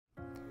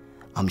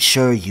I'm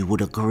sure you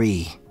would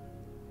agree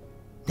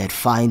that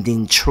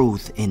finding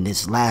truth in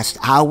this last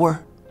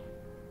hour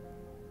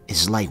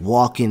is like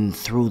walking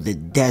through the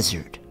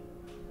desert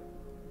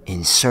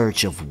in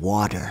search of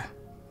water.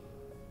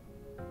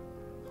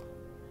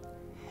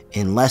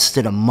 In less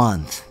than a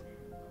month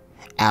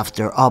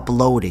after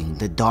uploading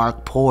The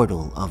Dark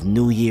Portal of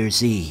New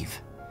Year's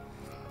Eve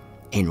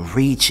and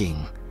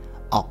reaching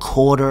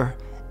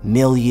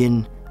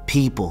 250,000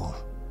 people,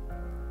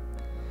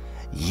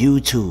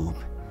 YouTube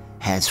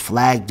has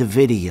flagged the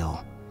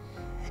video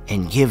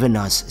and given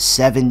us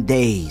 7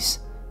 days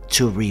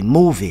to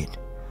remove it,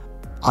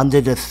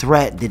 under the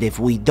threat that if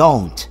we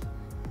don't,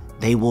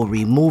 they will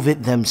remove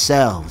it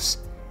themselves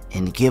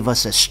and give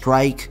us a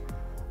strike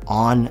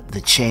on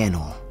the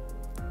channel.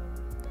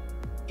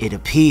 It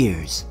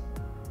appears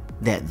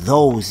that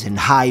those in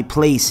high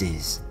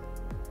places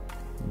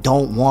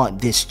don't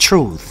want this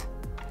truth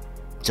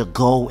to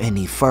go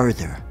any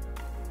further.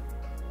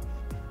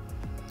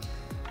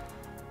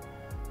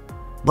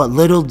 But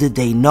little did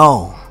they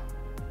know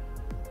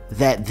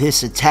that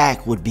this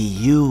attack would be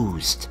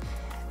used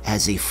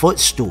as a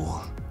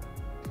footstool,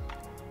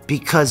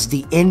 because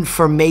the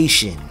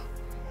information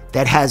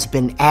that has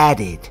been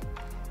added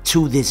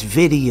to this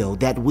video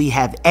that we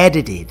have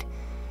edited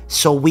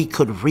so we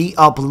could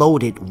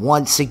re-upload it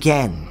once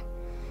again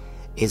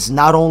is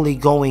not only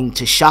going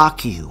to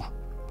shock you,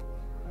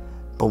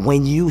 but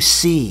when you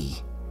see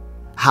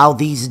how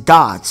these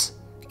dots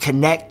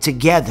connect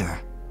together,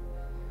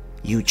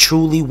 you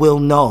truly will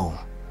know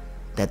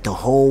that the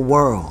whole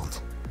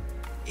world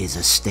is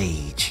a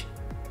stage.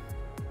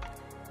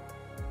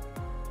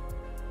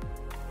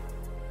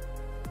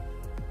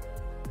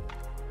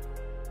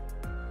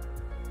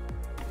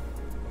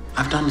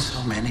 I've done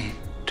so many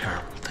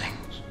terrible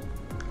things,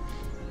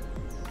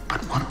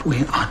 but what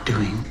we are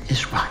doing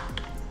is right.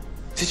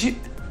 Did you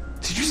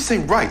just say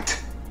right?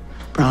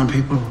 Brown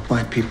people,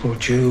 white people,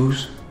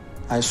 Jews.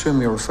 I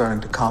assume you're referring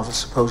to Carvel's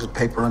supposed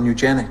paper on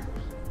eugenics.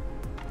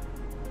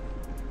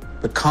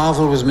 But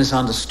Carvel was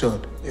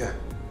misunderstood. Yeah,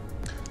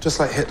 just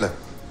like Hitler.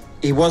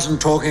 He wasn't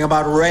talking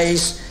about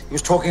race, he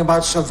was talking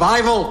about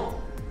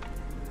survival.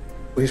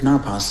 We've now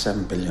passed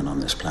 7 billion on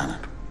this planet.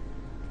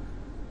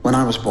 When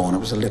I was born, it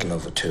was a little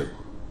over 2.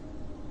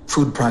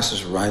 Food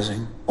prices are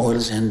rising, oil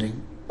is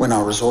ending. When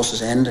our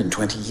resources end in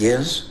 20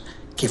 years,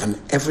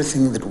 given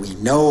everything that we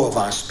know of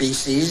our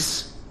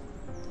species,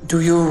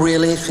 do you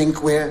really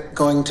think we're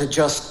going to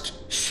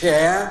just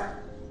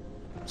share?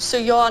 So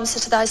your answer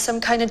to that is some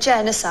kind of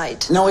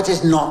genocide? No, it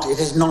is not. It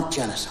is not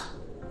genocide.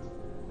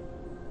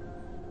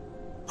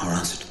 Our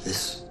answer to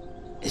this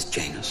is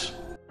Janus.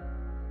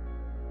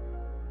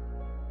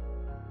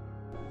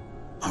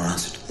 Our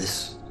answer to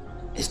this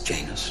is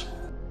Janus.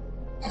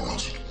 Our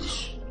answer to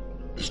this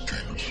is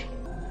Janus.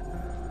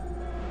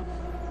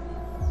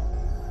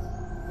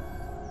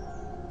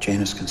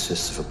 Janus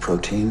consists of a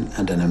protein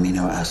and an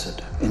amino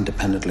acid.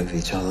 Independently of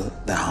each other,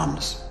 they're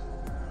harmless.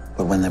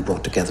 But when they're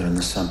brought together in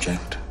the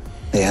subject,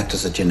 they act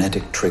as a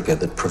genetic trigger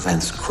that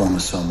prevents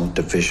chromosomal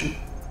division.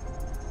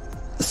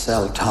 The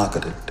cell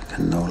targeted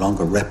can no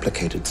longer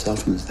replicate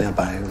itself and is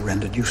thereby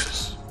rendered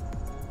useless.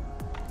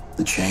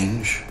 The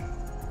change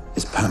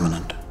is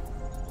permanent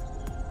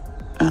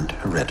and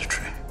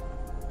hereditary.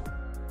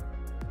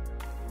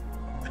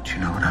 But you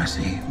know what I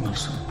see,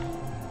 Wilson?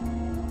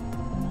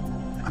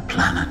 A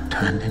planet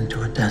turned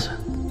into a desert.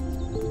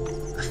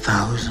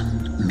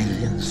 1,000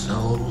 million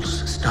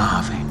souls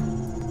starving,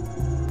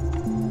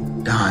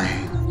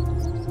 dying.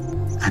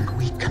 And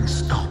we can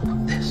stop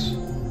this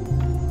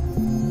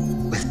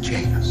with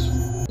Janus.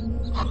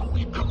 And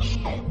we can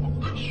stop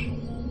this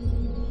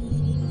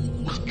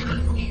with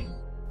Janus.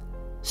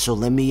 So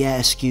let me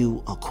ask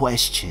you a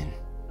question.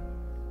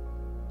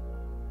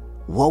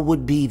 What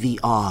would be the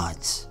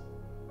odds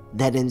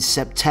that in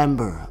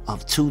September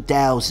of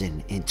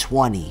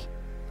 2020,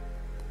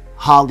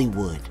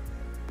 Hollywood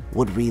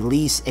would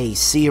release a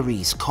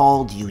series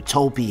called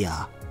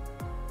Utopia,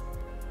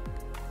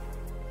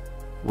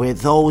 where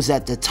those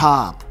at the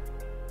top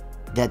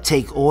that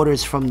take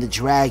orders from the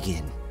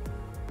dragon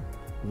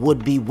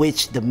would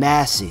bewitch the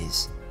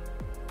masses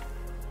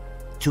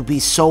to be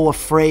so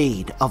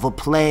afraid of a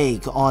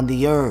plague on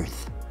the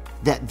earth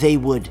that they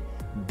would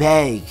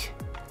beg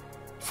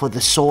for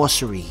the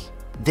sorcery.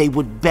 They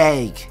would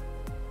beg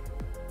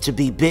to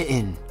be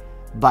bitten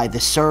by the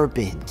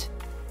serpent,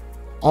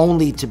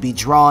 only to be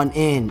drawn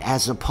in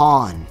as a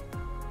pawn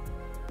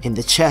in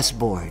the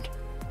chessboard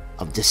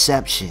of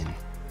deception.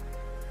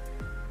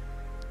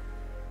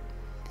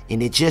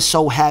 And it just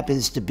so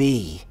happens to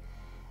be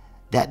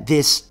that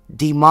this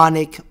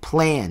demonic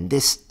plan,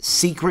 this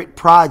secret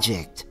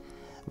project,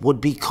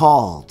 would be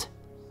called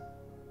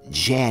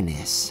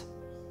Janus.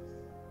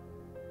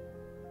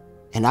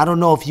 And I don't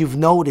know if you've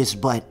noticed,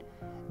 but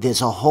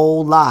there's a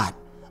whole lot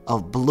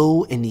of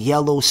blue and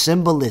yellow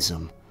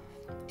symbolism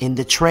in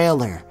the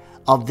trailer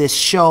of this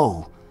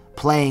show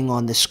playing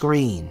on the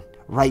screen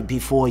right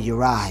before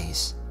your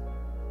eyes.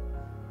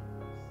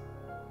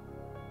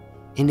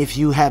 And if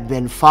you have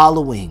been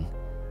following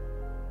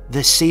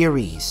the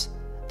series,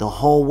 the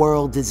whole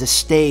world is a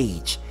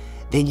stage,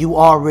 then you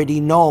already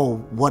know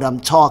what I'm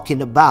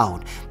talking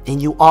about,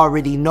 and you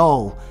already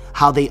know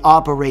how they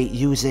operate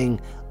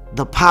using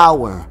the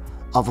power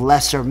of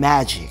lesser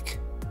magic.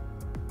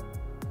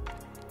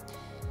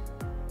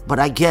 But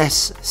I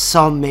guess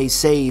some may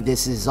say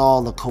this is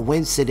all a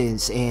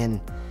coincidence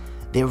and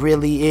there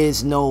really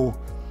is no,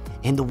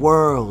 and the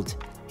world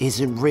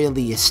isn't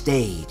really a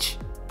stage.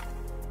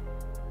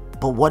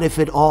 But what if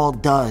it all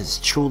does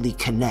truly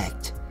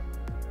connect?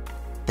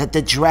 That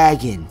the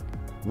dragon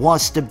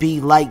wants to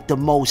be like the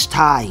Most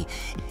High.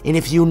 And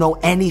if you know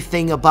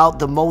anything about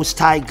the Most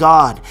High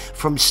God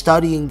from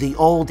studying the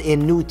Old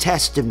and New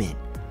Testament,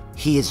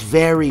 he is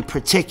very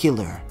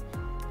particular,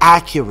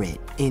 accurate,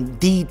 and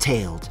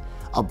detailed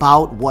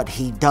about what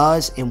he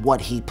does and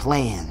what he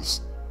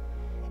plans.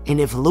 And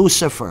if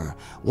Lucifer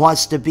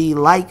wants to be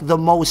like the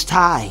Most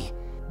High,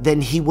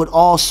 then he would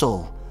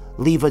also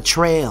leave a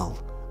trail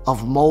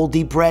of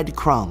moldy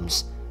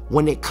breadcrumbs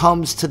when it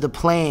comes to the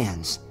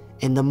plans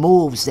and the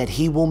moves that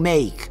he will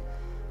make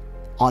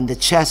on the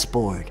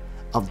chessboard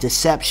of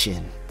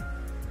deception.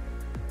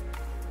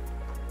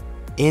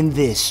 In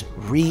this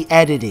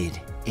re-edited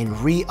and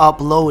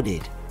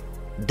re-uploaded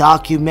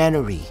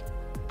documentary,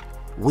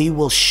 we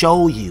will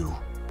show you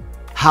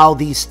how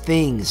these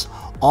things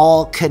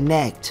all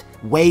connect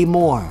way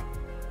more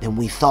than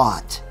we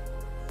thought.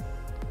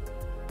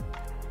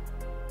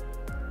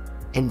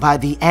 And by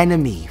the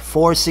enemy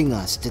forcing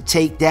us to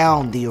take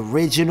down the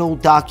original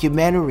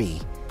documentary,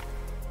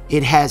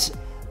 it has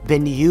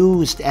been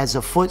used as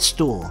a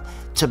footstool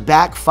to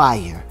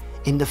backfire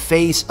in the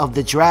face of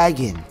the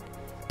dragon,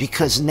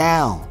 because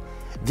now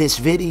this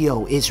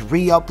video is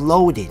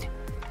re-uploaded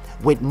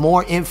with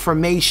more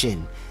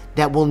information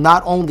that will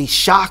not only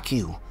shock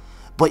you,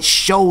 but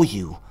show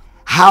you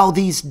how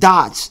these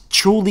dots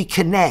truly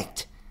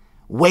connect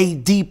way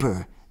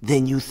deeper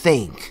than you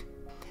think.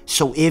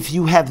 So if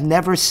you have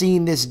never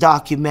seen this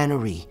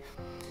documentary,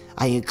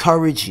 I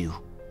encourage you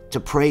to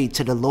pray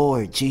to the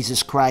Lord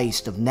Jesus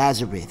Christ of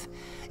Nazareth,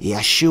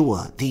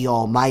 Yeshua the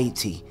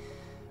Almighty,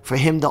 for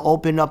him to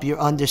open up your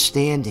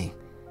understanding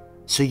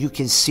so you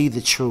can see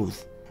the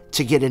truth,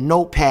 to get a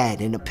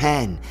notepad and a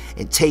pen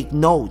and take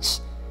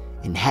notes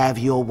and have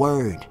your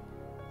word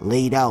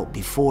laid out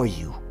before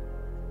you.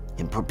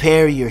 And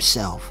prepare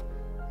yourself,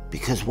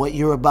 because what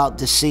you're about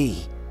to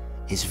see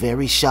is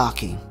very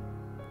shocking.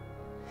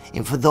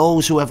 And for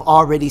those who have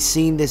already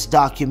seen this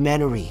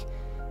documentary,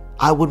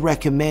 I would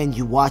recommend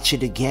you watch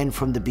it again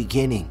from the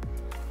beginning.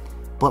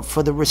 But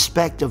for the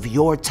respect of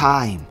your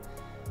time,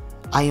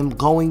 I am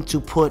going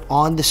to put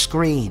on the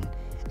screen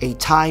a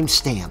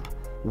timestamp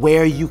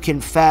where you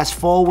can fast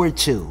forward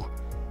to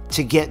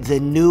get the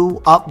new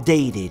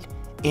updated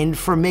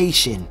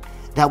information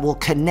that will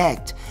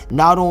connect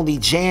not only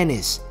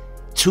Janus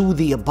to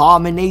the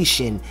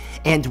abomination,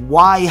 and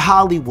why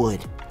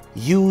Hollywood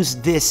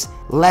used this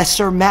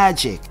lesser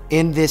magic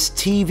in this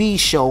TV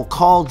show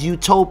called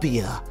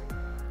Utopia,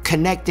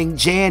 connecting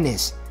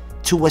Janus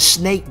to a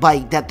snake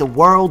bite that the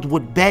world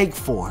would beg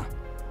for,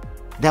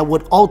 that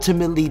would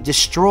ultimately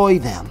destroy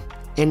them,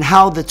 and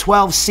how the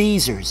 12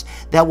 Caesars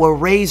that were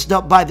raised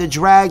up by the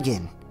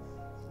dragon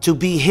to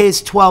be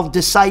his 12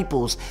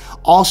 disciples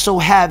also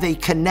have a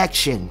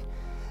connection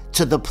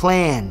to the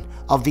plan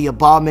of the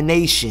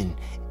abomination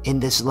in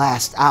this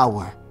last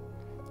hour.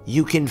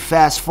 You can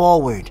fast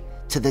forward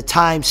to the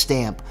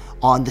timestamp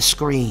on the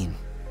screen.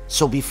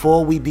 So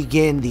before we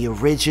begin the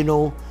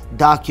original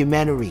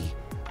documentary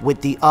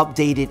with the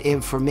updated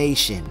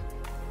information,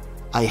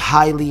 I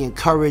highly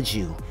encourage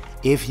you,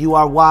 if you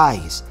are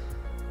wise,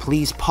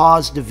 please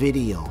pause the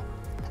video,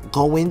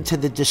 go into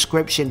the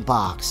description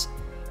box,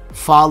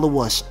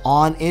 follow us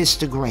on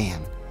Instagram,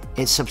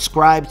 and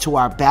subscribe to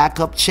our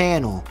backup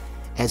channel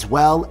as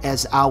well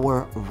as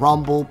our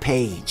Rumble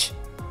page.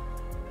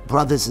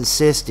 Brothers and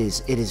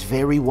sisters, it is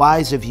very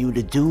wise of you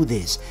to do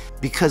this,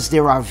 because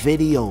there are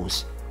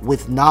videos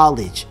with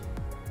knowledge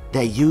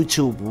that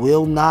YouTube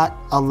will not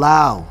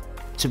allow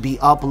to be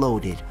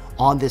uploaded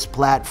on this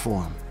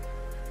platform.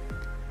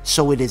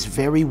 So it is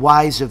very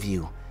wise of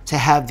you to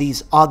have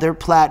these other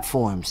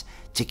platforms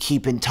to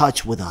keep in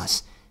touch with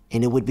us,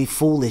 and it would be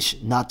foolish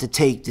not to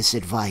take this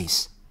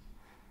advice.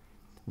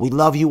 We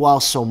love you all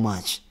so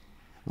much.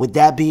 With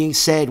that being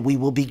said, we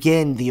will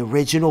begin the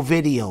original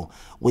video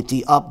with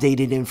the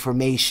updated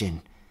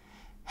information.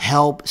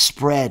 Help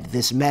spread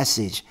this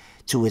message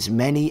to as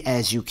many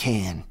as you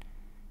can.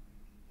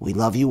 We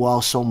love you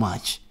all so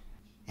much,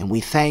 and we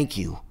thank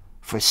you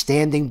for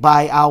standing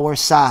by our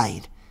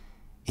side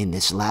in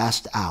this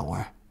last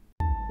hour.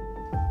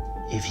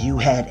 If you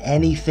had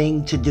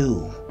anything to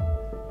do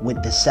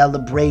with the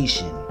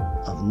celebration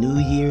of New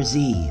Year's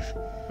Eve,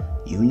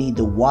 you need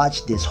to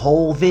watch this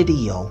whole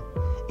video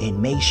and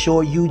make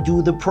sure you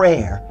do the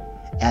prayer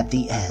at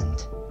the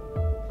end.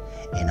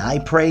 And I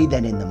pray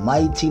that in the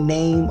mighty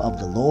name of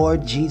the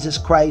Lord Jesus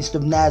Christ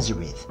of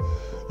Nazareth,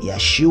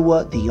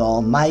 Yeshua the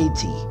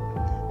Almighty,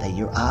 that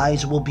your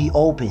eyes will be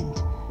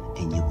opened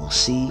and you will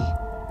see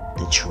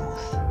the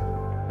truth.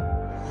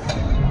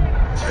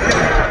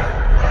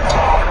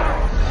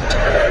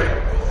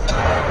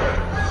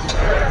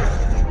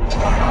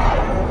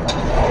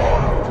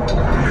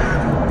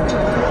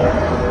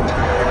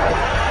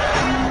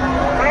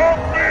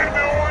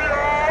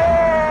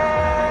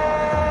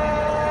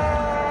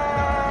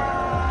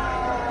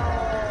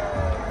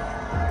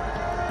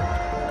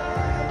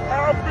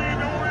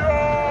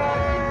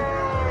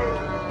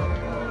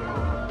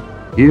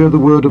 Hear the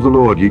word of the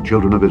Lord, ye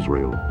children of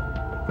Israel.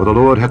 For the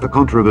Lord hath a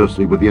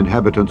controversy with the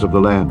inhabitants of the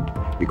land,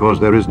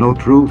 because there is no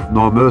truth,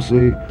 nor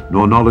mercy,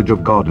 nor knowledge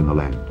of God in the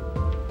land.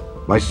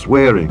 By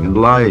swearing and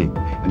lying,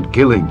 and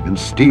killing, and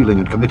stealing,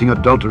 and committing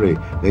adultery,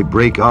 they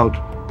break out,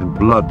 and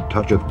blood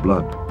toucheth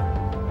blood.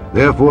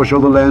 Therefore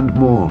shall the land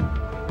mourn,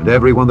 and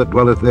every one that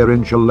dwelleth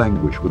therein shall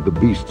languish with the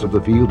beasts of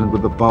the field and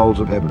with the fowls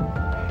of heaven.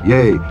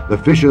 Yea,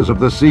 the fishes of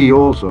the sea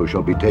also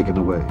shall be taken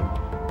away.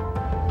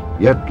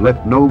 Yet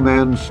let no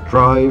man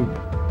strive,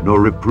 nor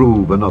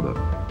reprove another.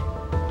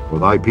 For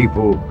thy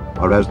people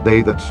are as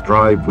they that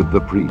strive with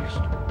the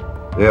priest.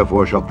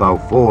 Therefore shalt thou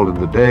fall in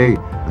the day,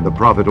 and the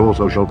prophet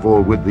also shall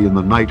fall with thee in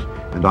the night,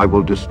 and I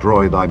will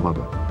destroy thy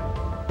mother.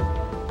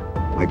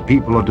 My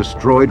people are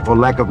destroyed for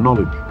lack of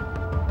knowledge.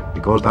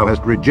 Because thou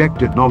hast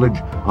rejected knowledge,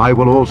 I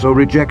will also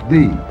reject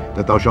thee,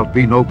 that thou shalt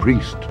be no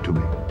priest to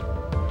me.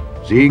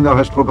 Seeing thou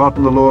hast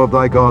forgotten the law of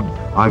thy God,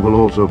 I will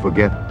also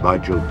forget thy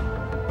children.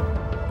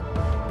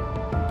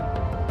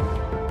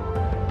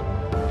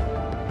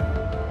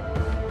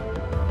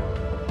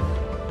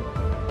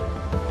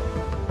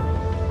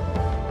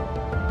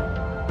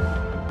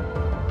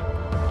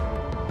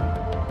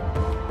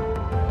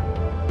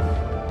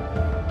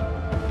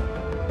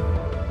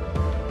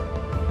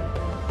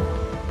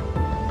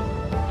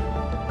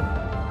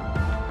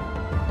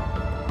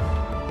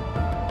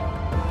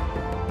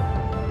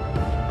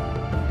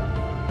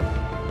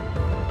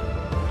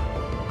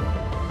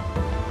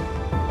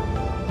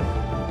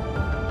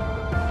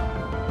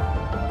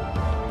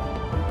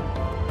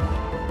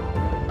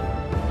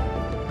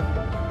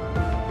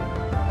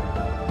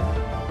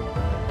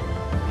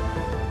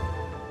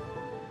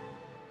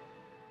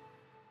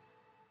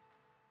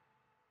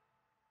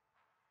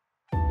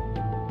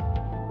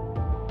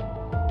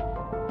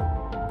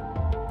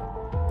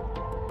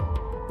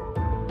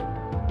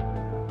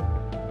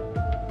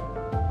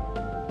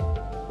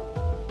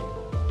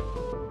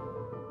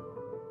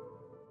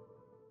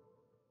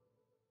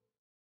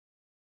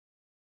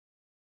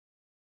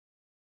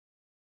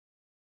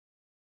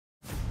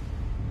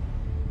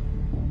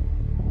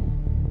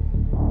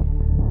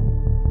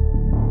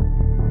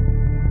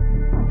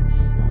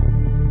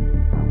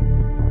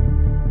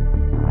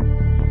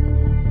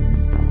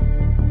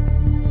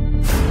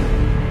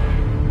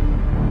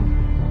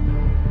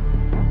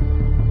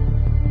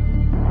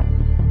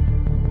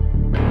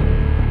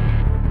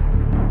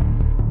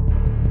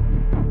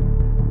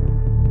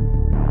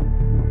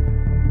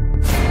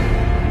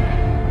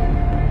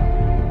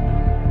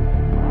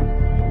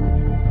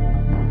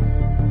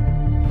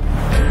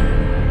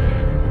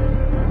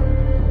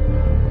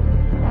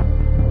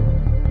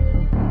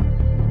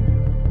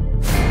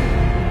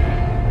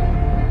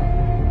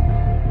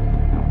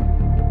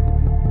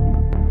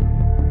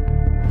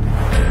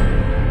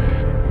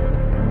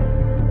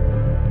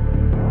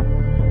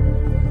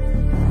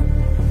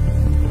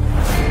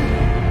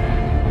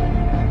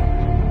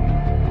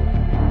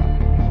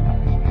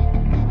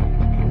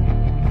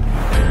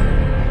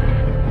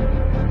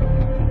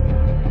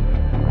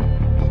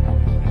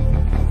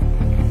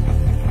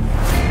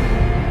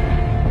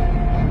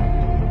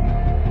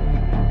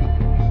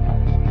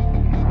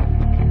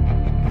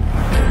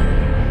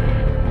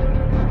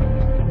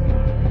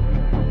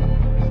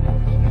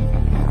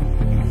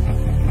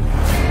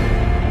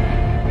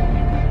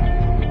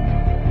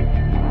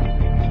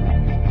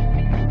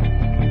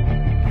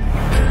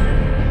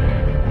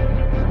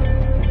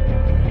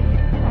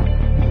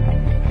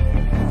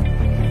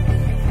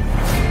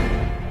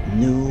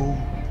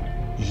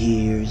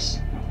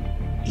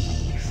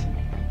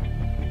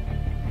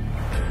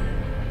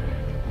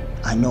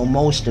 I know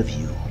most of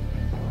you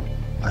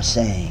are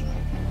saying,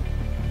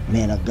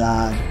 man of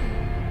God,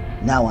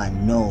 now I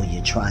know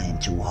you're trying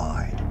too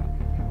hard.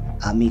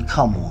 I mean,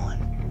 come on.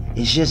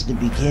 It's just the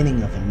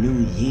beginning of a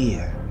new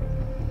year.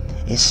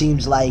 It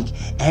seems like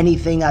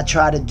anything I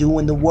try to do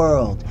in the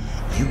world,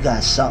 you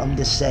got something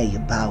to say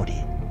about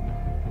it.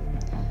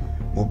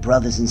 Well,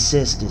 brothers and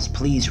sisters,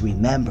 please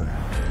remember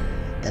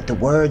that the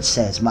word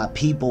says my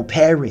people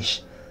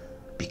perish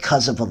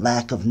because of a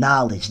lack of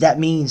knowledge. That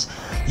means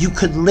you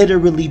could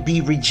literally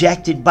be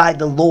rejected by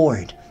the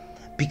Lord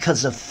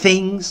because of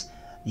things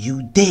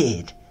you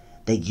did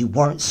that you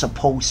weren't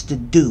supposed to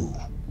do,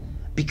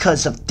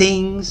 because of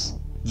things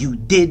you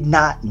did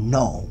not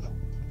know.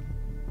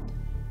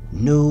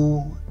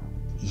 New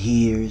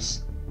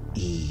Year's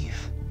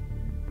Eve.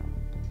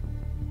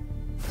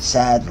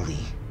 Sadly,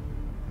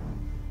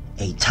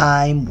 a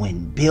time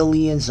when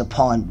billions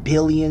upon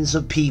billions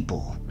of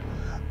people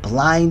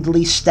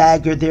blindly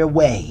stagger their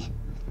way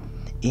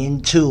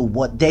into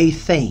what they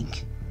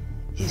think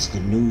is the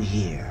new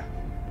year.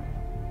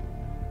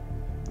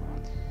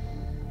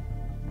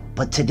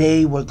 But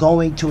today we're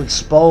going to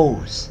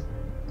expose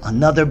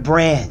another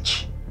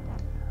branch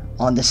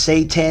on the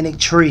satanic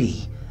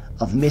tree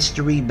of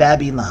Mystery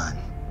Babylon.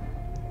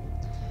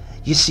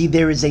 You see,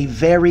 there is a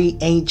very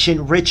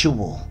ancient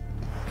ritual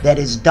that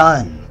is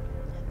done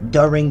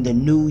during the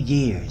New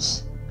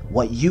Year's.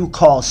 What you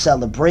call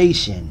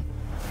celebration,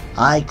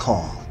 I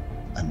call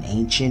an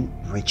ancient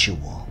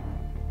ritual.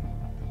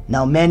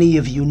 Now, many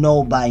of you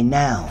know by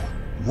now,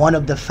 one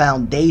of the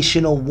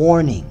foundational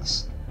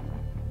warnings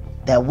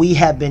that we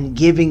have been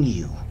giving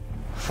you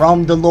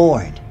from the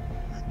Lord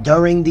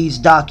during these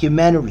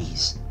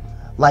documentaries,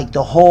 like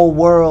The Whole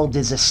World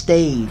is a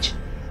Stage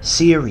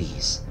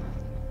series,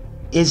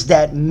 is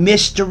that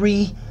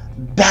Mystery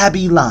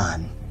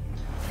Babylon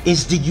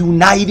is the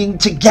uniting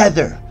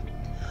together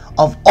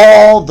of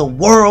all the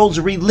world's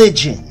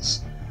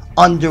religions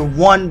under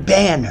one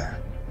banner.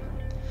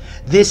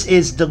 This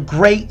is the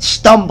great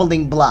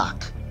stumbling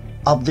block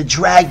of the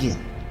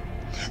dragon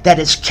that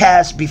is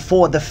cast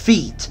before the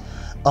feet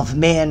of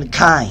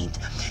mankind.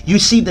 You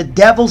see, the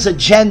devil's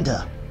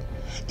agenda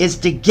is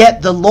to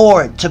get the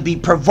Lord to be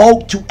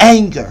provoked to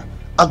anger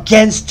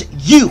against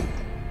you.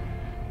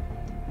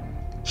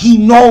 He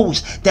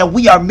knows that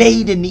we are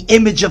made in the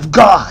image of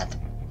God,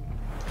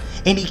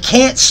 and he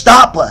can't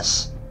stop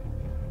us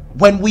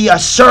when we are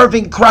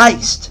serving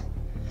Christ.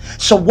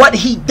 So what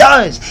he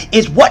does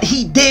is what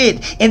he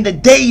did in the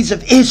days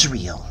of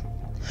Israel.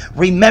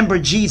 Remember,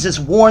 Jesus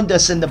warned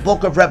us in the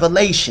book of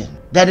Revelation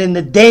that in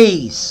the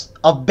days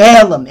of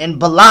Balaam and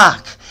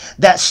Balak,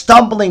 that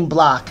stumbling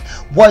block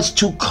was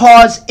to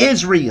cause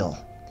Israel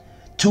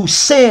to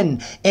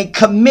sin and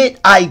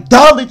commit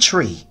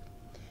idolatry.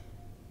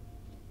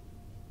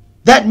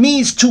 That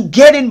means to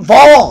get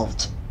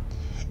involved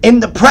in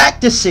the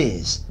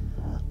practices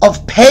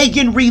of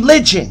pagan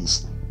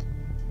religions.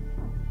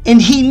 And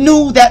he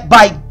knew that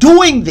by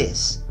doing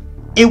this,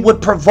 it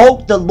would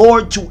provoke the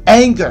Lord to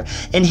anger,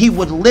 and he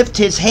would lift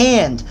his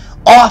hand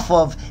off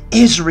of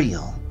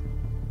Israel.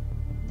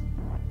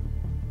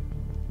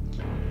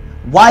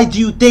 Why do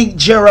you think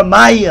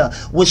Jeremiah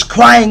was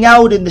crying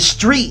out in the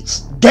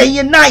streets day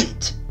and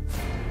night?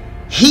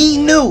 He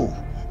knew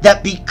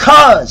that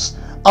because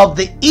of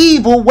the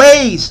evil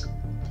ways,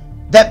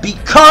 that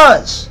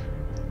because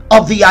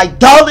of the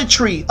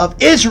idolatry of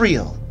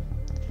Israel,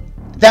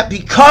 that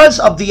because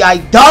of the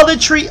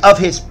idolatry of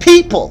his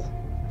people,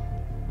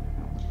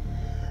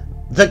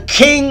 the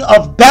king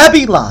of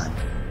Babylon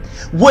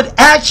would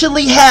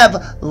actually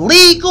have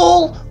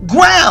legal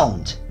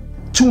ground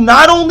to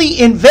not only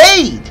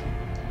invade,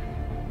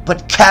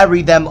 but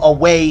carry them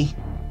away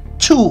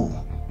to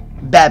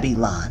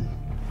Babylon.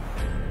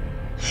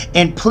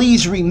 And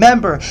please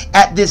remember,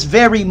 at this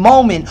very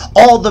moment,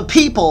 all the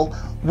people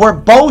were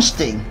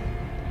boasting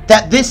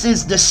that this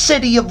is the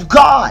city of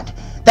God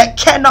that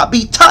cannot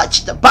be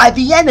touched by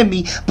the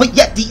enemy, but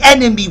yet the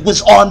enemy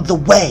was on the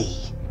way.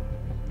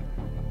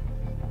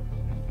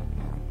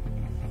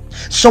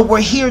 So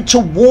we're here to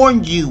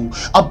warn you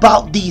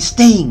about these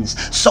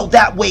things, so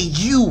that way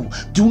you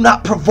do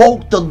not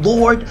provoke the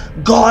Lord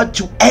God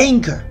to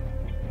anger.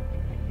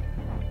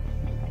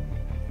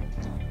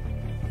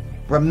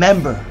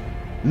 Remember,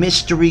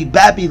 Mystery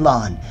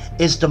Babylon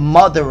is the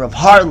mother of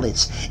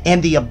harlots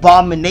and the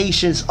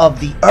abominations of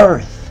the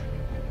earth.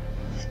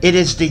 It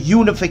is the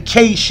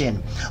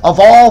unification of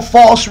all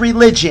false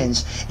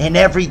religions and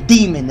every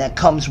demon that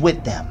comes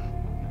with them,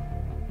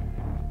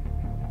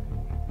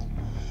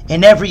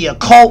 and every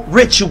occult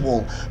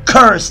ritual,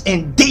 curse,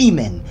 and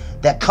demon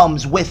that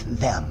comes with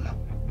them.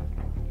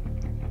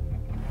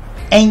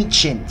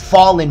 Ancient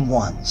fallen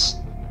ones.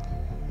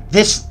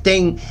 This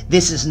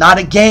is not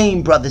a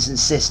game, brothers and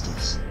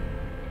sisters.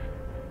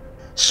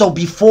 So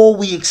before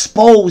we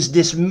expose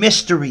this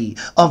mystery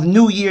of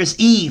New Year's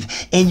Eve,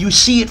 and you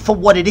see it for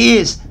what it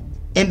is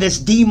in this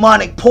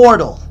demonic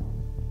portal,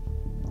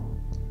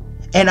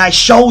 and I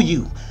show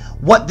you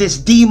what this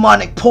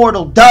demonic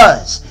portal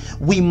does,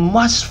 we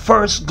must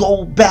first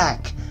go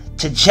back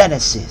to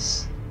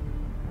Genesis.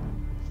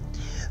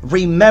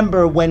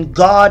 Remember when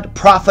God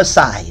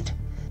prophesied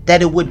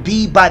that it would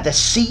be by the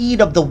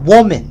seed of the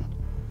woman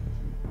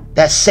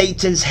that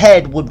Satan's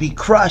head would be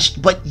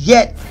crushed, but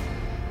yet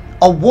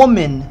a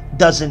woman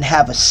doesn't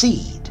have a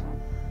seed.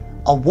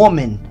 A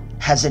woman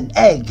has an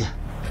egg.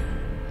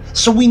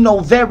 So we know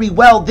very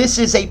well this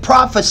is a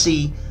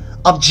prophecy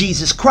of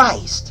Jesus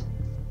Christ.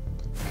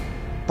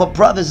 But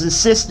brothers and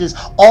sisters,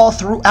 all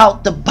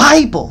throughout the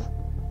Bible,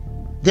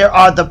 there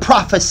are the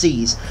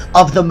prophecies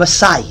of the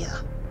Messiah.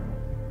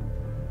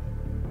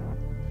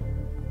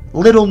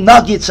 Little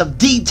nuggets of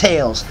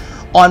details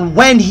on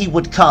when he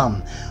would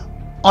come,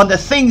 on the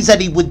things that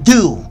he would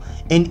do,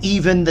 and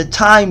even the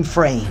time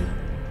frame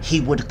he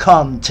would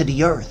come to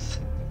the earth.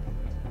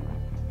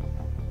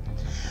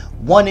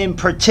 One in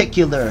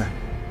particular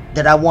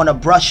that I want to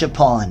brush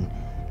upon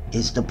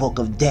is the book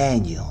of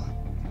Daniel.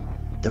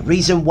 The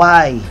reason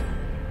why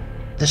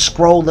the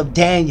scroll of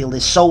Daniel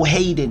is so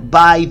hated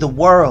by the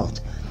world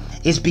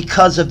is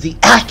because of the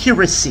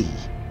accuracy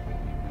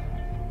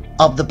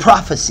of the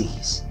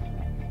prophecies,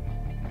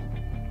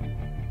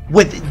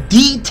 with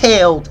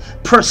detailed,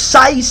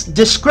 precise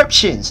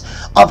descriptions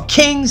of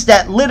kings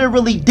that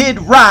literally did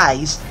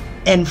rise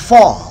and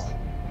fall.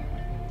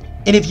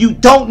 And if you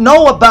don't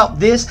know about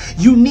this,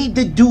 you need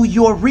to do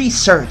your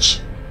research.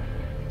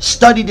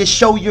 Study to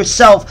show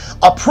yourself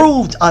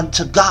approved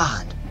unto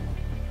God.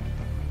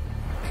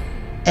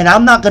 And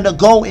I'm not going to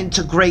go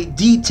into great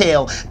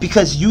detail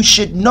because you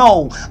should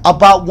know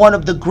about one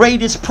of the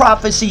greatest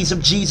prophecies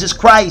of Jesus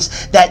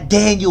Christ that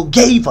Daniel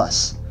gave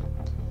us,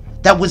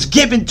 that was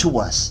given to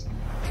us.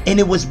 And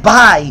it was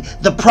by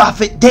the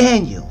prophet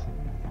Daniel,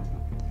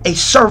 a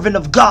servant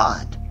of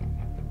God.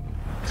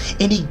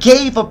 And he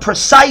gave a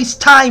precise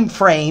time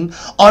frame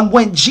on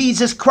when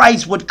Jesus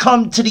Christ would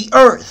come to the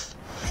earth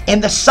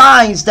and the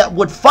signs that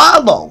would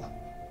follow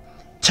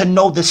to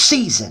know the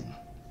season.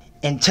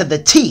 And to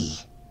the T,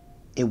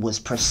 it was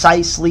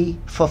precisely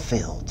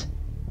fulfilled.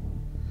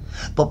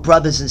 But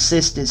brothers and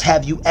sisters,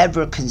 have you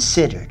ever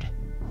considered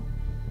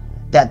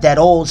that that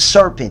old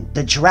serpent,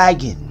 the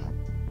dragon,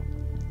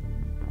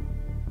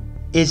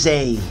 is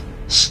a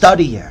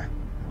studier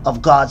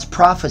of God's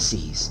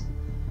prophecies?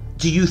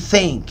 Do you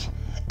think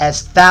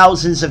as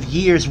thousands of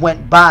years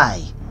went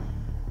by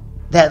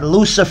that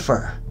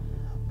Lucifer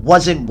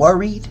wasn't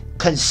worried,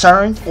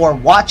 concerned, or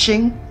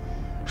watching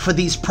for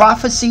these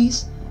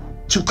prophecies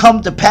to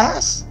come to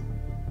pass?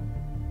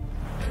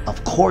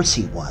 Of course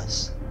he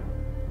was.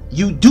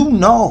 You do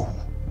know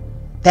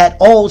that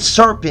old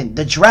serpent,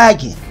 the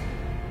dragon,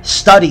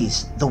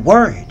 studies the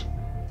word.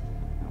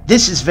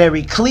 This is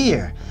very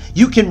clear.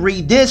 You can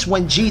read this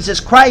when Jesus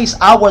Christ,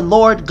 our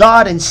Lord,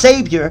 God, and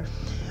Savior,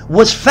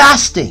 was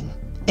fasting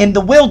in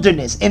the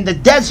wilderness, in the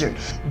desert.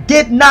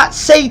 Did not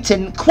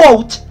Satan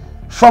quote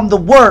from the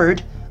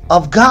word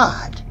of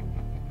God?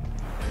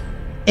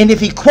 And if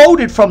he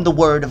quoted from the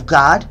word of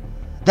God,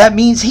 that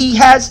means he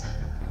has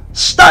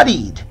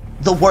studied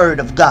the word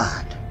of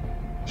God.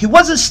 He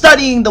wasn't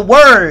studying the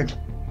word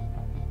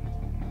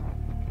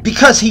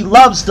because he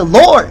loves the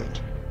Lord,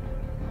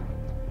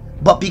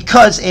 but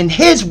because in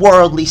his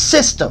worldly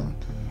system,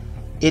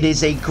 it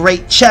is a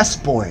great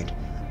chessboard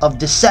of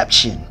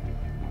deception.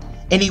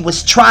 And he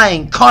was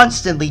trying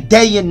constantly,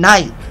 day and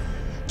night,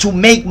 to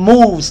make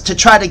moves to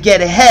try to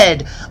get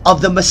ahead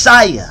of the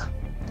Messiah.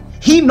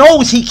 He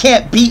knows he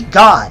can't beat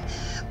God,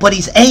 but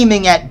he's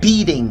aiming at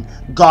beating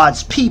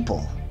God's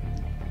people.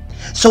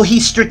 So he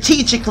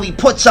strategically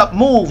puts up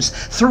moves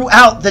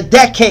throughout the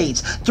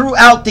decades,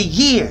 throughout the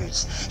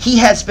years. He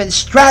has been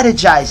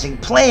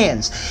strategizing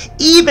plans,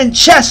 even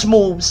chess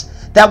moves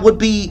that would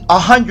be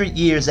 100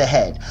 years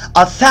ahead,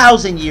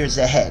 1,000 years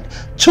ahead,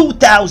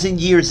 2,000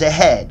 years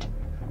ahead,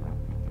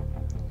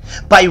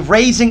 by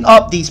raising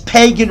up these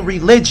pagan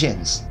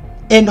religions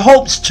in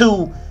hopes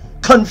to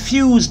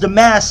confuse the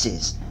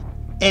masses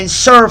and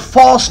serve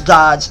false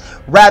gods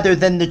rather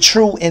than the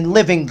true and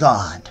living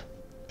God.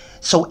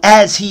 So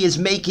as he is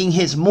making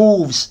his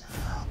moves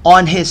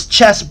on his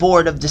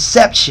chessboard of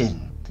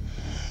deception,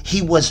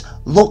 he was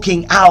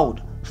looking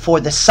out for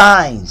the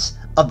signs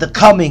of the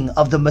coming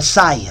of the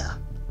Messiah.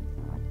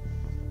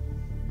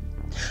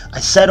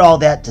 I said all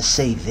that to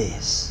say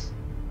this.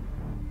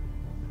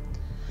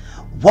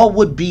 What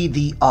would be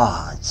the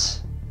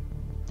odds?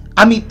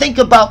 I mean, think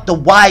about the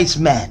wise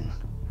men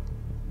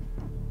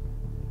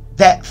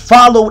that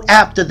followed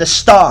after the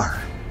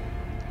star,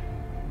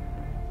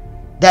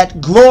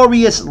 that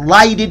glorious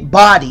lighted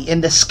body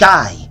in the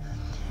sky,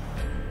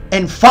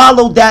 and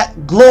followed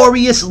that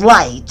glorious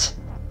light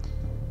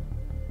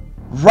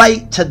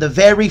right to the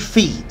very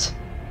feet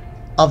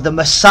of the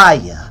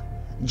Messiah,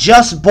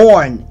 just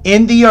born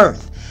in the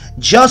earth,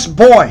 just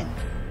born,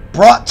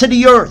 brought to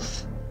the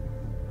earth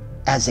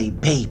as a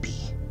baby.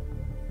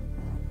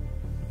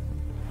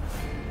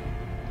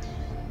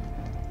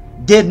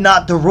 Did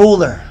not the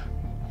ruler,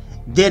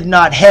 did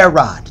not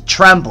Herod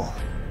tremble?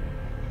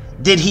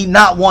 Did he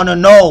not want to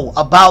know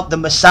about the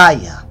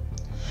Messiah?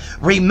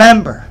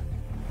 Remember,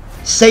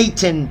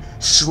 Satan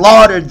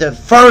slaughtered the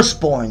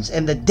firstborns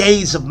in the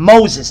days of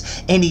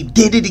Moses, and he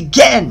did it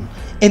again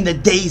in the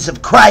days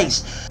of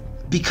Christ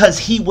because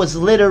he was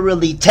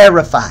literally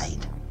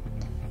terrified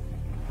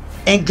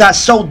and got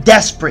so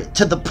desperate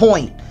to the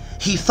point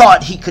he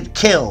thought he could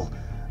kill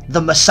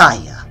the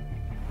Messiah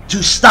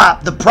to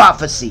stop the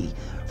prophecy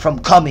from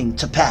coming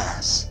to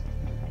pass.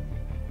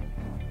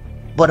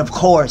 But of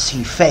course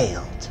he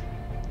failed.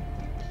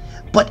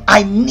 But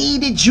I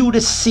needed you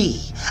to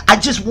see. I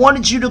just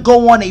wanted you to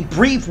go on a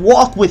brief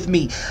walk with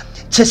me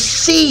to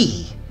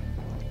see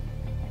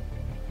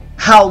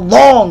how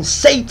long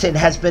Satan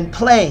has been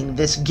playing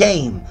this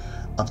game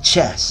of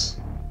chess.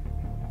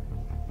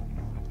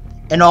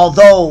 And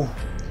although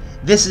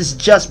this is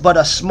just but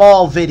a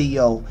small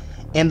video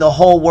in the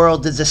Whole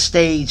World is a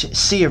Stage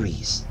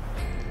series,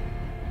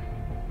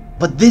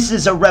 but this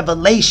is a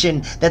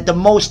revelation that the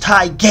Most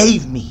High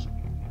gave me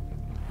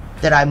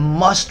that I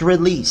must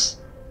release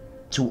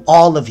to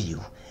all of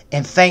you.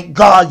 And thank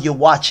God you're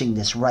watching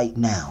this right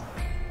now.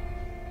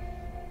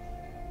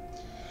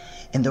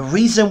 And the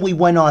reason we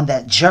went on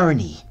that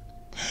journey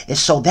is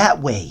so that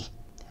way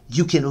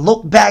you can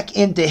look back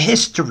into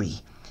history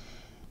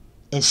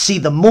and see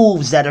the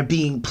moves that are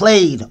being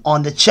played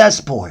on the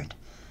chessboard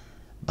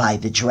by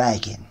the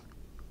dragon.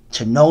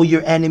 To know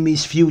your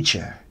enemy's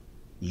future,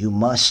 you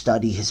must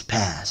study his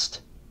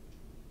past.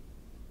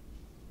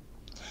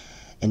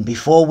 And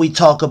before we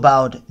talk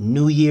about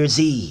New Year's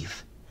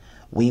Eve,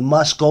 we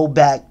must go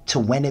back to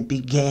when it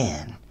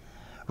began,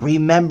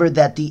 remember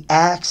that the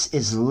axe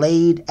is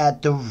laid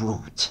at the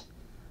root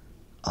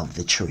of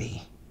the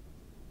tree.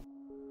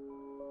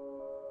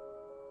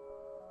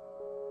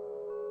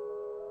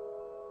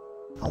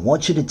 I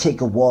want you to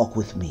take a walk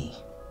with me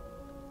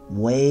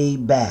way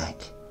back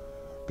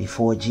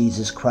before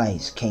Jesus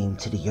Christ came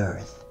to the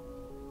earth.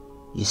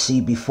 You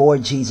see, before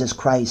Jesus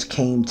Christ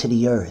came to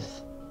the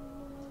earth,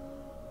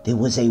 there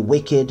was a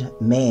wicked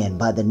man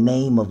by the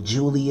name of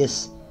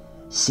Julius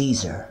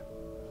Caesar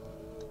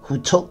who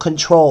took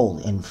control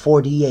in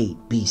 48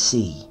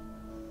 BC.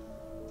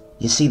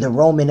 You see, the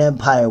Roman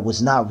Empire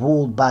was not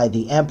ruled by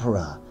the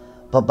emperor,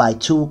 but by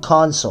two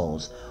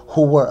consuls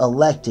who were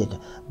elected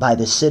by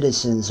the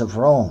citizens of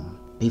Rome.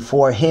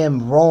 Before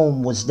him,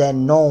 Rome was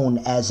then known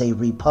as a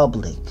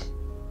republic.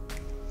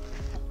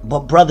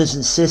 But brothers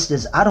and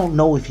sisters, I don't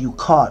know if you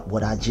caught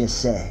what I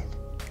just said.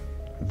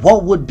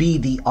 What would be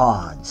the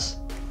odds?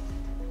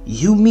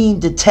 You mean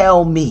to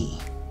tell me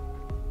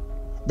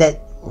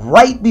that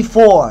right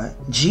before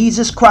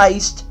Jesus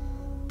Christ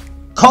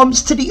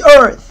comes to the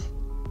earth,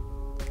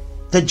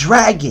 the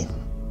dragon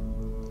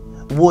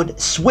would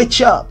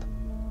switch up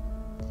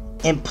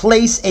and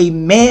place a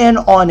man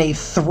on a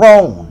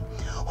throne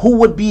who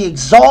would be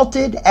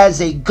exalted as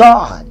a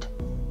god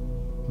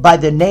by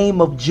the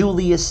name of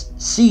Julius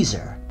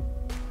Caesar?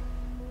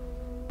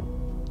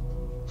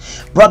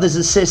 Brothers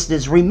and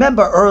sisters,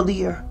 remember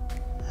earlier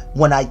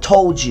when I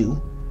told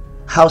you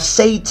how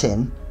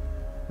Satan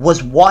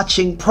was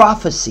watching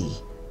prophecy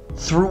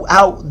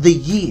throughout the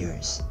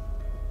years,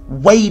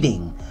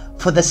 waiting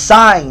for the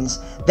signs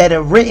that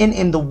are written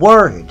in the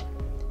word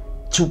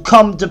to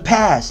come to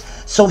pass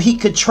so he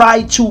could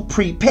try to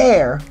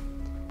prepare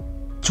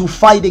to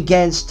fight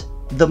against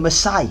the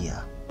Messiah?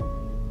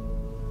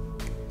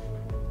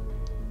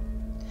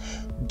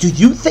 Do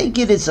you think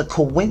it is a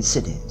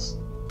coincidence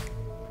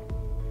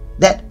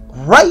that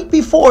right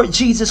before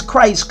Jesus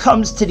Christ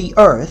comes to the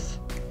earth,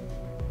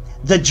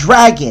 the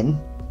dragon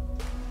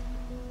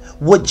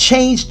would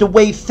change the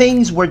way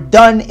things were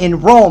done in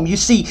Rome? You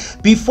see,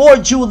 before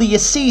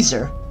Julius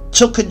Caesar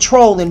took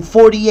control in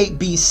 48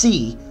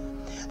 BC,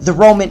 the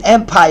Roman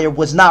Empire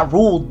was not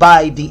ruled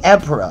by the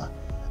emperor,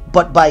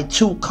 but by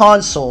two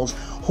consuls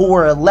who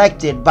were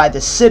elected by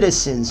the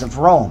citizens of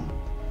Rome.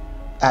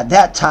 At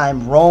that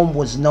time, Rome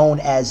was known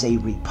as a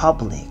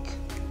republic.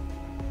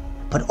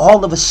 But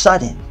all of a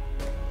sudden,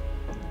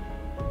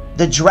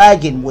 the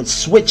dragon would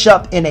switch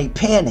up in a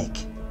panic.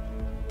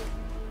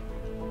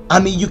 I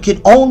mean, you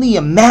can only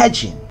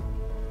imagine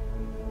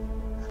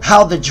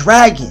how the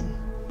dragon,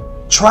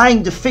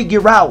 trying to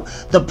figure out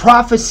the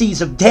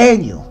prophecies of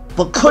Daniel,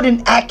 but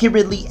couldn't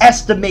accurately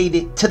estimate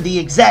it to the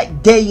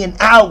exact day and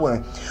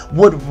hour,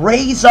 would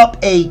raise up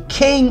a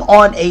king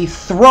on a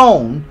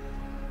throne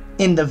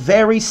in the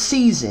very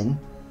season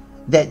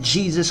that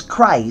Jesus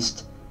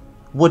Christ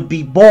would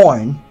be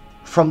born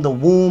from the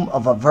womb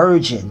of a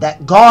virgin,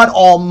 that God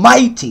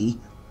Almighty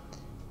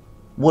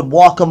would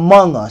walk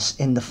among us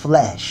in the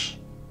flesh.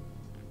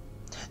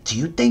 Do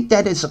you think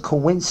that is a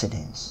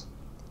coincidence?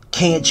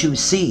 Can't you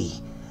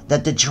see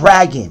that the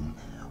dragon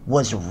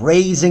was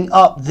raising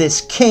up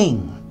this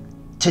king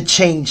to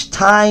change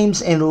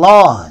times and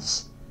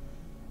laws,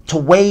 to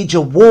wage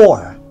a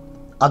war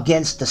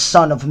against the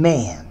Son of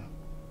Man?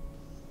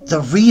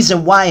 The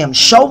reason why I'm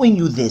showing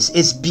you this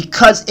is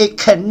because it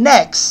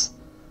connects,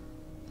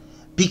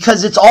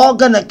 because it's all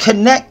going to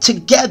connect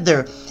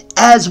together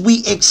as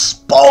we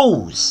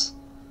expose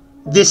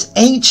this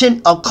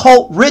ancient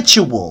occult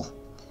ritual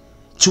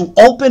to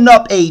open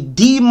up a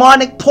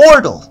demonic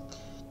portal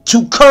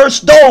to curse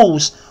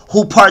those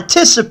who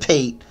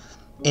participate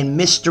in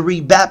Mystery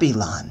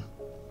Babylon.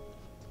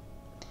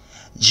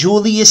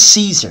 Julius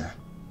Caesar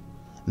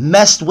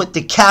messed with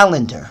the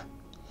calendar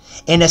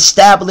and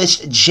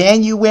established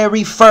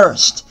January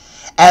 1st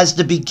as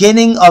the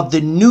beginning of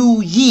the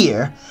new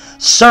year,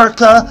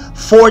 circa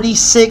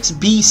 46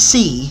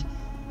 BC,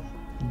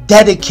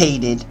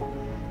 dedicated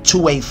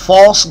to a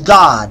false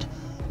god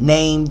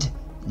named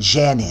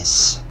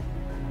Janus.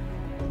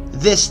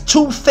 This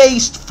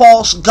two-faced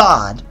false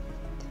god,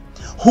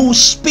 whose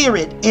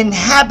spirit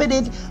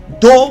inhabited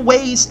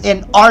doorways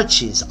and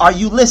arches. Are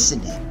you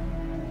listening?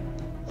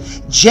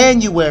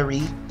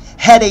 January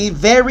had a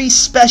very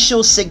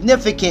special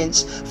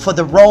significance for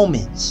the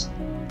Romans,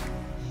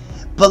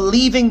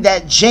 believing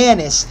that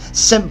Janus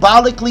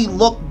symbolically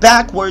looked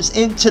backwards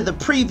into the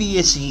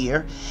previous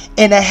year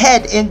and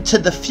ahead into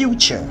the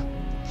future.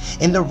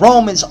 And the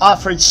Romans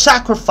offered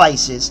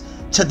sacrifices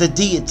to the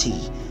deity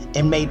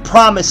and made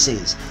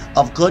promises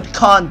of good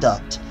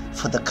conduct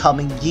for the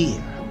coming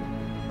year.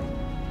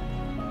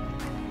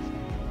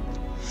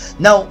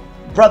 Now,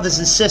 brothers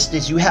and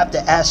sisters, you have to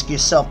ask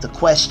yourself the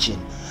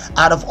question,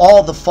 out of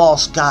all the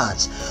false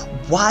gods,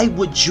 why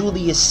would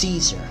Julius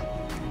Caesar,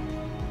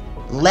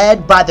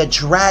 led by the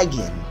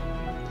dragon,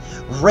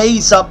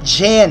 raise up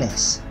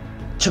Janus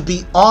to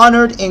be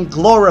honored and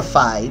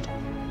glorified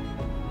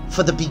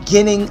for the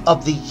beginning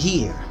of the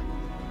year?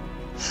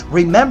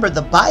 Remember,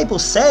 the Bible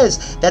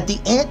says that the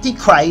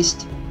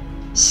Antichrist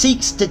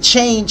seeks to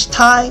change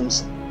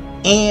times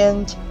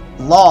and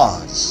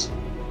laws.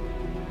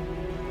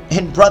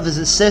 And brothers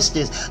and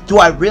sisters, do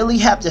I really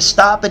have to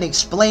stop and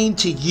explain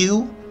to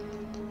you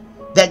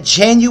that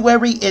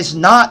January is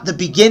not the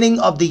beginning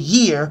of the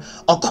year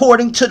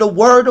according to the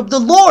word of the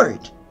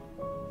Lord?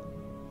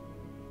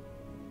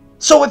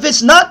 So if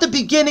it's not the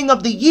beginning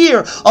of the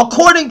year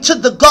according to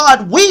the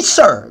God we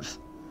serve,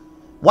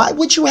 why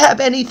would you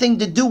have anything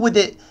to do with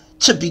it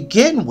to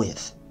begin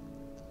with?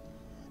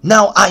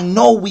 Now, I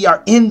know we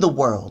are in the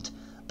world,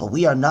 but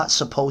we are not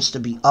supposed to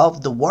be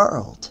of the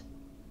world,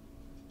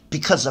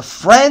 because a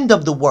friend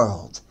of the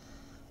world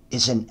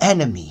is an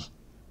enemy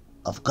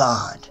of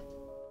God.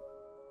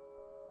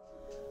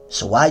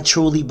 So I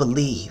truly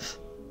believe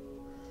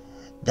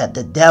that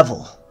the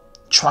devil,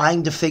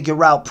 trying to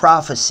figure out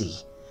prophecy,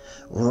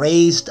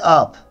 raised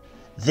up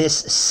this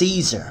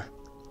Caesar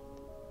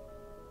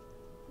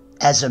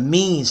as a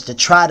means to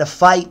try to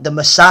fight the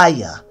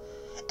Messiah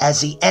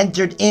as he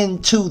entered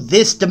into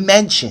this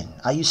dimension.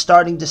 Are you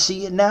starting to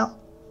see it now?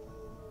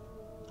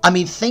 I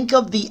mean, think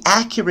of the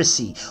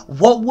accuracy.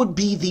 What would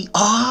be the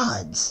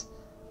odds,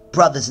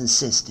 brothers and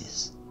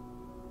sisters?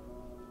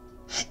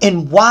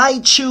 And why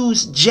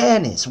choose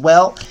Janus?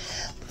 Well,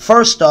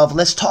 first off,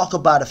 let's talk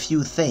about a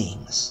few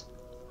things.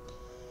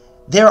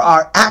 There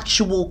are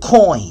actual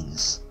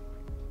coins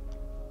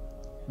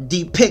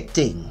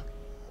depicting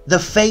the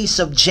face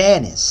of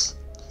Janus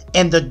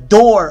and the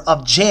door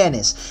of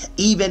Janus,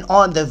 even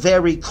on the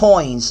very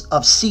coins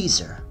of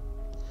Caesar.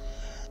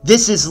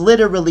 This is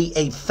literally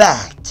a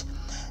fact.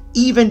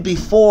 Even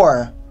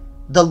before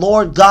the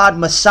Lord God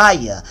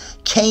Messiah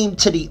came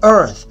to the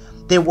earth,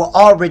 there were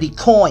already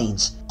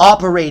coins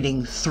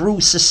operating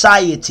through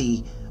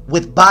society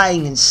with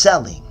buying and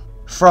selling,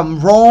 from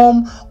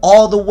Rome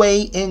all the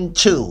way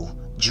into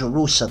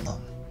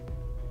Jerusalem.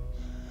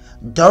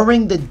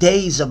 During the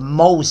days of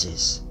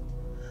Moses,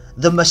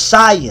 the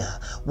Messiah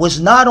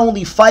was not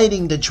only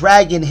fighting the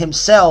dragon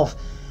himself,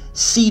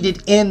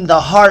 seated in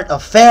the heart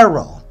of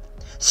Pharaoh,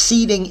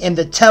 seating in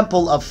the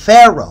temple of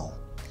Pharaoh.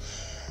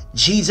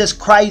 Jesus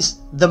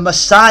Christ, the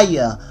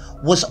Messiah,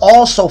 was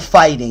also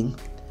fighting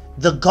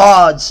the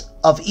gods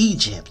of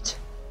Egypt.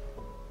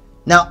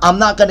 Now, I'm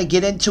not going to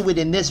get into it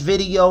in this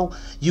video.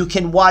 You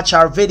can watch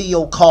our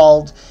video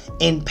called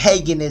 "In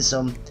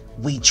Paganism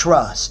We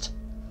Trust."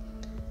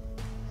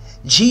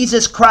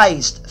 Jesus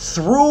Christ,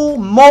 through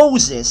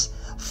Moses,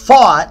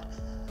 fought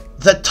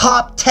the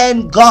top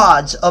 10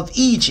 gods of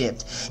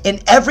Egypt.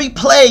 And every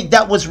plague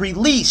that was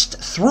released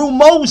through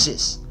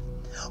Moses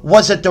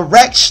was a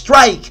direct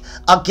strike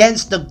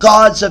against the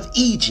gods of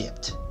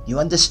Egypt. You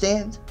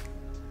understand?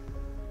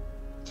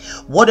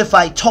 What if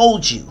I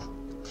told you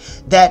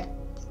that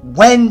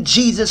when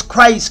Jesus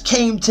Christ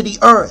came to the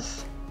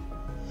earth,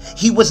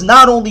 he was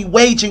not only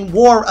waging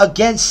war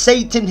against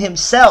Satan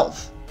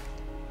himself,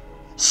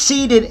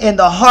 seated in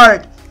the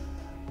heart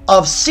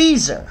of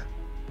Caesar,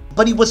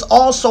 but he was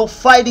also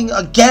fighting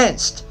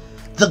against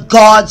the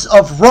gods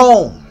of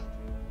Rome?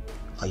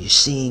 Are you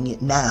seeing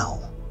it now?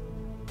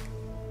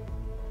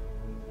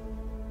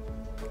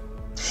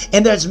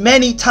 And there's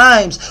many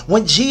times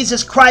when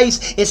Jesus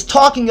Christ is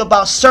talking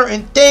about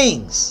certain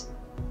things,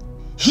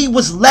 he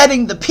was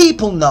letting the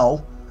people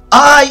know,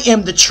 I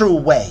am the true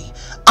way.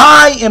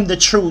 I am the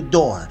true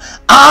door.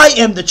 I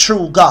am the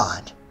true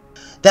God.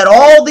 That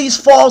all these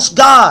false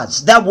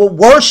gods that were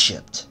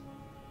worshipped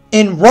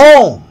in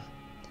Rome,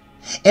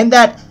 and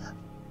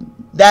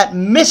that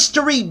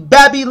mystery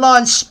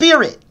Babylon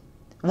spirit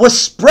was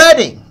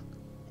spreading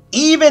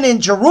even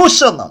in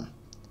Jerusalem,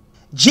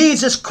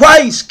 Jesus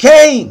Christ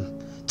came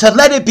to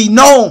let it be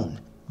known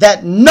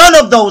that none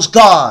of those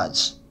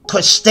gods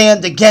could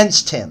stand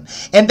against him,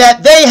 and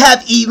that they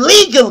have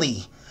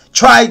illegally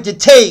tried to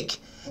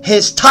take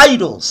his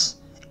titles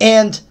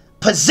and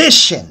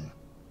position.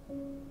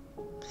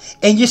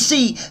 And you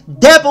see,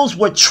 devils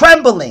were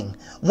trembling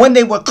when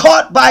they were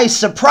caught by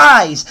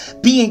surprise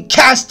being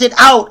casted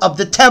out of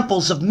the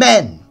temples of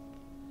men,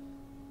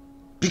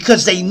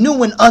 because they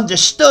knew and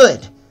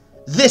understood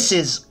this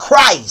is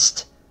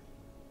Christ.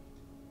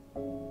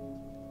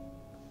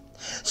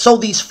 So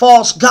these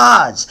false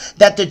gods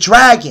that the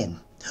dragon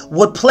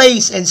would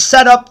place and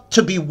set up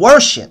to be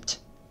worshipped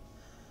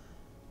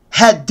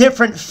had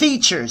different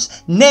features,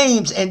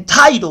 names, and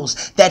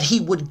titles that he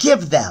would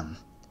give them.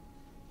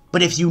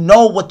 But if you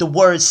know what the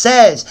word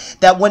says,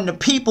 that when the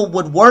people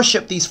would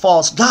worship these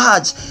false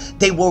gods,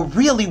 they were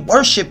really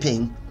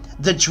worshiping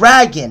the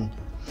dragon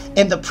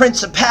and the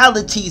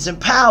principalities and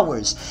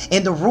powers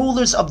and the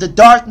rulers of the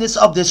darkness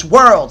of this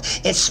world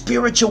and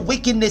spiritual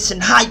wickedness in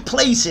high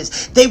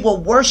places. They were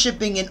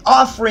worshiping and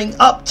offering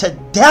up to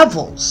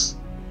devils,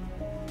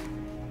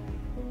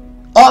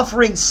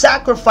 offering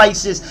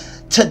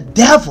sacrifices to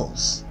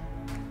devils.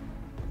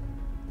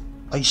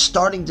 Are you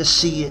starting to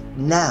see it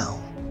now?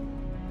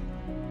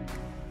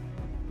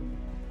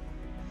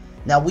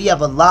 Now, we have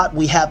a lot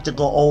we have to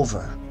go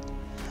over.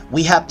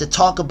 We have to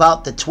talk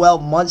about the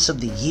 12 months of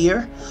the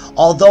year.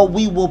 Although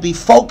we will be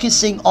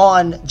focusing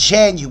on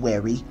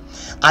January,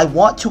 I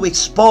want to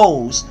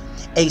expose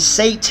a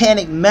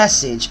satanic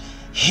message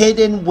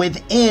hidden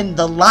within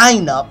the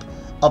lineup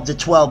of the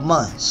 12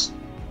 months.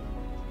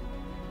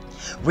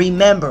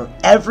 Remember,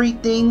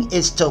 everything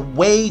is to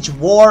wage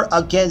war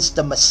against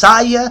the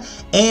Messiah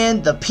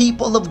and the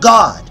people of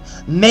God.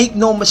 Make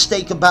no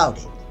mistake about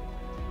it.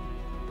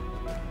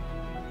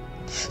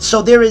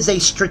 So there is a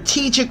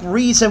strategic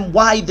reason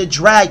why the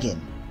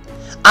dragon,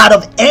 out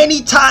of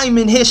any time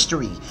in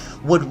history,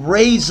 would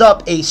raise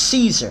up a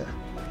Caesar,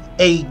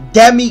 a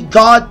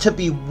demigod to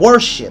be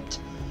worshipped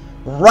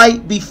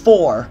right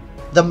before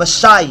the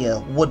Messiah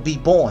would be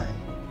born,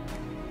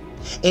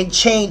 and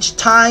change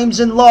times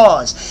and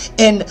laws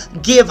and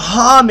give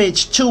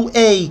homage to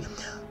a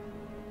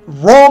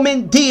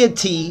Roman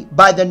deity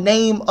by the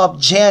name of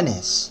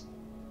Janus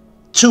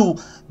to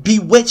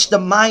bewitch the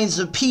minds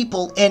of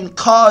people and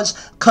cause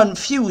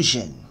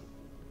confusion.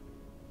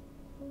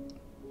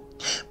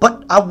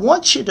 But I'm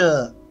going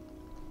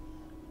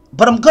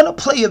to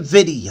play a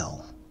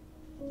video,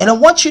 and I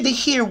want you to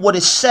hear what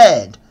is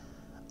said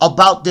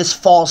about this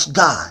false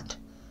god,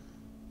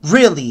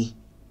 really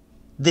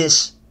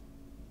this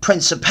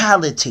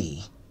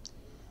principality,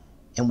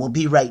 and we'll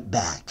be right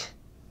back.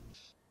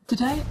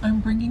 Today I'm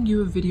bringing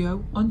you a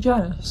video on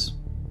Janus.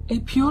 A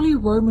purely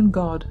Roman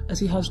god, as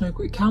he has no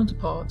Greek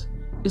counterpart,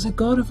 is a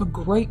god of a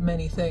great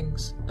many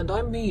things, and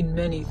I mean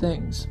many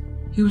things.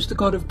 He was the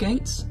god of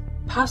gates,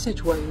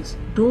 passageways,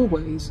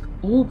 doorways,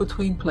 all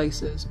between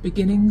places,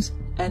 beginnings,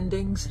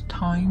 endings,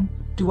 time,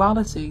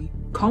 duality,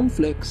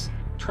 conflicts,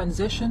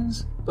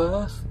 transitions,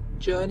 birth,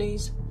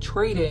 journeys,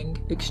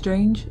 trading,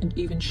 exchange, and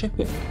even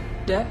shipping,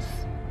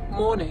 death,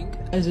 mourning,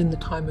 as in the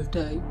time of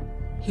day.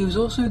 He was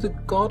also the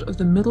god of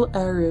the middle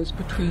areas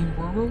between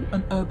rural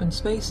and urban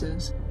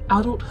spaces,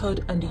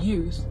 adulthood and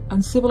youth,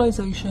 and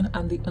civilization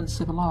and the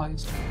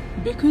uncivilized.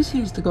 Because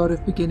he is the god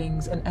of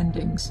beginnings and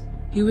endings,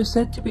 he was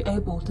said to be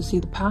able to see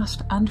the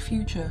past and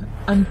future,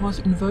 and was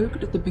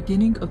invoked at the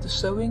beginning of the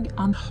sowing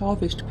and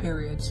harvest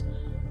periods,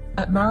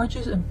 at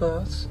marriages and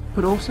births,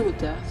 but also at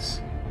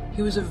deaths.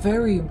 He was a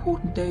very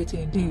important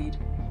deity indeed.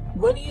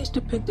 When he is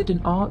depicted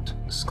in art,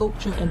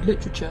 sculpture and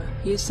literature,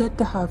 he is said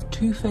to have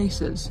two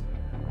faces.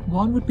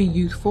 One would be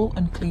youthful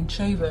and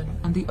clean-shaven,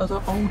 and the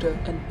other older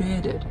and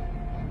bearded.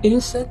 It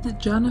is said that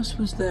Janus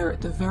was there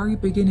at the very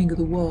beginning of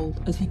the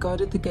world as he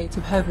guarded the gates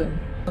of heaven,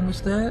 and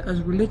was there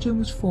as religion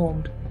was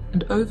formed,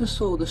 and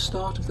oversaw the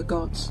start of the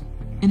gods.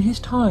 In his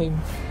time,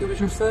 he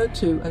was referred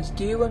to as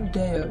Deum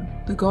Deo,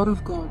 the god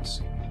of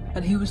gods,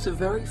 and he was the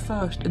very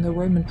first in the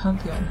Roman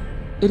pantheon.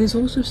 It is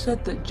also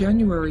said that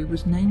January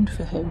was named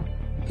for him.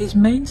 His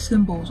main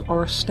symbols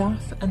are a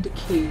staff and a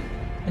key,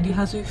 and he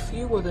has a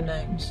few other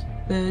names.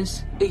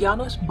 There's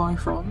Janus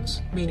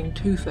Bifrons, meaning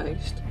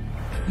two-faced,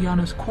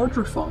 Janus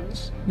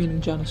Quadriphons,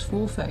 meaning Janus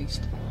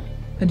four-faced,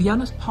 and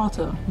Janus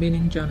Pater,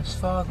 meaning Janus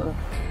father.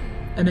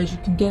 And as you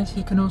can guess,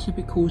 he can also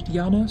be called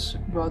Janus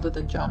rather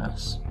than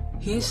Janus.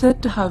 He is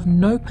said to have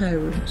no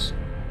parents,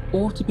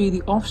 or to be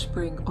the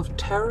offspring of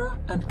Terra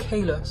and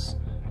Caelus,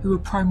 who were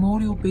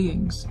primordial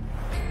beings,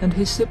 and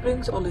his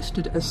siblings are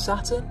listed as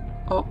Saturn,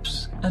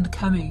 Ops, and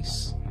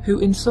Camis, who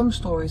in some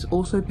stories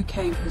also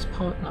became his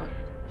partner.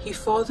 He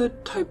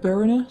fathered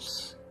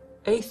Tiberinus,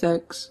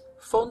 Athex,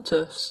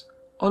 Fontus,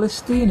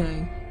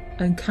 Olistine,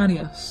 and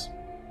Canius.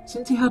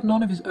 Since he had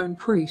none of his own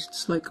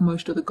priests like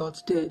most other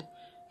gods did,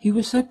 he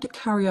was said to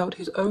carry out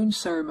his own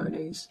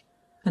ceremonies,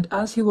 and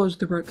as he was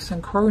the Rex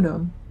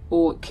Synchronum,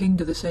 or King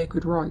of the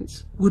Sacred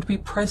Rites, would be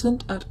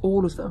present at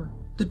all of them.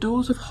 The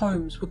doors of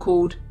homes were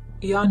called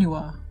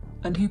Ianua,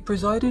 and he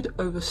presided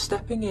over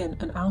stepping in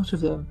and out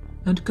of them,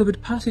 and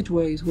covered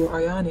passageways were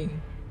Iani,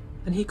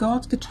 and he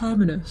guards the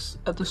terminus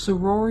at the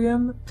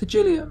Sororium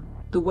Tigilium,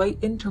 the way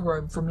into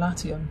Rome from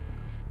Latium.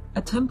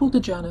 A temple to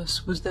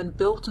Janus was then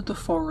built at the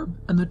Forum,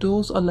 and the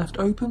doors are left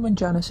open when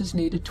Janus is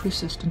needed to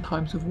assist in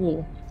times of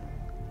war.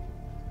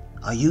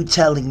 Are you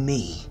telling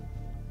me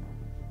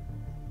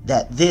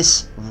that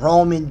this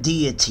Roman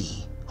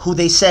deity, who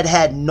they said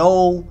had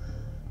no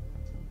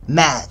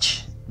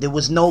match, there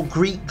was no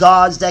Greek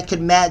gods that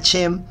could match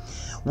him,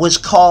 was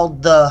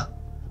called the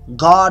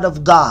God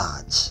of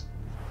Gods?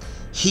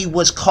 He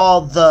was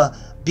called the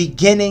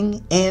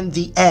beginning and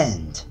the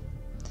end.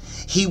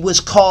 He was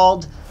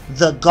called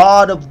the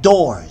God of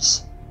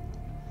Doors.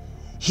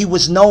 He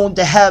was known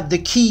to have the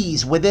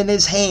keys within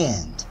his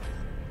hand.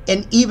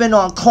 And even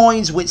on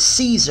coins with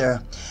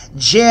Caesar,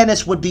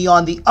 Janus would be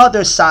on the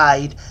other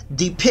side,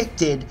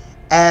 depicted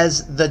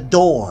as the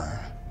door.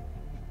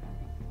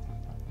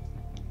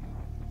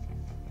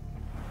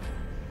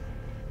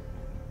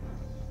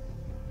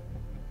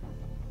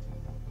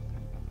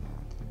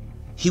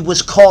 He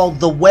was called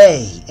the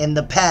way and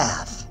the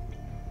path.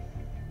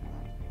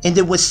 And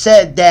it was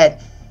said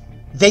that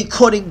they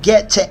couldn't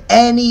get to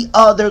any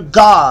other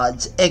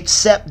gods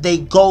except they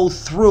go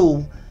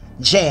through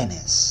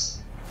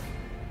Janus.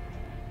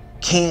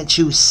 Can't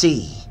you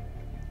see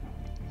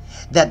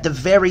that the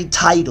very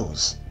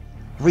titles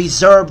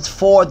reserved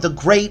for the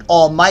great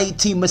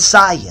almighty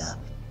Messiah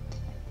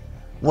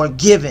were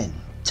given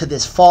to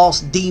this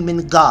false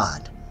demon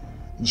god,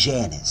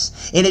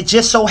 Janus? And it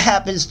just so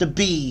happens to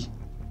be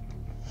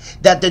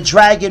that the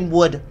dragon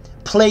would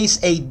place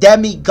a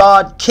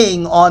demigod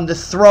king on the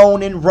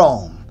throne in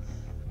Rome.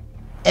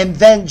 And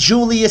then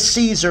Julius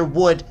Caesar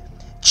would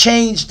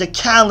change the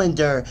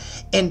calendar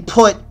and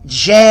put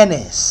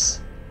Janus,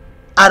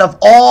 out of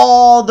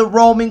all the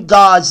Roman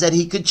gods that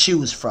he could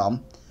choose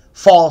from,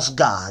 false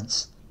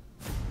gods,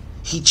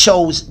 he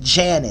chose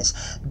Janus,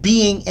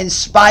 being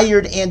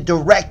inspired and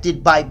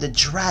directed by the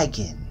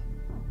dragon.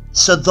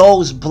 So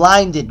those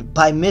blinded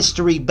by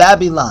Mystery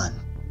Babylon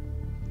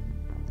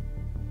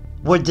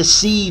were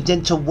deceived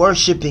into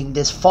worshiping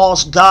this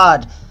false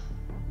god,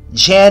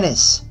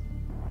 Janus.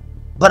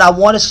 But I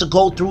want us to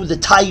go through the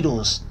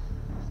titles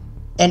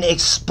and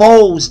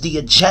expose the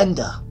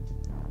agenda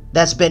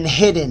that's been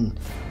hidden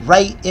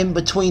right in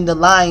between the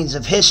lines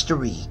of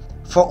history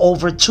for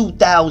over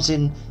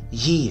 2,000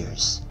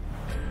 years.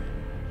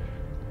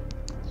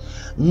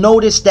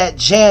 Notice that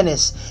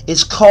Janus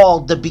is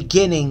called the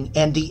beginning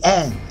and the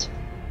end.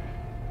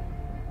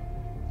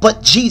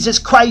 But Jesus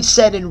Christ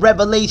said in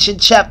Revelation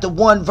chapter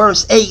 1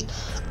 verse 8,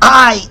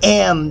 I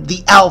am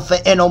the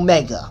Alpha and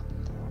Omega,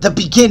 the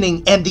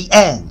beginning and the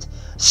end,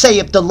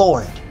 saith the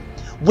Lord,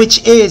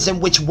 which is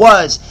and which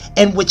was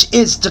and which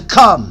is to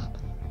come,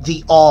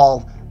 the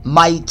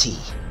Almighty.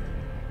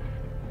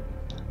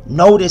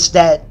 Notice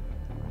that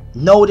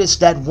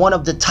one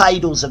of the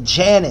titles of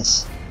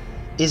Janus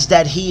is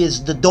that he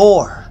is the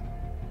door.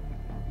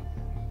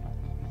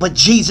 But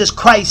Jesus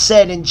Christ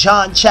said in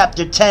John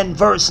chapter 10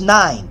 verse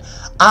 9,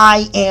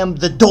 I am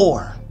the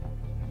door.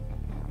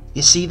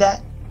 You see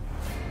that?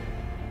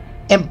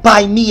 And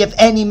by me, if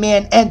any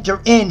man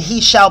enter in,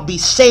 he shall be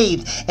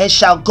saved, and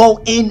shall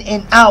go in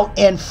and out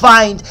and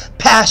find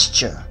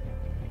pasture.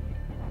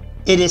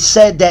 It is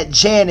said that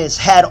Janus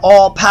had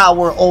all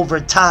power over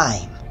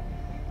time.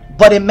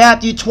 But in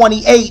Matthew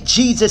 28,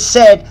 Jesus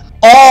said,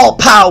 all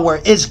power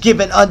is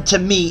given unto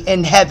me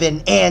in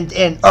heaven and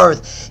in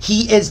earth.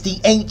 He is the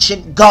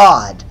ancient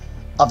God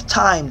of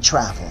time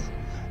travel.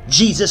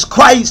 Jesus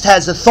Christ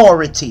has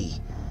authority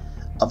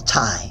of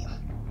time.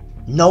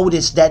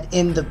 Notice that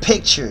in the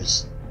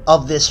pictures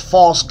of this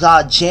false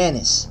god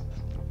Janus,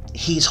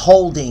 he's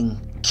holding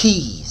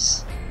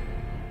keys.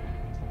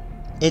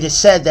 It is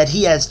said that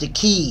he has the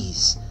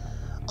keys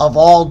of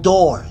all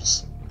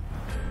doors.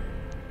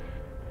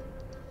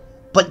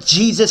 But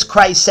Jesus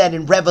Christ said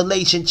in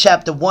Revelation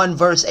chapter 1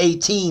 verse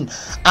 18,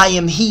 I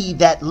am he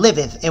that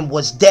liveth and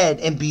was dead,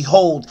 and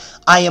behold,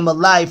 I am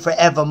alive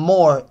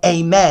forevermore.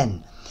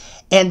 Amen.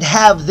 And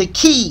have the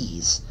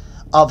keys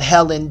of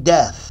hell and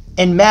death.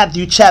 In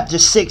Matthew chapter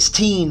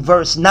 16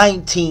 verse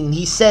 19,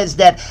 he says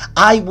that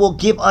I will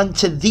give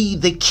unto thee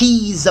the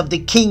keys of the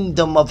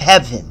kingdom of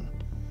heaven.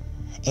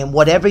 And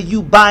whatever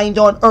you bind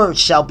on earth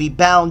shall be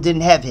bound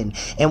in heaven,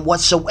 and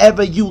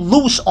whatsoever you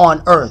loose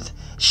on earth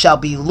shall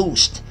be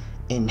loosed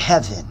in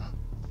heaven.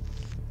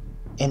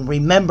 And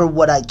remember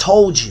what I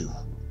told you,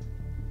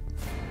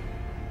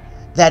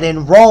 that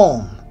in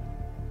Rome,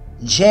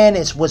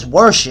 Janus was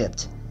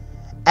worshipped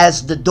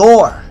as the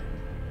door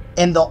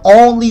and the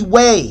only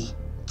way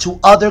to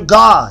other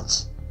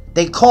gods.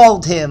 They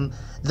called him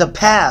the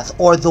path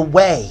or the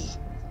way,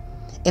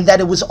 and that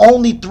it was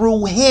only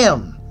through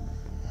him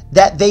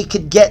that they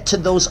could get to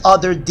those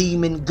other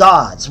demon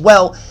gods.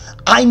 Well,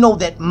 I know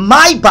that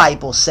my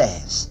Bible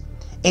says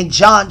in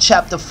John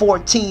chapter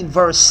 14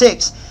 verse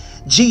 6,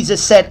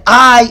 Jesus said,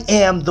 I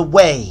am the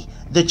way,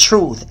 the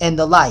truth, and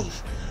the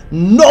life.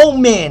 No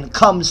man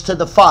comes to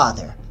the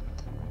Father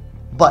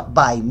but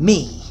by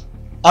me.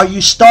 Are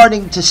you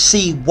starting to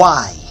see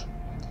why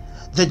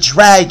the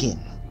dragon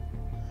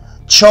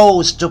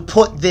chose to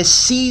put this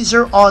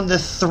Caesar on the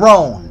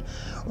throne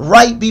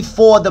right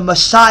before the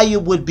Messiah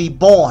would be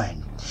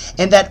born,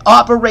 and that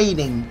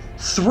operating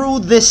through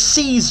this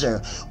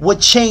Caesar would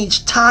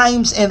change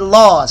times and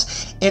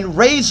laws and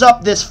raise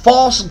up this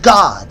false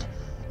god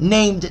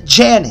named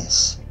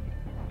Janus,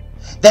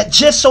 that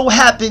just so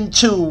happened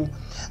to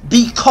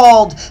be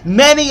called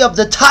many of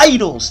the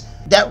titles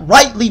that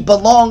rightly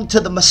belong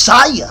to the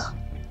Messiah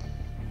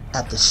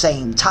at the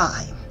same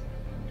time?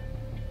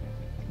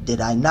 Did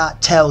I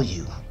not tell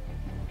you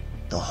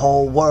the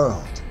whole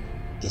world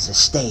is a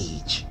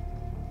stage?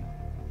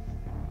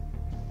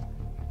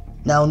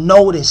 Now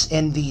notice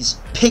in these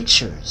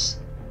pictures,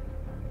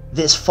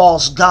 this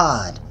false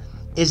god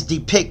is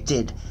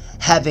depicted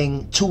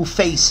having two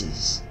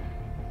faces,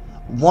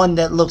 one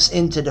that looks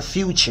into the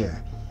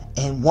future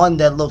and one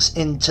that looks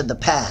into the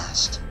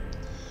past.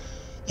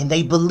 And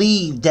they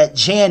believe that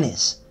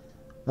Janus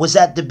was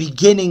at the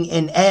beginning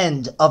and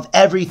end of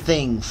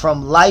everything,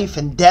 from life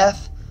and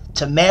death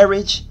to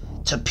marriage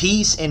to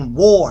peace and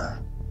war.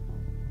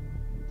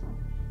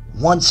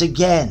 Once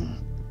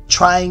again,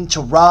 trying to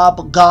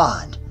rob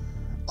God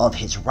of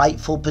his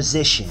rightful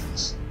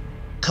positions,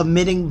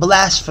 committing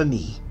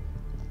blasphemy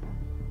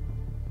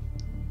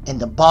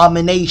and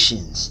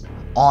abominations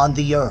on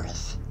the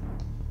earth.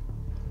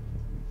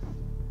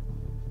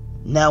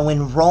 Now,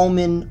 in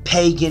Roman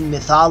pagan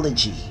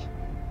mythology,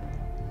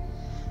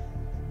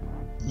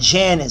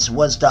 Janus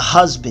was the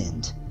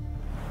husband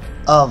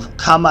of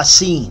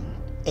Kamasin,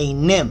 a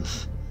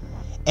nymph,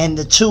 and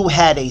the two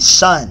had a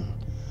son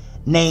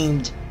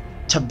named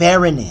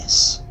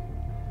Tiberinus.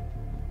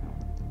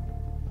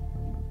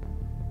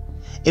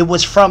 It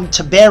was from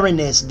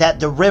Tiberinus that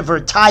the river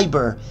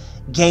Tiber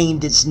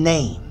gained its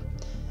name.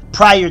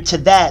 Prior to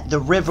that, the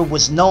river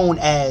was known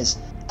as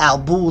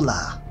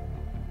Albula.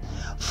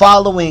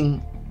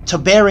 Following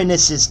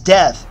Tiberinus'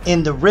 death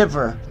in the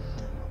river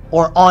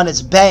or on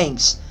its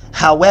banks,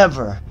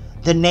 however,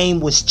 the name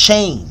was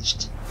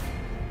changed.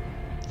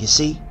 You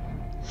see?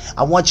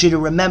 I want you to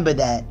remember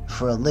that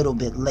for a little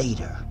bit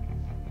later.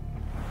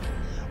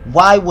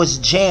 Why was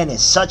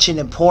Janus such an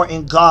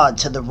important god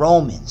to the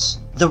Romans?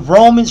 The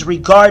Romans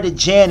regarded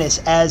Janus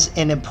as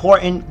an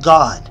important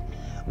god,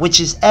 which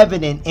is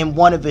evident in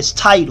one of his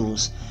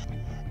titles,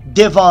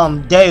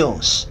 Divum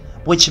Deus,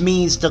 which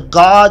means the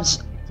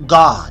god's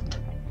god.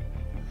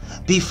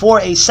 Before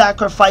a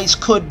sacrifice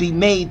could be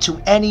made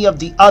to any of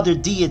the other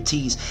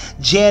deities,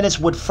 Janus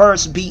would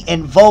first be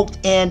invoked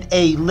and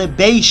a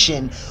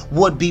libation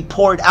would be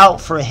poured out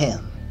for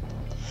him.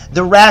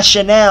 The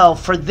rationale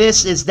for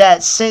this is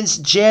that since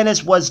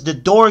Janus was the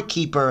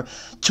doorkeeper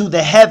to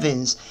the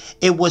heavens,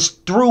 it was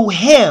through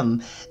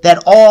him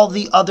that all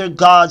the other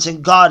gods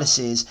and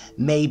goddesses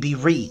may be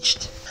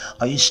reached.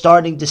 Are you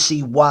starting to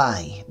see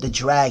why the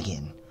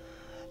dragon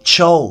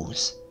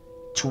chose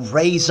to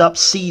raise up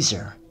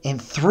Caesar, and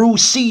through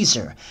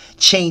Caesar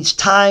change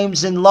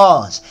times and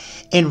laws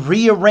and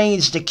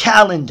rearrange the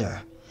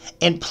calendar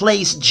and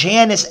place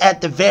Janus at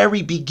the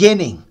very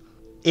beginning?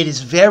 It is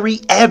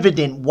very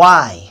evident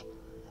why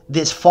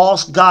this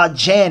false god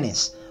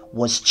Janus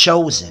was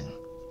chosen.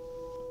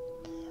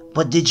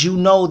 But did you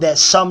know that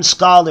some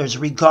scholars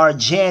regard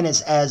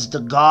Janus as the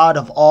god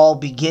of all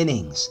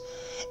beginnings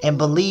and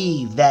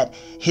believe that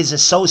his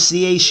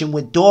association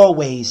with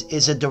doorways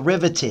is a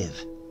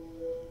derivative?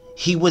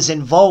 He was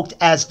invoked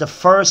as the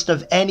first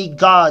of any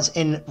gods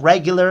in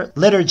regular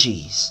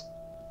liturgies.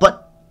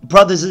 But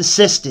brothers and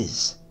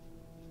sisters,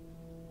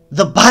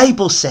 the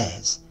Bible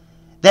says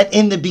that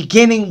in the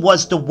beginning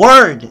was the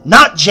Word,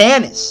 not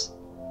Janus.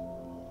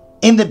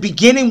 In the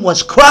beginning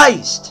was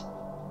Christ.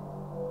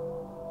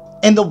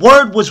 And the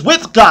Word was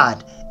with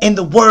God, and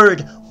the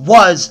Word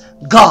was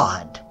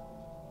God.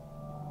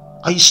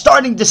 Are you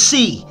starting to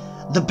see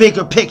the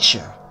bigger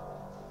picture?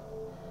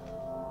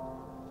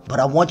 But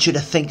I want you to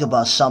think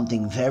about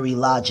something very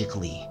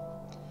logically.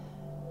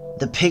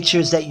 The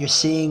pictures that you're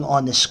seeing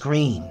on the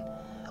screen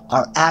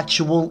are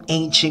actual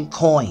ancient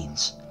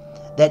coins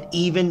that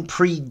even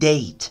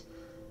predate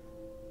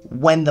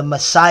when the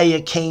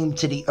Messiah came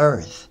to the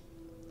earth.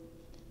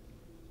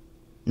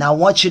 Now I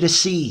want you to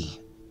see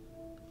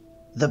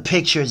the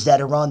pictures that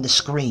are on the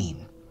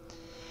screen.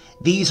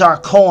 These are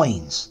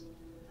coins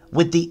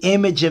with the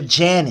image of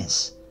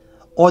Janus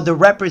or the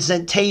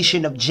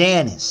representation of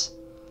Janus.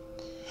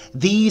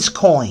 These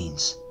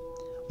coins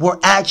were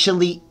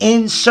actually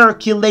in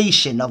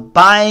circulation of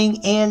buying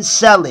and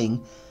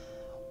selling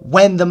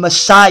when the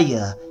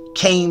Messiah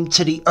came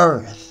to the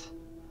earth.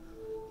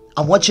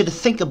 I want you to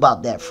think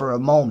about that for a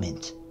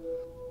moment.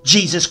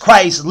 Jesus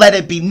Christ, let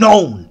it be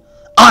known,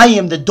 I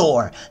am the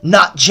door,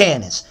 not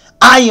Janus.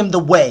 I am the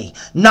way,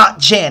 not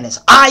Janus.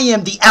 I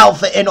am the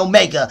Alpha and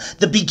Omega,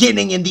 the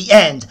beginning and the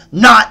end,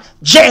 not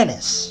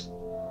Janus.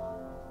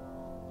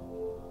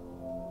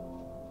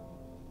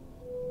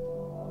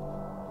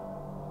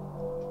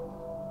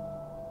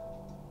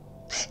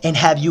 And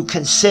have you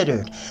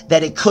considered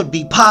that it could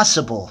be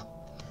possible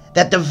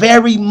that the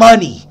very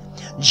money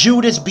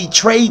Judas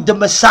betrayed the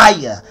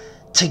Messiah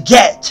to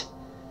get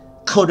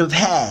could have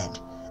had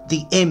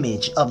the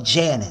image of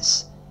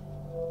Janus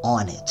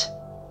on it?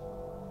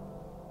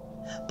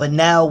 But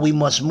now we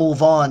must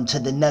move on to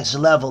the next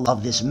level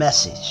of this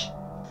message.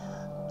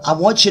 I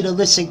want you to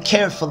listen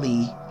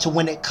carefully to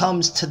when it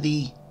comes to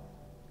the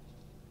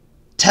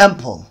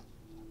temple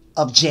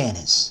of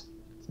Janus.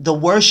 The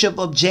worship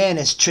of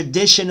Janus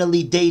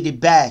traditionally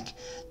dated back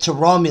to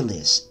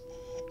Romulus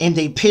in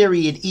a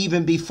period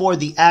even before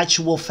the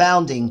actual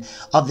founding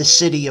of the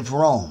city of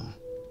Rome.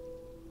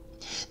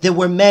 There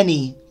were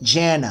many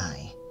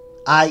Jani,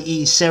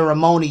 i.e.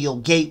 ceremonial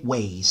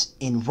gateways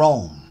in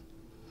Rome.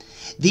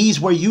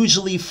 These were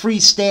usually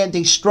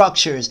freestanding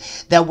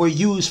structures that were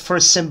used for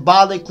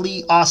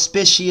symbolically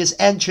auspicious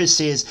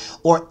entrances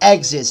or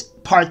exits.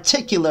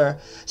 Particular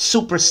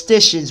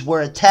superstitions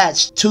were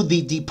attached to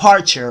the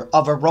departure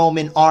of a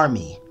Roman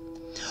army,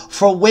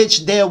 for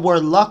which there were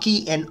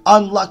lucky and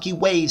unlucky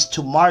ways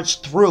to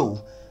march through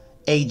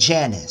a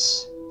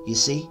Janus, you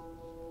see?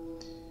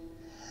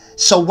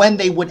 So when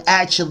they would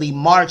actually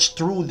march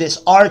through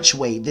this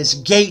archway, this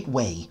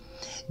gateway,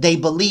 they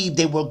believed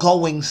they were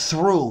going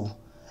through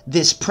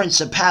this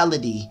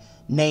principality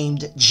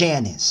named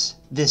Janus,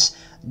 this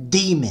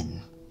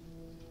demon.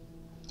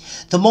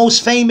 The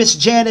most famous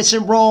Janus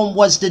in Rome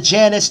was the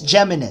Janus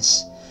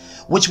Geminus,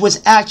 which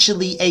was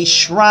actually a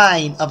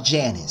shrine of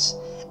Janus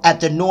at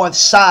the north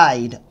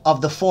side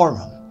of the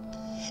Forum.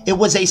 It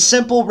was a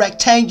simple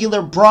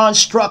rectangular bronze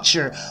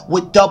structure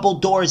with double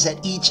doors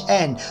at each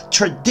end.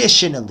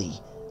 Traditionally,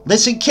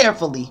 listen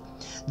carefully,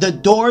 the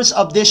doors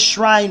of this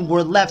shrine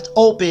were left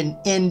open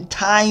in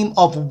time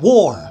of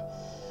war,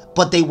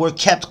 but they were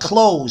kept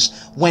closed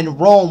when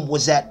Rome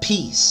was at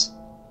peace.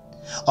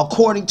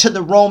 According to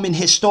the Roman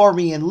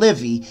historian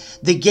Livy,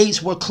 the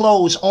gates were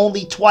closed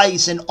only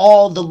twice in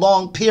all the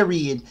long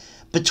period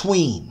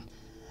between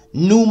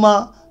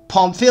Numa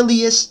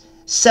Pompilius,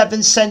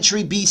 7th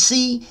century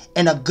BC,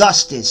 and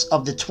Augustus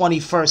of the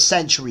 21st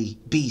century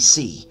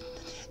BC.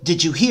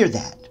 Did you hear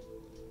that?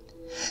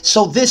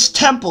 So this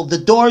temple, the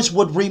doors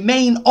would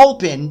remain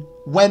open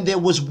when there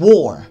was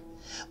war,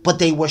 but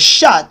they were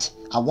shut.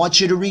 I want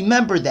you to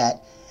remember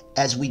that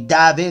as we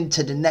dive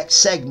into the next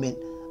segment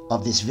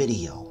of this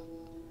video.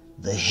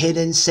 The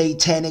hidden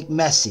satanic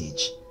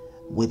message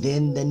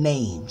within the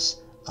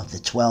names of the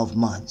 12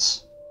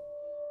 months.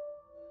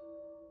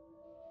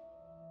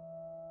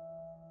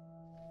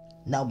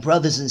 Now,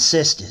 brothers and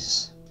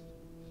sisters,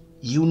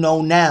 you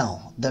know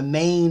now the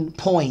main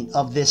point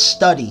of this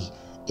study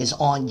is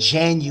on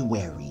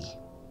January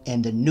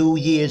and the New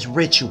Year's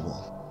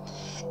ritual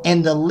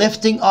and the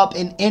lifting up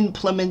and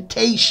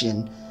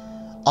implementation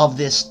of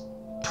this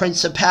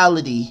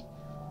principality,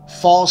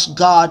 false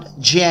god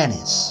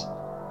Janus.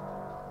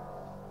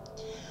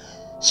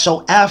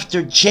 So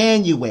after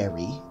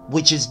January,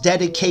 which is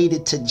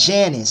dedicated to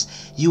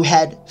Janus, you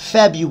had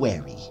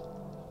February.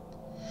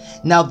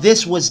 Now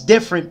this was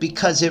different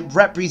because it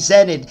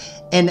represented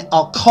an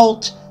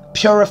occult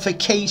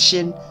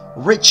purification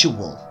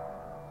ritual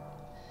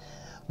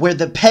where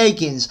the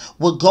pagans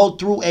would go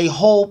through a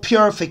whole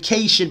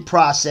purification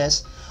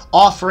process,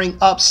 offering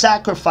up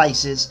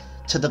sacrifices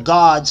to the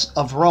gods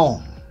of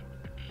Rome.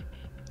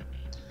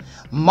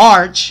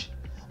 March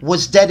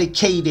was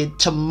dedicated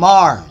to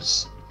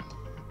Mars,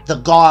 the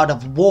god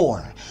of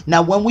war.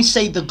 Now when we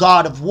say the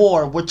god of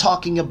war, we're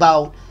talking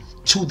about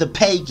to the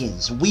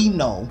pagans. We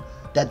know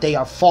that they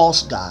are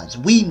false gods.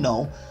 We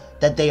know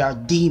that they are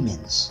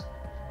demons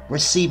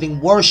receiving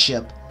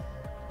worship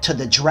to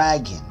the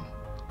dragon.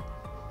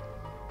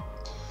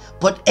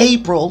 But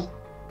April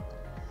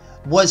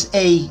was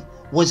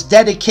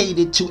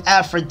dedicated to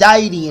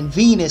Aphrodite and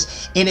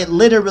Venus, and it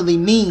literally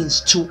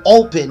means to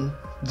open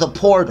the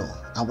portal.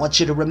 I want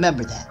you to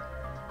remember that.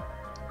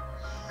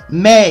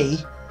 May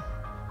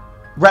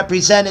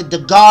represented the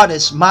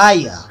goddess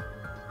Maya.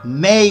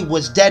 May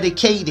was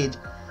dedicated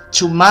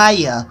to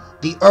Maya,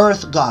 the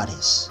earth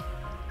goddess.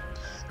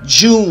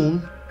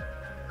 June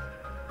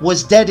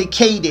was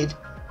dedicated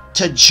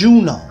to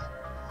Juno,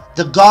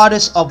 the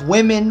goddess of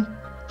women,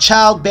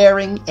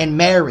 childbearing, and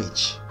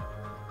marriage.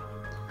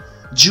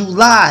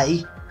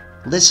 July,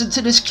 listen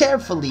to this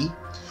carefully,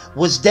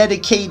 was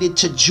dedicated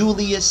to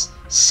Julius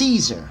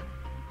Caesar,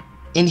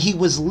 and he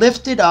was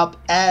lifted up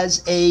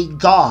as a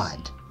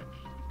god.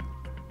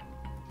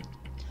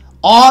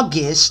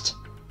 August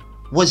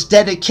was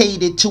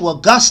dedicated to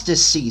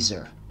Augustus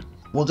Caesar.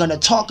 We're going to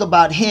talk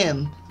about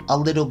him a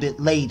little bit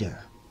later.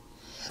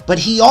 But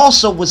he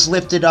also was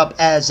lifted up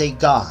as a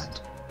god.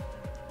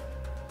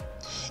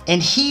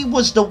 And he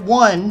was the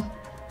one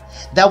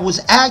that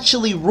was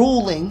actually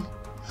ruling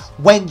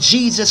when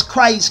Jesus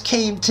Christ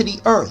came to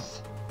the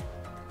earth.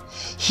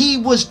 He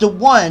was the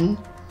one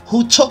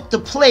who took the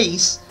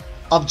place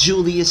of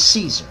Julius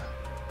Caesar.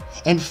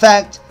 In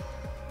fact,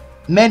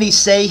 many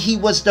say he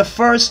was the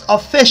first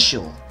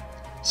official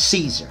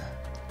Caesar.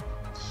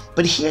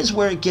 But here's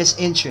where it gets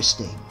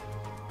interesting.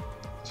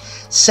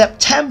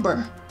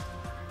 September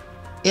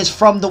is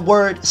from the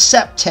word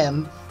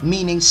septem,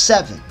 meaning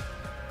 7.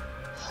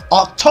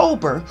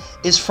 October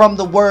is from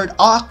the word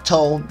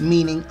octo,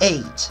 meaning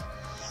 8.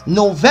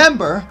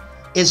 November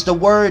is the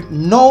word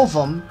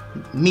novum,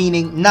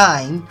 meaning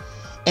 9.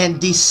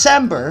 And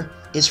December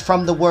is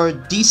from the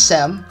word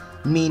decem,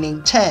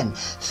 meaning 10.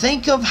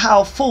 Think of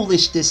how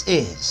foolish this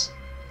is.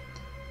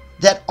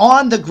 That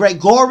on the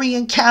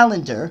Gregorian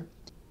calendar,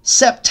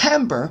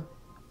 September,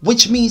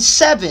 which means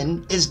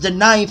 7, is the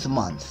 9th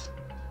month.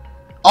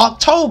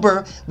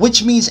 October,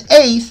 which means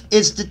 8th,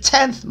 is the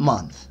 10th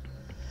month.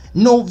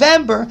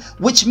 November,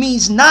 which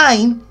means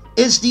 9,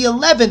 is the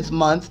 11th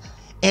month.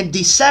 And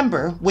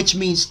December, which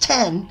means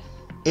 10,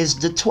 is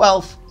the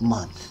 12th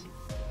month.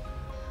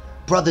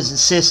 Brothers and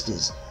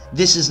sisters,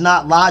 this is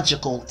not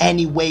logical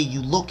any way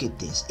you look at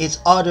this. It's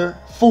utter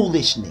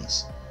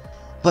foolishness.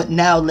 But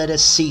now let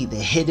us see the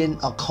hidden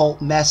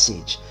occult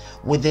message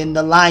within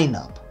the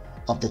lineup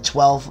of the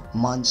 12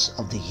 months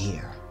of the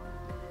year.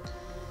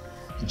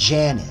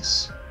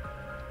 Janus,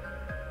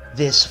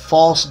 this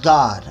false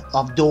god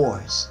of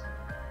doors,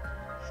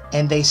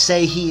 and they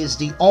say he is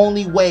the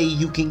only way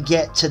you can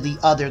get to the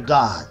other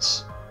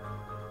gods.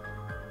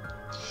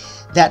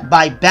 That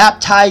by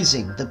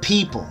baptizing the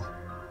people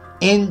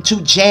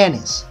into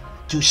Janus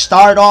to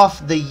start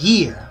off the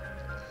year,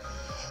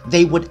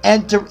 they would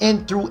enter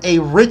in through a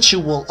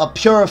ritual of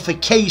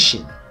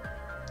purification,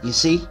 you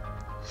see,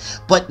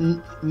 but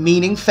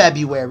meaning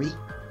February.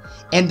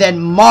 And then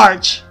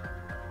March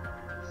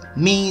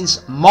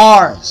means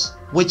Mars,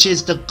 which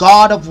is the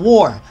god of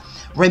war.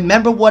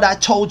 Remember what I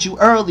told you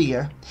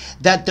earlier,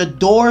 that the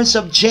doors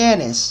of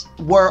Janus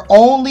were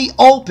only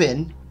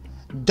open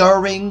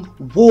during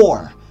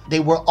war. They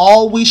were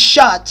always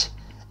shut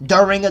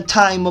during a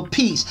time of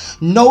peace.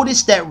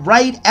 Notice that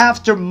right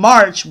after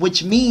March,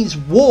 which means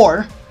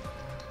war,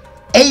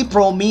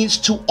 April means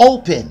to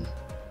open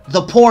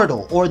the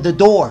portal or the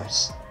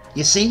doors.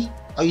 You see?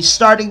 Are you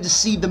starting to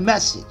see the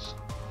message?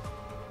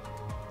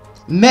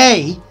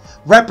 May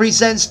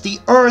represents the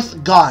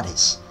earth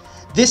goddess.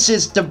 This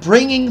is the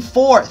bringing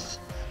forth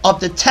of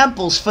the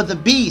temples for the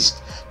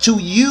beast to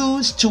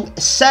use to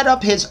set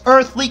up his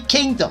earthly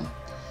kingdom,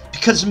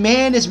 because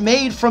man is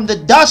made from the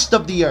dust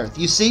of the earth.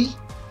 You see?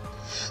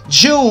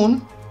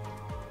 June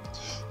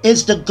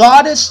is the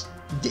goddess,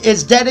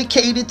 is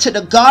dedicated to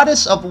the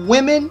goddess of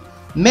women,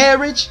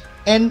 marriage,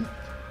 and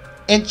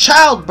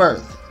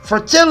childbirth,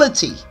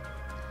 fertility.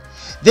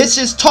 This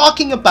is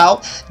talking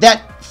about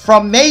that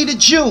from May to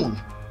June,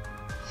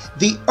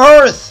 the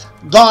earth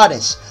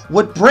goddess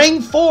would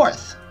bring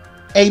forth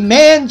a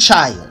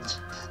man-child.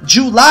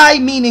 July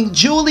meaning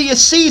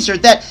Julius Caesar,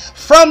 that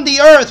from the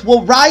earth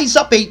will rise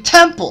up a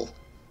temple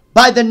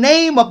by the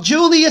name of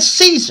Julius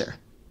Caesar.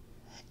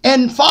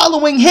 And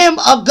following him,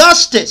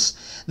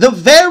 Augustus, the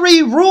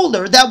very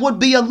ruler that would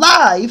be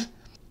alive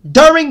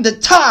during the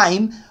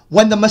time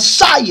when the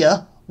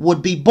Messiah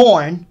would be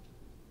born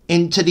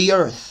into the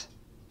earth.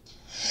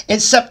 In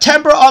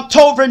September,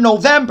 October,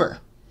 November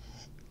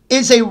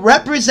is a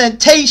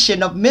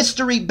representation of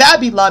Mystery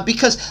Babylon,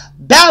 because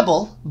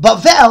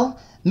Bavel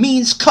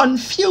means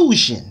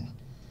confusion.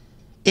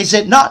 Is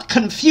it not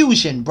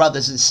confusion,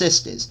 brothers and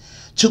sisters,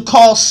 to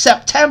call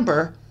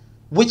September,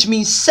 which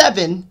means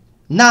 7,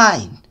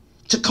 9,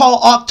 to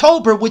call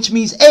October, which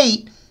means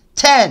 8,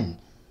 10,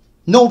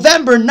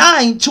 November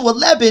 9 to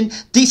 11,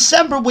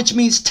 December, which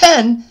means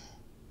 10,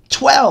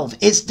 12.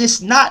 Is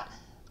this not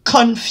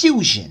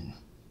confusion?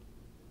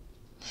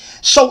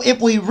 So if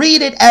we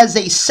read it as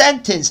a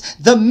sentence,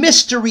 the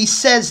mystery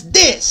says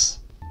this: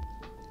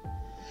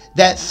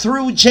 that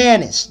through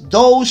Janus,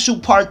 those who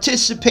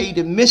participate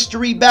in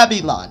Mystery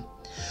Babylon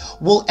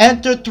will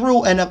enter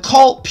through an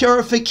occult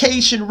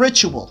purification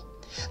ritual,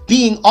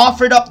 being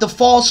offered up to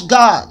false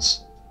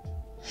gods.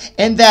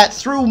 And that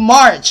through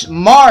March,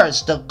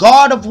 Mars, the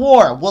god of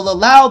war, will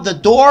allow the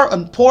door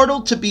and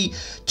portal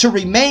to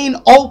remain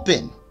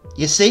open.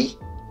 You see?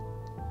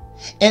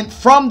 And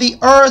from the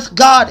earth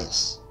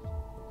goddess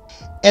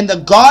and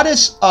the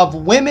goddess of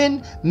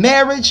women,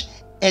 marriage,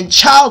 and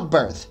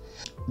childbirth,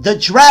 the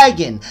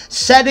dragon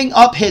setting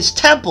up his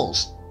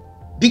temples.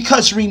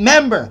 Because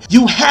remember,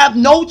 you have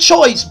no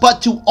choice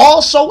but to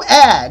also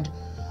add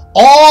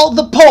all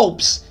the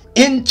popes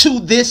into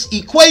this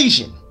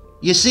equation.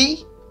 You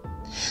see?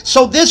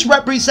 So this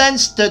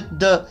represents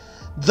the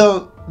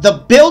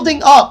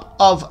building up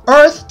of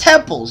earth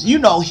temples, you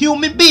know,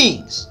 human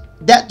beings,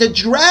 that the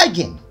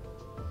dragon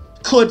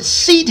could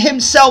seat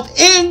himself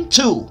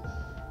into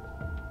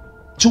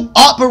to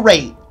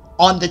operate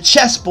on the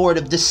chessboard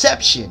of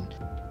deception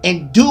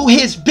and do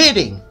his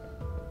bidding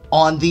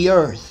on the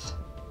earth.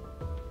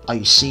 Are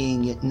you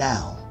seeing it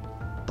now?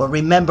 But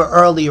remember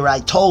earlier I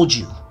told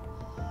you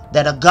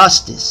that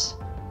Augustus,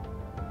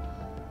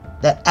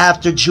 that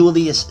after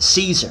Julius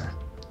Caesar,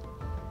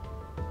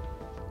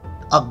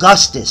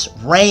 Augustus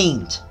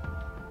reigned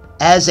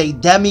as a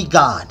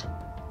demigod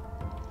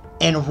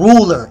and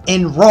ruler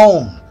in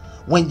Rome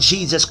when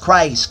Jesus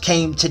Christ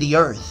came to the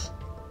earth.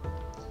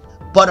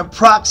 But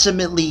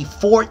approximately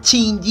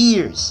 14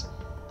 years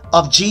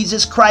of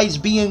Jesus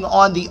Christ being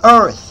on the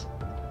earth,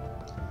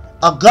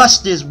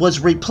 Augustus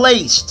was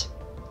replaced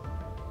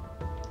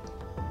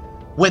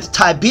with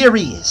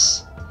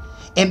Tiberius.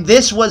 And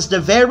this was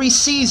the very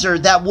Caesar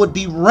that would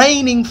be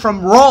reigning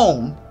from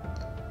Rome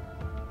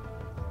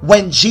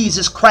when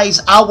Jesus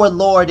Christ, our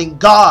Lord and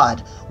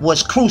God,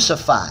 was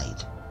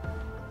crucified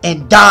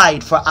and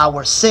died for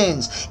our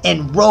sins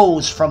and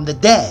rose from the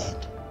dead.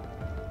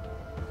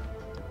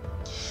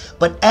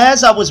 But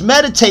as I was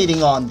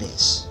meditating on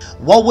this,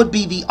 what would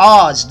be the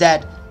odds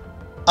that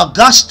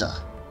Augusta,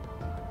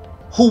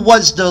 who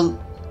was the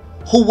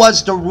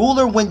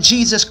ruler when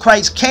Jesus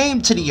Christ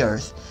came to the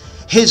earth,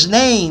 his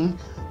name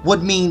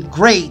would mean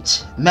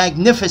great,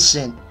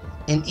 magnificent,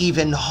 and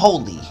even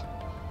holy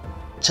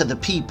to the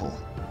people.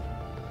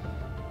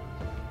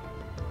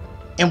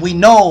 And we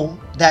know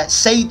that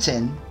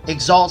Satan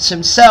exalts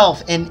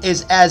himself and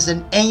is as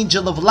an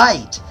angel of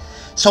light.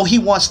 So he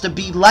wants to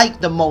be like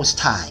the Most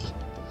High.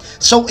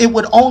 So it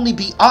would only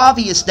be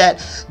obvious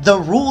that the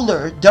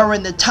ruler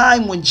during the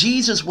time when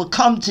Jesus would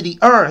come to the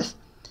earth,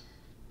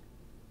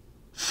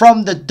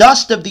 from the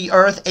dust of the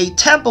earth, a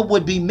temple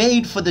would be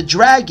made for the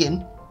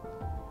dragon,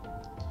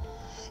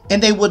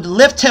 and they would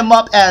lift him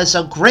up as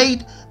a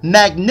great,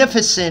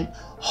 magnificent,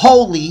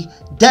 holy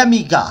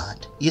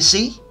demigod. You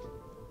see?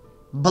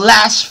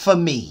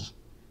 Blasphemy.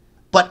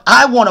 But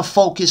I want to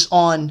focus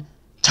on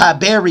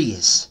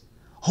Tiberius,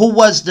 who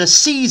was the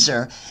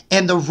Caesar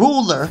and the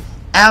ruler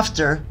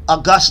after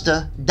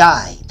Augusta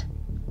died.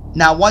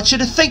 Now I want you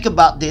to think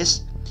about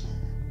this.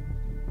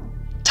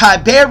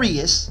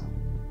 Tiberius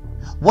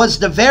was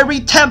the very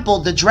temple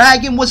the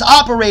dragon was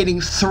operating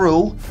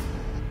through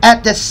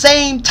at the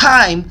same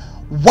time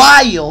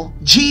while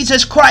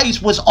Jesus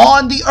Christ was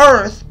on the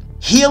earth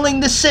healing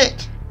the sick,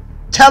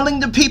 telling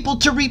the people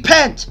to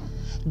repent,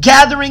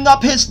 gathering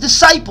up his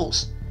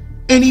disciples,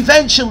 and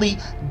eventually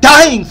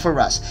dying for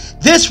us.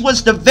 This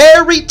was the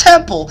very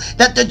temple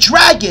that the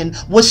dragon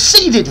was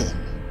seated in.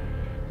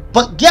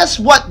 But guess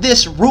what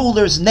this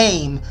ruler's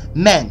name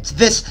meant?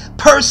 This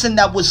person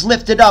that was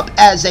lifted up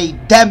as a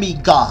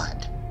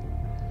demigod.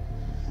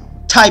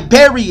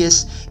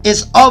 Tiberius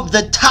is of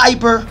the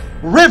Tiber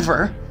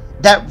River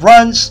that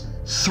runs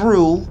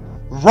through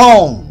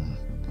Rome.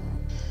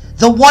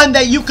 The one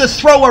that you could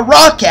throw a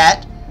rock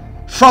at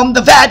from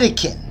the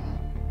Vatican.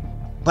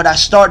 But I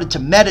started to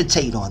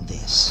meditate on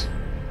this.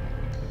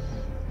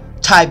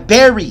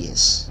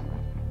 Tiberius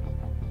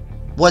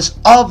was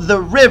of the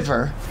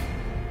river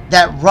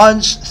that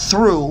runs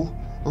through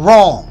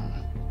Rome.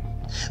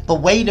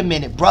 But wait a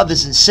minute,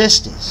 brothers and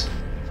sisters.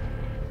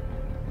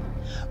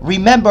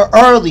 Remember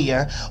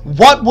earlier,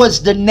 what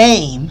was the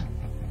name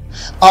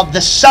of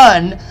the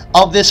son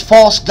of this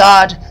false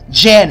god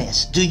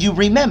Janus? Do you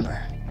remember?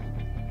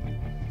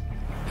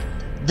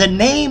 The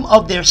name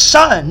of their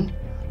son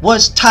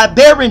was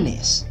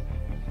Tiberinus,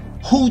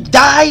 who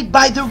died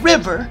by the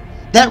river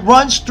that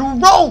runs through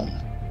Rome.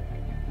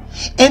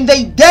 And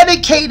they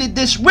dedicated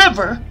this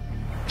river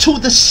to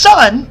the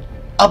son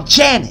of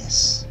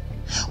Janus.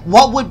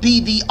 What would be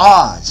the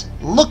odds?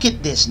 Look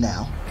at this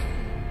now.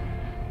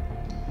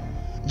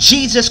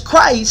 Jesus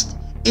Christ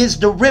is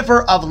the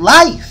river of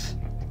life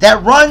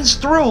that runs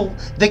through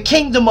the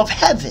kingdom of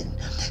heaven.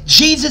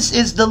 Jesus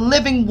is the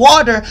living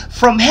water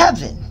from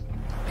heaven.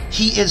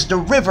 He is the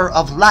river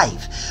of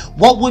life.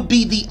 What would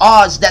be the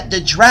odds that the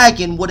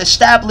dragon would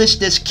establish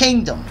this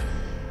kingdom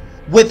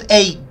with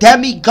a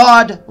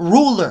demigod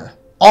ruler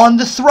on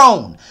the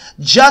throne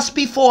just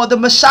before the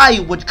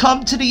Messiah would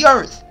come to the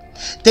earth?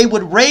 They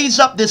would raise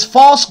up this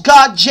false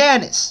god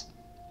Janus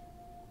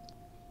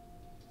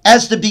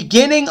as the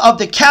beginning of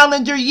the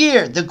calendar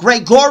year, the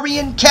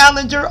Gregorian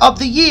calendar of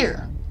the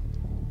year.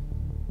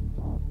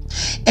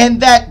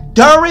 And that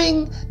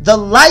during the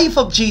life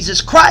of Jesus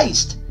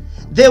Christ,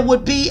 there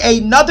would be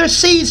another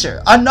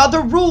Caesar,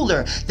 another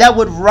ruler that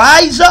would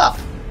rise up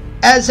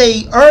as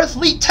a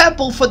earthly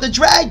temple for the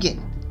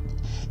dragon.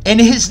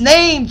 And his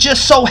name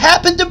just so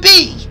happened to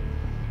be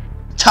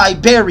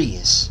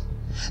Tiberius,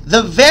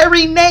 the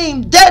very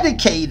name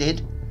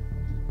dedicated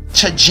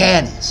to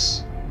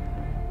Janus.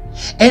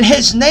 And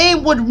his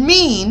name would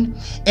mean,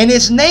 and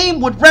his name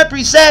would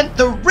represent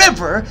the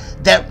river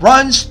that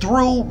runs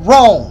through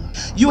Rome.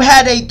 You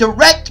had a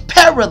direct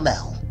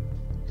parallel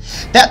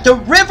that the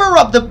river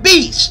of the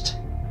beast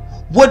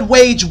would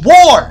wage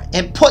war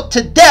and put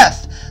to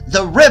death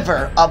the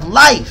river of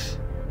life.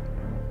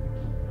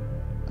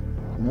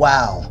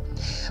 Wow.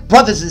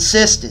 Brothers and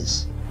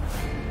sisters,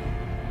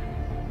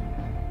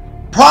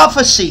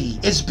 prophecy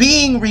is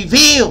being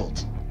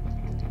revealed.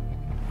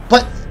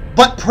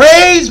 But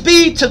praise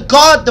be to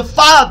God the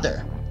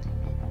Father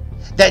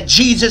that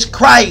Jesus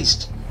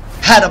Christ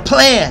had a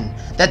plan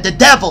that the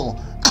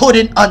devil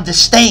couldn't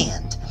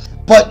understand,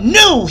 but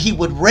knew he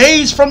would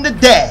raise from the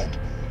dead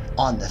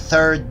on the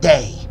third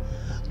day,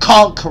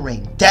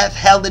 conquering death,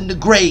 hell, and the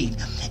grave,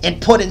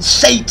 and putting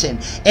Satan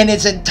and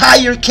his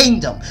entire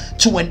kingdom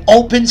to an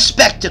open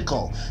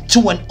spectacle,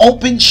 to an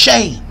open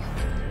shame.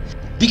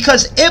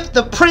 Because if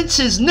the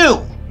princes knew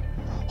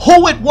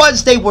who it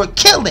was they were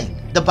killing,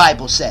 the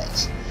Bible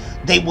says,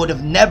 they would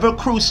have never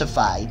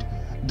crucified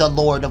the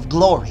Lord of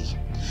glory.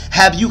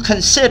 Have you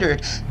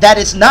considered that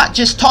it's not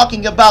just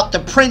talking about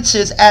the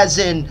princes as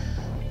in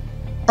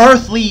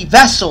earthly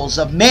vessels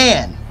of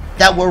man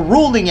that were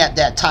ruling at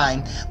that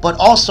time, but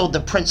also the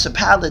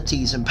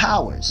principalities and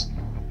powers?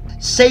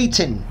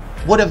 Satan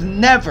would have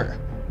never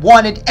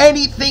wanted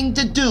anything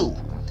to do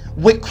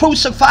with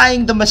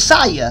crucifying the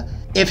Messiah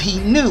if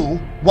he knew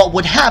what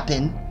would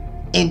happen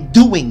in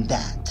doing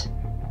that.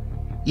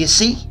 You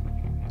see?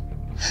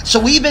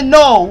 So even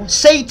though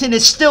Satan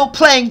is still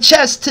playing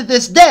chess to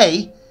this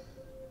day,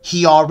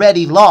 he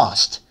already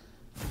lost.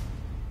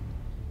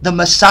 The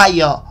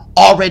Messiah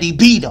already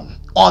beat him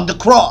on the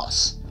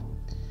cross.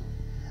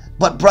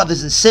 But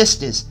brothers and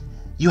sisters,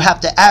 you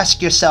have to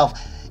ask yourself,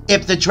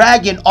 if the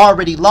dragon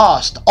already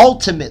lost,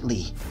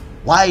 ultimately,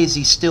 why is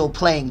he still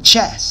playing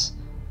chess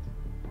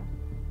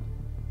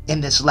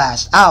in this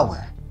last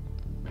hour?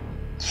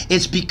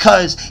 It's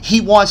because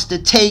he wants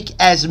to take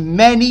as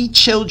many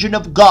children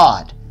of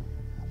God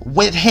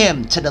with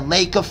him to the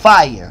lake of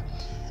fire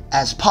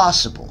as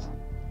possible.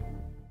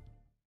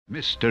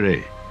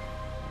 Mystery.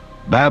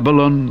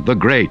 Babylon the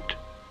Great,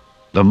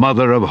 the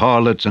mother of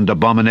harlots and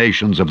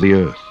abominations of the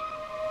earth.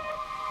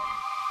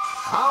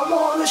 I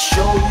wanna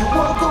show you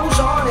what goes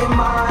on in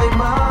my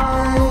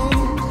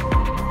mind,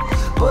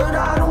 but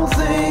I don't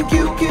think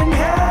you can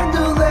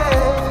handle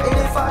it. And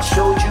if I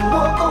showed you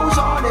what goes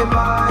on in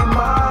my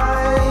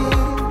mind,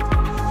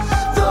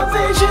 the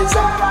visions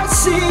that I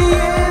see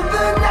in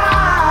the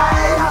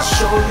night, I'll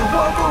show you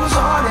what goes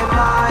on in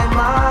my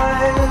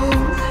mind.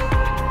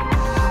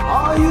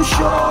 Are you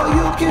sure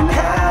you can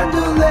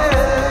handle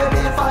it?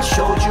 If I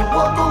showed you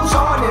what goes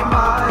on in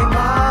my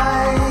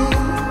mind,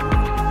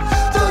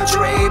 the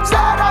dreams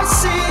that I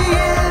see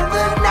in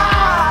the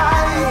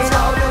night,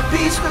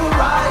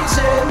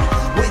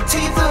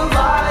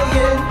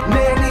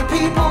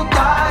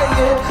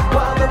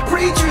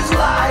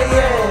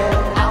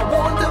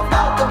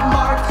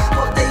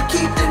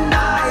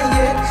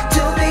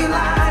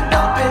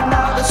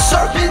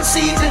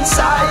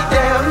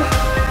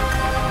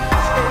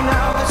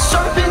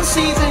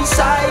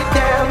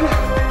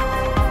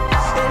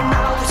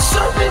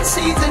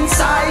 seeds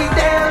inside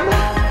them.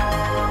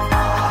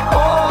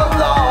 Oh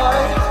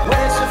Lord,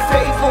 where's the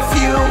faithful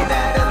few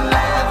that are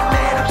left?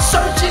 Man, I'm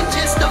searching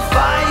just to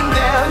find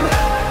them.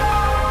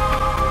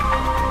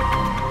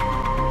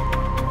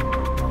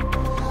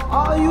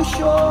 Are you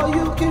sure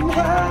you can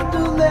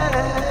handle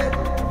that?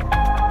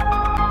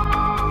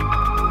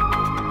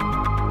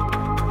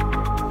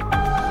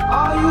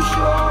 Are you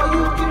sure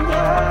you can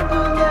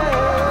handle that?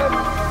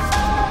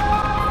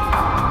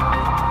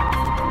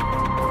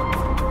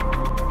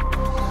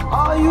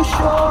 Are you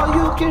sure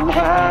you can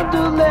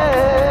handle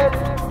it?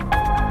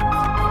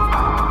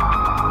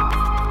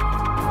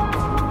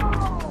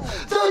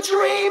 The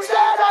dreams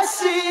that I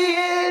see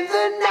in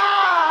the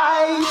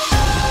night.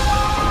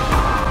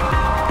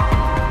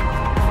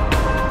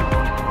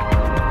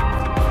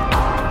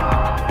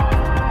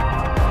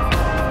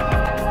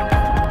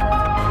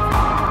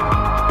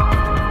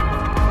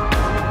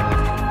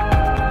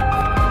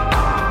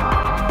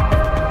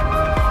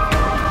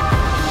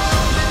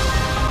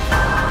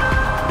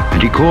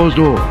 And he caused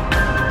all,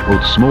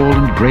 both small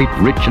and great,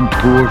 rich and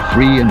poor,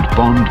 free and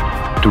bond,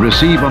 to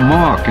receive a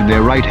mark in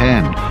their right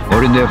hand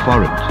or in their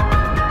foreheads,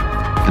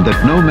 and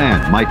that no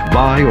man might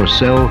buy or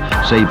sell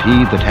save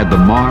he that had the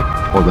mark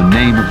or the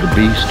name of the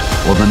beast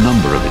or the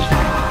number of his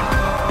name.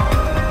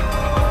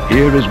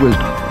 Here is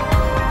wisdom.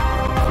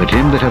 Let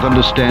him that hath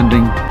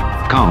understanding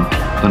count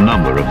the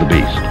number of the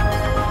beast,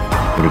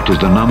 for it is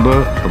the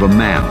number of a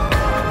man,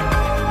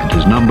 and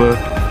his number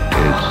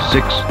is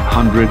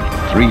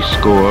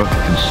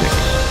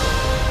 666.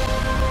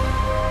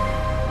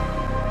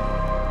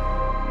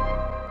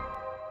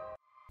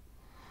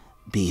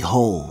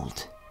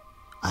 Behold,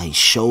 I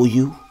show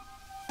you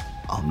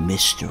a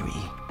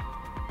mystery.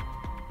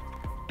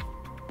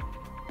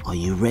 Are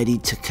you ready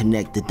to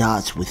connect the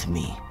dots with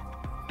me?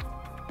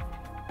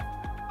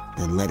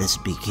 Then let us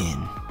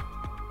begin.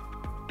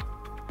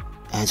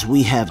 As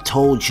we have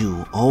told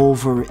you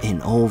over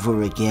and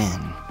over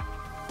again,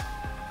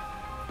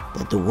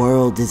 that the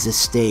world is a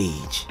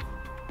stage,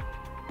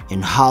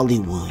 and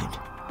Hollywood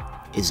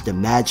is the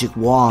magic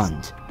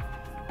wand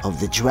of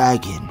the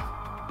dragon.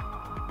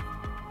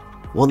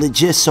 Well, it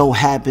just so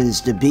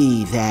happens to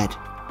be that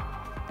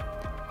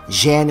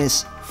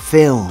Janus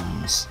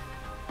Films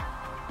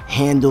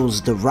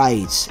handles the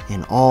rights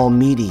in all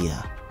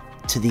media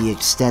to the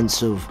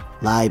extensive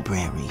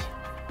library.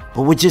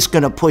 But we're just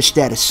gonna push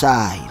that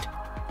aside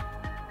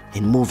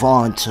and move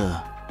on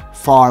to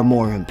far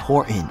more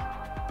important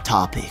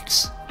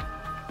topics.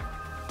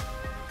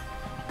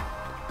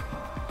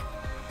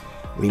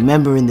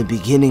 Remember, in the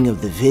beginning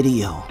of the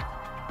video,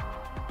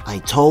 I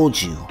told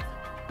you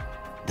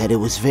that it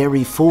was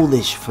very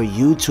foolish for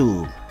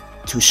YouTube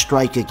to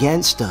strike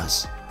against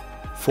us,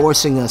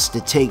 forcing us to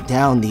take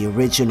down the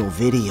original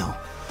video,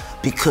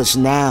 because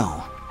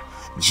now,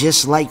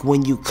 just like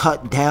when you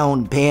cut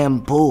down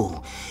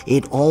bamboo,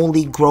 it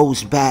only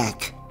grows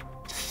back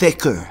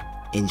thicker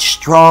and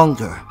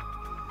stronger.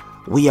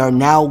 We are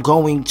now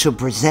going to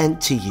present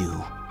to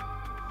you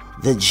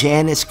the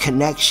Janus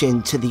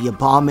connection to the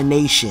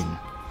abomination,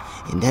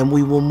 and then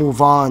we will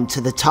move on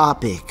to the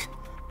topic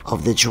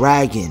of the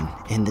dragon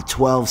and the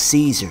 12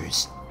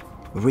 Caesars.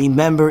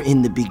 Remember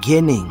in the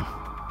beginning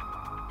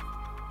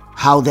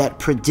how that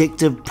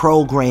predictive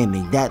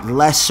programming, that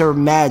lesser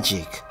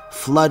magic,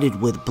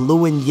 flooded with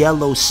blue and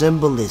yellow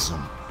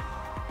symbolism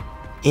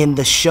in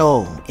the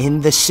show, in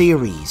the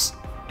series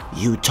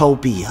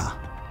Utopia.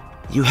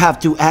 You have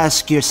to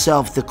ask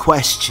yourself the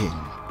question,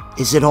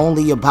 is it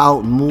only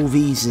about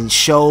movies and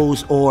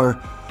shows, or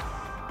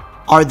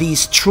are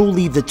these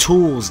truly the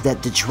tools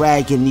that the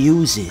dragon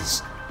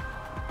uses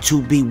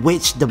to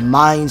bewitch the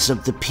minds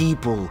of the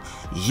people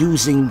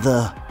using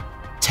the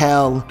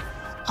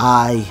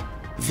Tell-I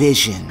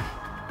vision?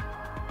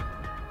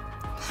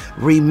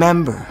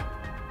 Remember,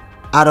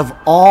 out of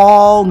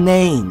all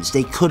names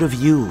they could have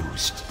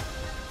used,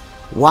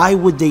 why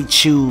would they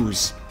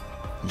choose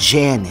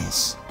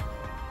Janus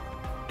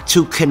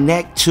to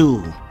connect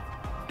to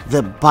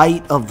the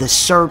bite of the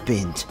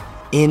serpent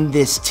in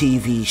this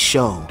TV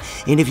show?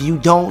 And if you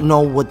don't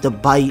know what the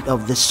bite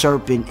of the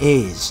serpent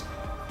is,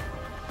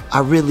 I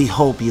really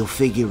hope you'll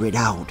figure it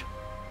out.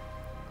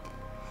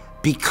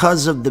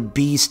 Because of the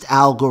beast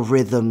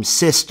algorithm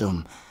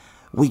system,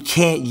 we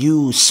can't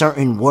use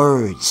certain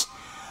words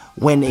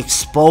when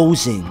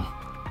exposing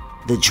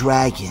the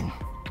dragon.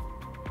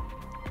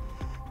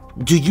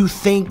 Do you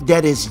think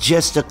that is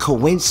just a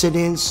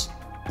coincidence,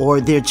 or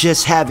they're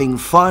just having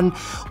fun,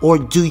 or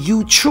do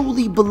you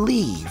truly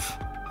believe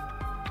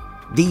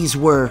these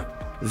were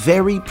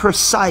very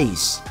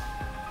precise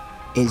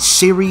and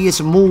serious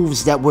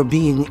moves that were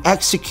being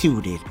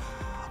executed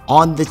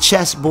on the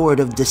chessboard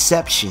of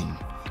deception,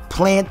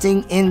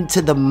 planting into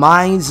the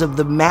minds of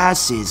the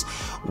masses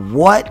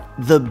what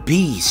the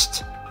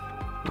beast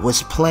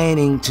was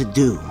planning to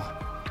do?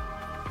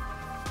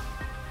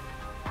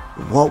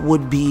 What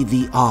would be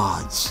the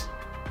odds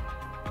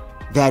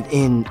that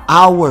in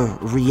our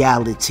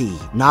reality,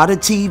 not a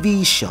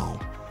TV show,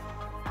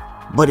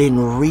 but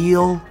in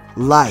real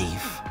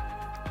life,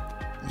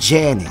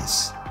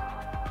 Janus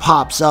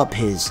pops up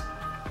his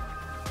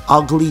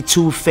ugly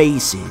two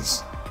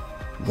faces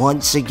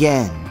once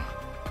again.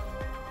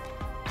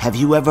 Have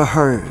you ever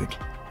heard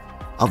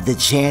of the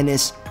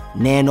Janus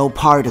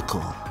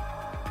nanoparticle?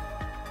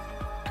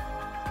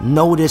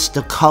 Notice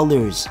the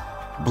colors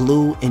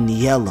blue and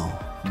yellow.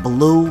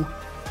 Blue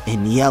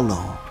and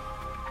yellow.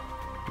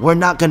 We're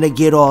not going to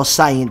get all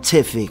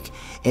scientific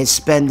and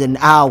spend an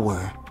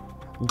hour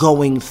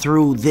going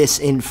through this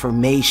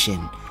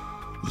information.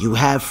 You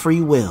have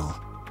free will.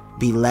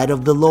 Be led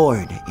of the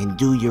Lord and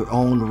do your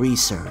own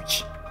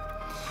research.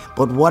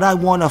 But what I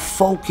want to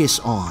focus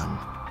on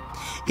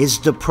is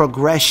the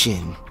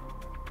progression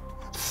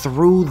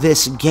through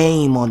this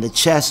game on the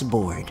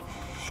chessboard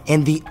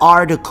and the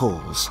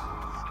articles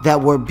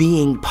that were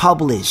being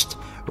published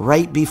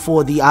right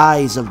before the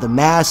eyes of the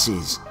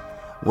masses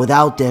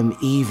without them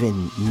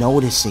even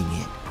noticing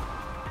it.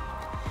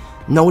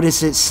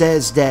 Notice it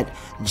says that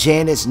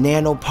Janus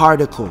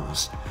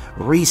nanoparticles,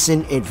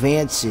 recent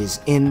advances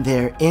in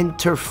their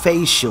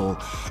interfacial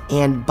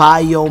and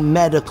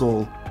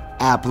biomedical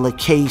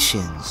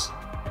applications.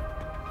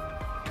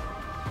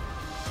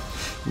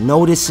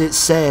 Notice it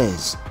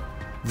says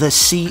the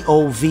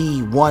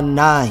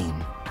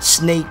COV19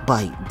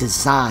 snakebite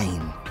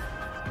design,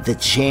 the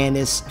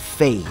Janus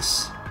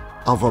face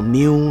of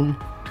immune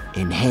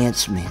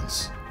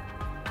enhancements.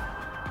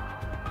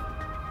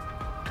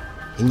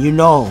 And you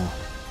know,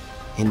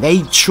 and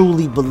they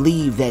truly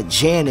believe that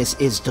Janus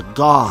is the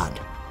god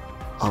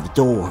of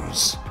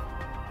doors.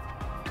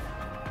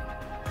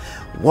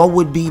 What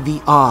would be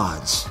the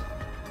odds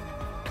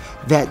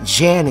that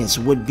Janus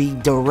would be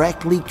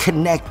directly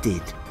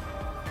connected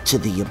to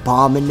the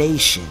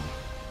abomination?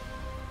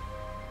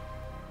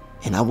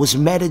 And I was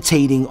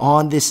meditating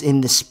on this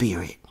in the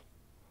spirit.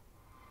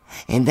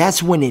 And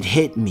that's when it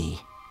hit me.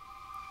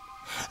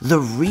 The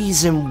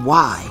reason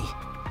why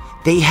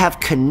they have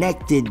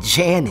connected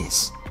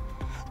Janus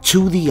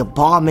to the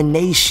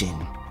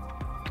abomination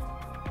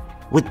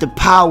with the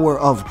power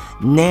of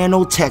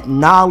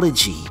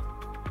nanotechnology,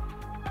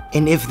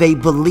 and if they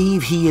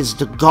believe he is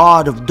the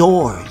god of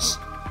doors,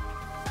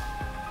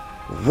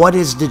 what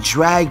is the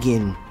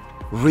dragon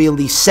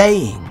really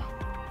saying?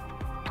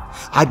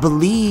 I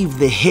believe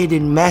the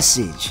hidden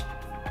message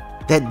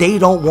that they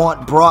don't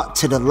want brought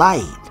to the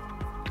light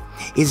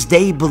is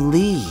they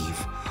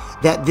believe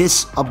that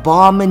this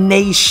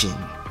abomination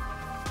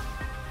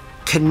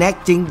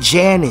connecting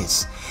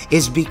Janus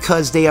is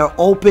because they are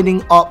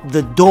opening up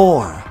the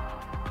door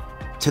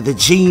to the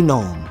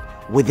genome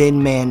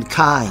within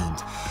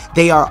mankind.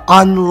 They are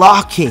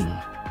unlocking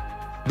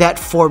that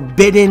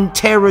forbidden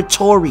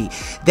territory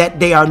that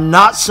they are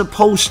not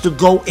supposed to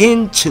go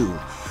into,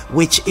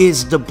 which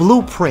is the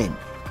blueprint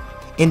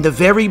in the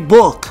very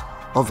book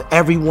of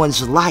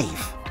everyone's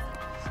life.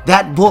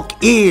 That book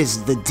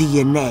is the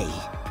DNA.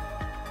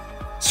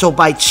 So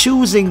by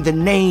choosing the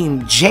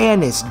name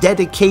Janus,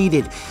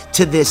 dedicated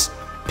to this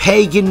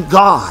pagan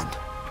god,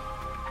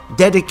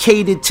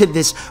 dedicated to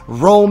this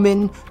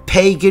Roman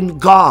pagan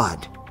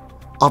god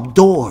of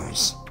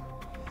doors,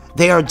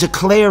 they are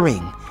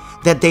declaring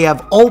that they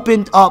have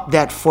opened up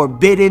that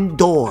forbidden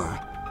door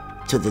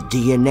to the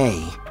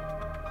DNA,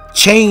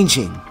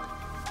 changing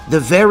the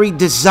very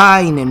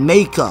design and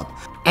makeup,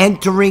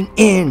 entering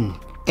in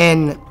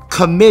and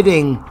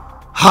committing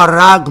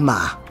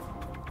haragma,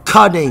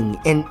 cutting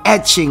and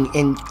etching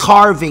and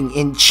carving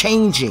and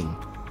changing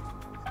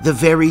the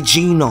very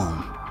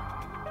genome.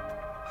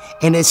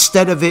 And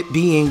instead of it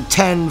being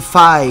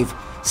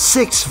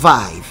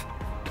 10-5-6-5,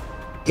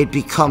 it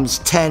becomes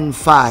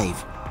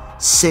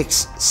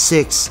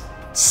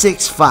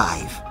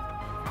 10-5-6-6-6-5,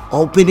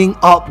 opening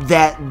up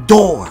that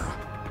door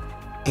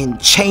and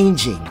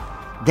changing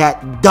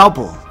that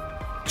double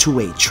to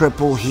a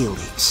triple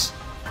helix.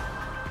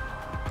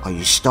 Are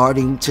you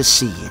starting to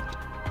see it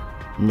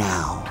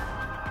now?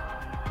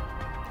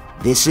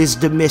 This is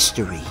the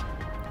mystery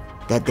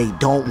that they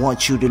don't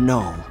want you to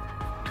know.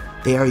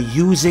 They are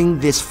using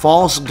this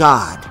false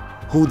god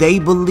who they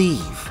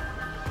believe.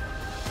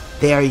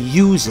 They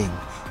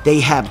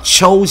have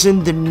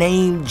chosen the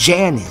name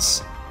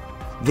Janus,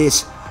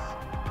 this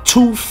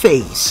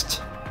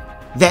two-faced,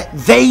 that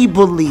they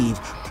believe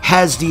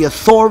has the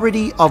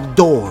authority of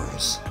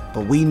doors.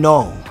 But we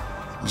know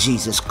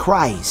Jesus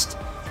Christ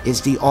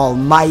is the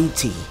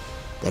Almighty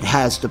that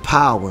has the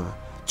power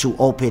to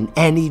open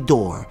any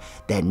door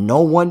that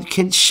no one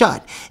can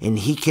shut, and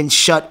he can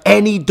shut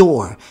any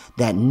door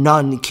that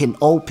none can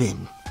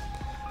open.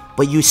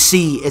 But you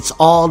see, it's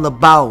all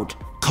about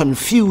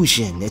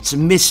confusion. It's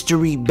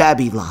mystery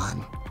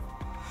Babylon.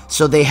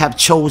 So they have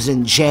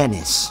chosen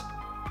Janus,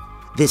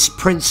 this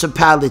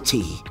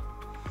principality,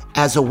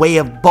 as a way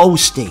of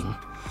boasting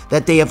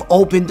that they have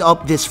opened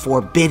up this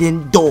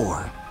forbidden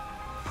door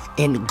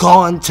and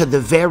gone to the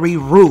very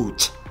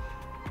root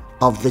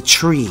of the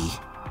tree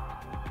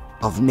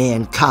of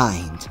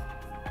mankind.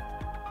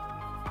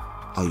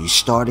 Are you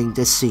starting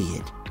to see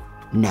it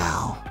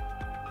now?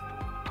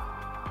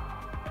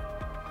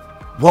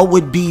 What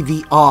would be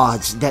the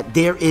odds that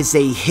there is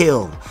a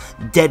hill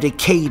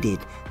dedicated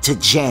to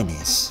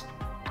Janus?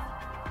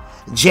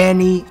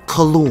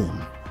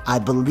 Janiculum, I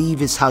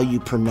believe is how you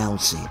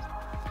pronounce it.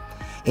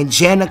 And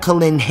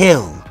Janiculum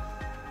Hill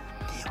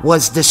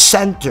was the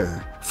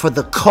center for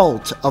the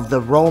cult of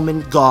the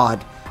Roman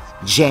god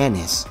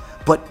Janus.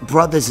 But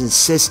brothers and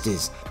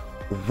sisters,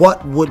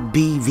 what would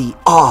be the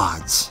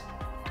odds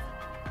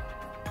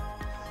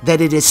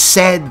that it is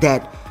said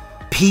that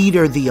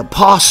Peter the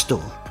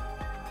Apostle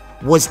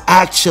was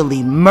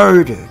actually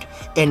murdered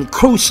and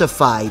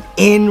crucified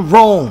in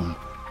Rome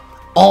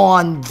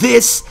on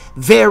this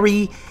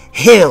very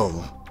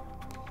hill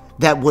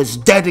that was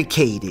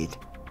dedicated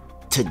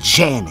to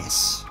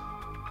Janus?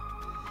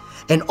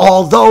 And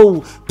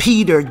although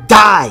Peter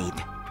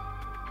died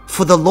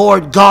for the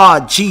Lord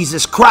God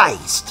Jesus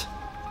Christ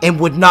and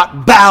would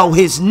not bow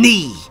his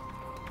knee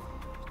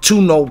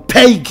to no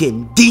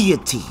pagan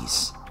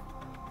deities,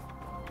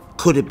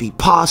 could it be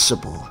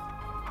possible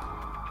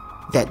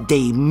that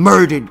they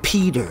murdered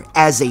Peter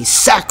as a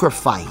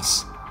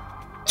sacrifice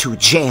to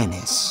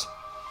Janus?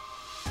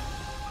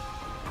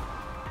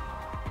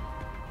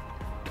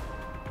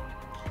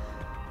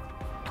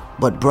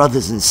 But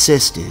brothers and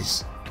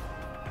sisters,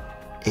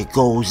 it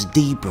goes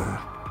deeper.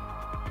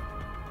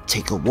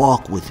 Take a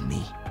walk with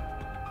me.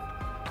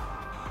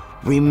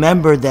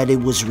 Remember that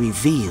it was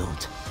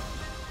revealed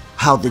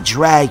how the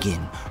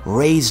dragon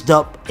raised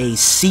up a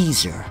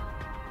Caesar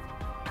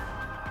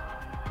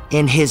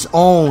in his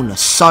own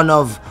Son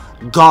of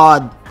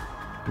God,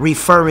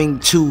 referring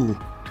to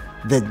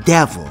the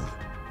devil.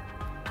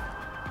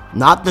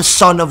 Not the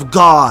Son of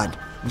God,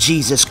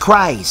 Jesus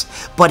Christ,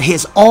 but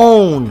his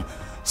own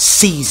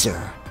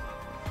Caesar.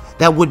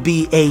 That would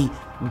be a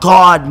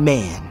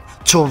God-man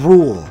to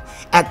rule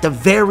at the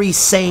very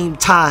same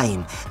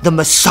time the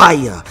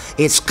Messiah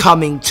is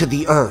coming to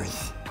the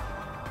earth.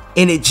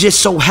 And it just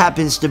so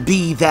happens to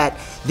be that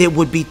there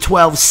would be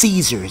 12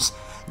 Caesars,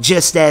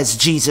 just as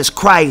Jesus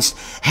Christ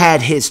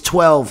had his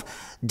 12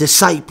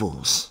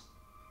 disciples.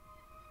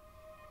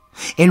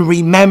 And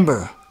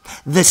remember,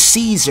 the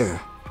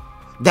Caesar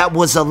that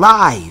was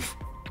alive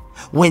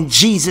when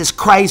Jesus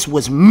Christ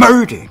was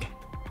murdered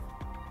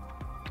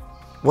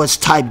was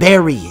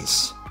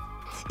Tiberius.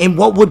 And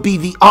what would be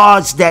the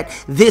odds that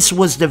this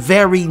was the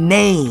very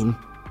name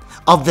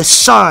of the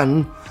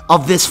son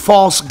of this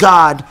false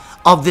god,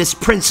 of this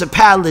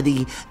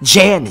principality,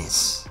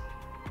 Janus?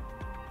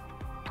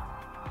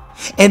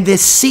 And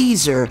this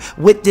Caesar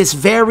with this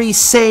very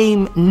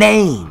same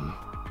name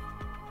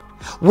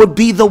would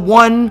be the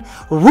one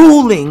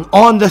ruling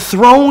on the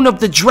throne of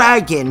the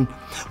dragon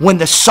when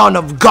the Son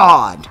of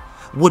God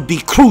would be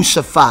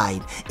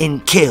crucified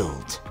and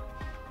killed.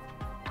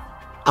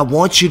 I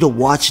want you to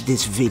watch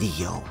this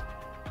video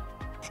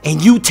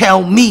and you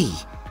tell me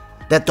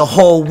that the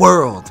whole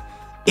world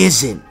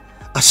isn't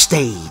a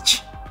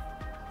stage.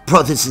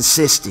 Brothers and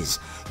sisters,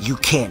 you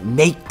can't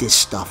make this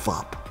stuff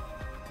up.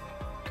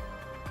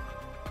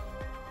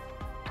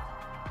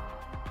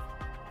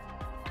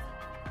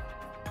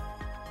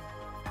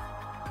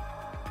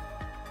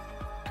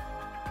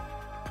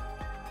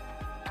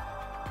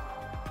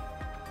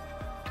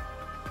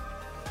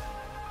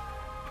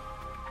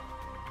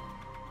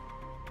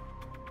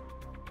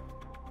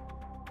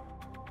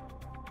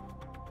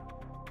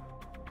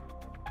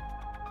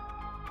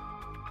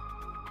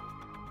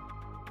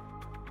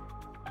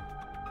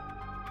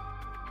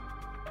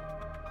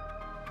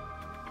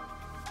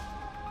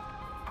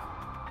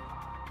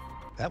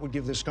 That would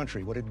give this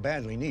country what it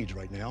badly needs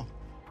right now,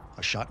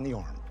 a shot in the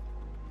arm.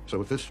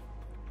 So if this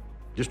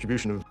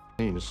distribution of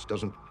vaccines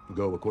doesn't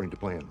go according to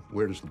plan,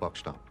 where does the buck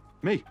stop?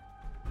 Me.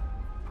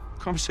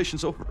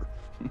 Conversation's over.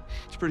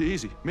 It's pretty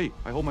easy. Me.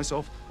 I hold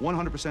myself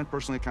 100%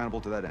 personally accountable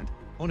to that end.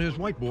 On his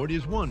whiteboard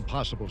is one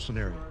possible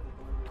scenario.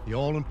 The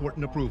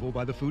all-important approval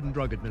by the Food and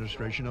Drug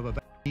Administration of a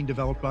vaccine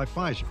developed by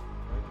Pfizer,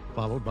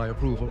 followed by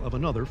approval of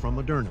another from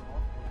Moderna.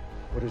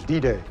 What is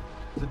D-Day?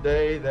 The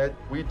day that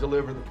we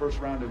deliver the first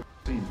round of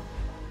vaccine.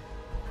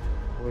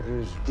 What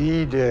is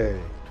D-Day?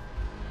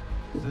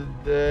 The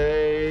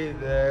day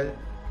that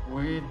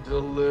we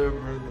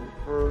deliver the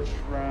first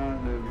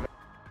round of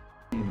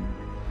vaccine.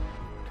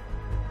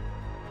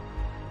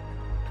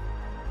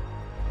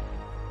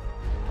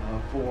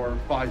 For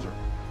Pfizer.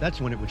 That's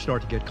when it would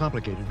start to get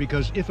complicated,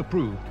 because if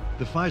approved,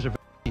 the Pfizer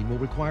vaccine will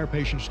require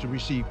patients to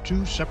receive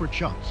 2 separate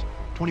shots,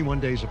 21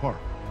 days apart.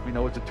 We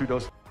know it's a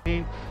 2-dose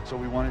vaccine, so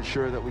we want to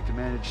ensure that we can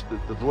manage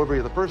the delivery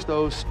of the first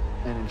dose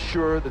and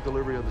ensure the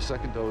delivery of the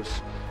second dose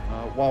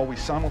while we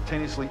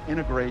simultaneously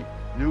integrate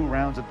new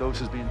rounds of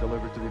doses being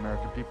delivered to the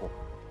American people.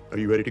 Are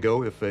you ready to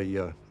go if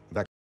a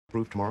vaccine is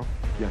approved tomorrow?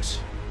 Yes,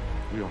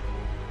 we are.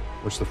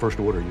 What's the first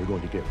order you're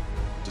going to give?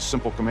 It's a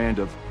simple command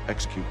of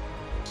execute.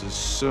 It's a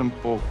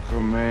simple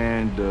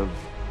command of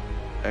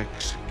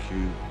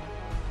execute.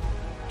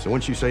 So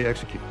once you say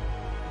execute,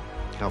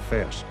 how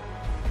fast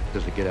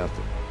does it get out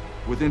there?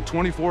 Within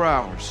 24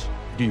 hours.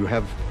 Do you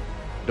have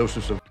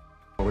doses of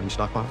already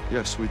stockpiled?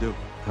 Yes, we do.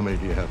 How many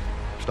do you have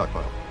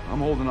stockpiled? I'm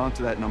holding on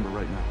to that number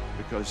right now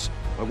because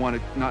I want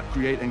to not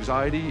create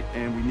anxiety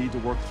and we need to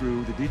work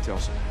through the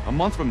details. A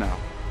month from now,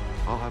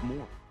 I'll have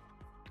more.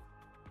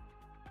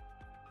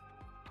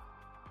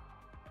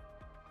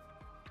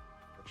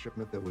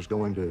 shipment that was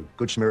going to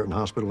Good Samaritan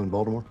Hospital in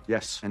Baltimore?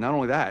 Yes, and not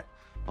only that,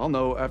 I'll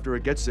know after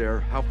it gets there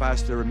how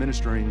fast they're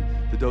administering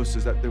the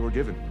doses that they were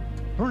given.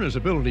 Perna's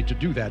ability to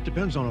do that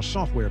depends on a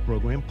software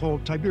program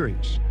called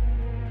Tiberius.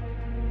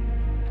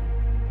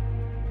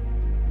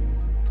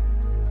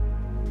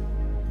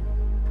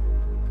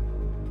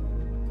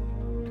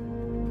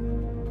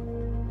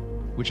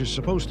 Which is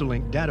supposed to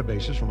link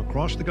databases from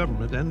across the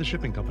government and the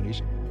shipping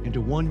companies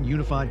into one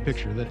unified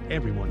picture that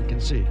everyone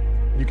can see.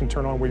 You can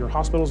turn on where your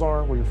hospitals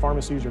are, where your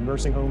pharmacies, your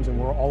nursing homes, and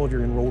where all of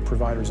your enrolled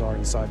providers are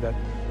inside that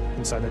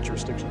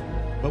jurisdiction.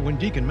 But when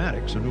Deacon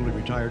Maddox, a newly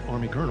retired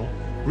Army colonel,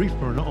 briefed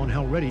Perna on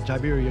how ready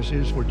Tiberius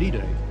is for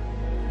D-Day,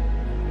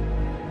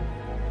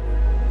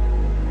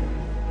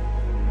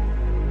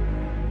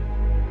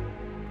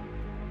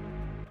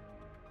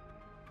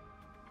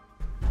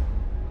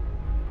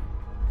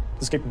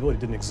 this capability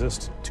didn't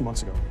exist 2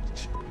 months ago.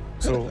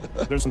 So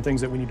there's some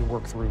things that we need to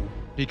work through.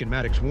 Deacon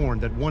Maddox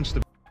warned that once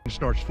the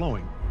starts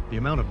flowing, the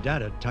amount of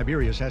data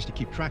Tiberius has to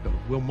keep track of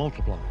will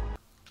multiply.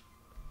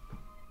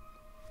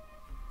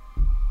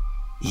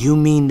 You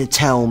mean to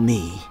tell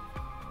me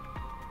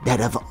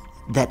that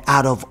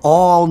out of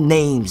all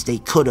names they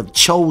could have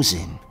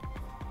chosen,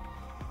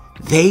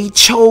 they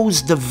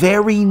chose the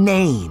very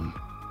name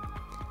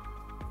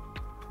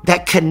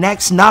that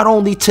connects not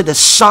only to the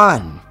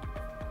son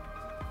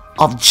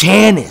of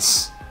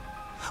Janus,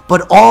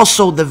 but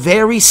also the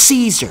very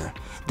Caesar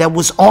that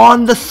was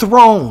on the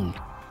throne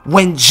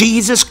when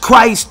Jesus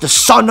Christ, the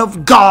Son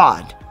of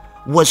God,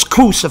 was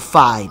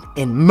crucified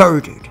and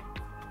murdered?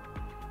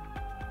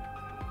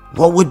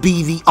 What would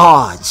be the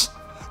odds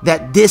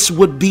that this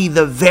would be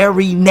the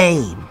very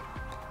name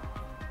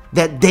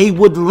that they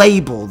would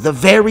label the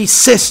very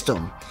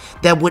system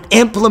that would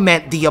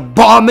implement the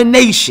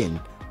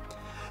abomination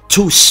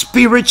to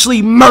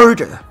spiritually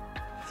murder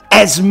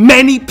as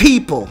many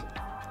people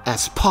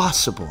as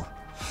possible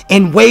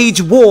and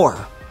wage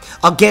war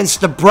against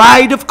the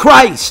bride of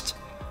Christ,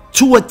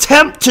 to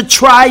attempt to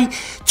try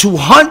to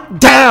hunt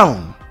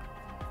down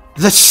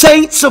the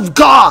saints of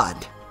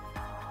God,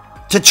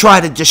 to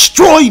try to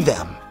destroy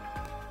them?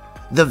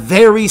 The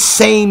very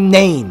same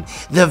name,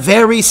 the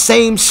very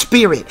same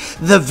spirit,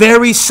 the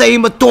very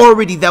same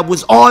authority that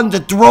was on the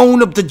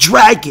throne of the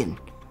dragon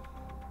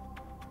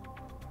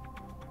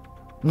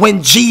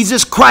when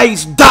Jesus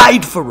Christ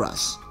died for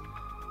us,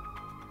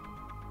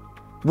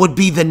 would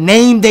be the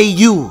name they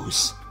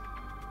use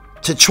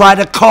to try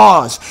to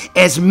cause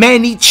as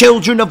many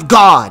children of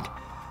God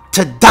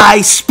to die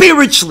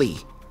spiritually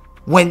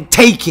when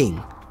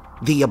taking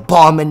the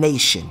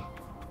abomination.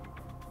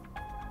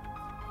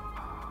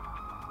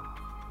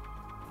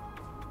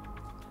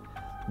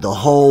 The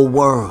whole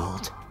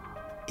world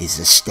is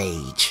a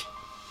stage.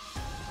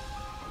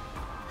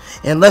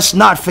 And let's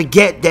not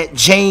forget that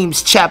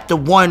James chapter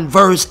 1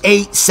 verse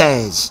 8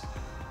 says,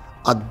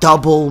 a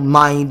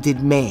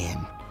double-minded man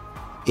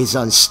is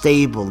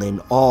unstable in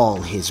all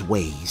his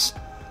ways.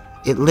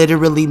 It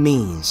literally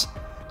means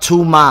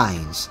two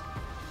minds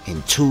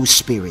and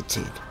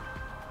two-spirited.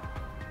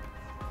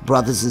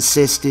 Brothers and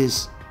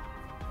sisters,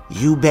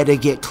 you better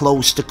get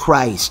close to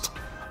Christ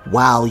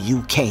while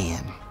you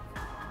can.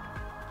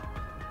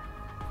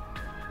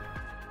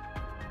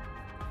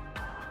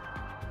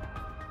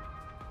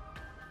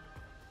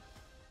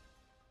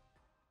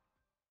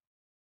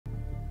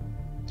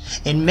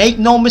 And make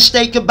no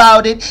mistake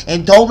about it,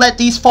 and don't let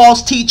these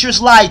false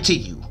teachers lie to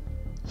you.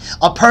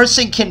 A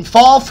person can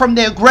fall from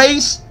their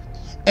grace,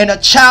 and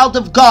a child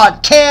of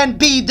God can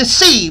be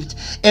deceived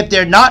if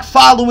they're not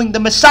following the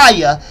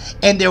Messiah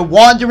and they're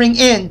wandering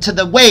into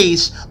the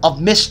ways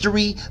of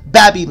Mystery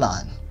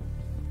Babylon.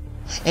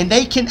 And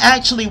they can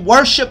actually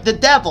worship the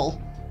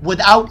devil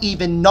without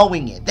even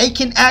knowing it. They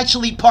can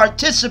actually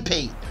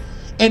participate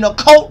in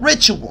occult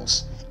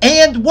rituals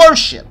and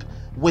worship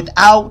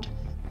without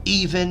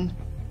even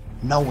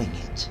knowing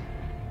it.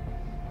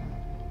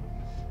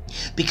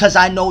 Because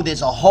I know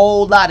there's a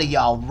whole lot of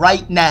y'all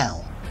right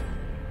now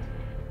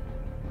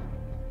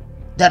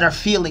that are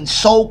feeling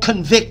so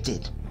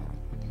convicted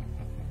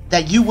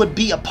that you would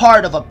be a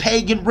part of a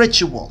pagan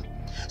ritual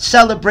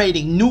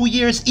celebrating New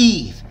Year's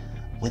Eve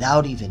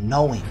without even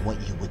knowing what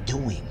you were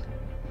doing.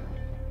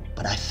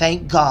 But I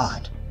thank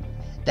God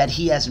that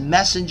He has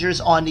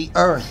messengers on the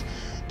earth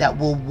that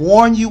will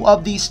warn you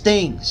of these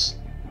things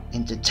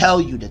and to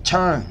tell you to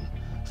turn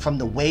from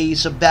the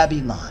ways of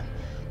Babylon,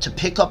 to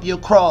pick up your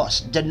cross,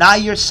 deny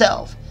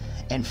yourself,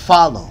 and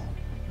follow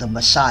the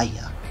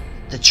Messiah,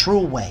 the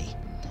true way,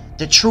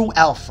 the true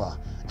Alpha,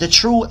 the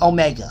true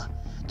Omega,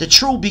 the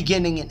true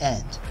beginning and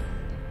end.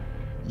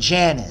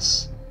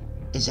 Janus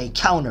is a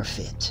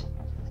counterfeit.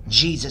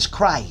 Jesus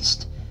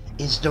Christ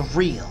is the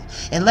real.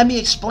 And let me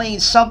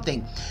explain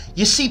something.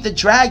 You see, the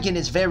dragon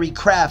is very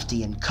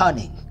crafty and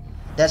cunning.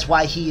 That's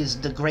why he is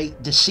the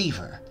great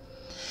deceiver.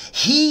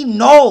 He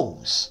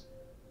knows.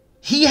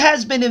 He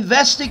has been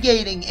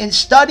investigating and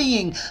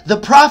studying the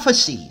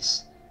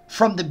prophecies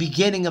from the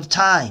beginning of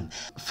time,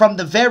 from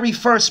the very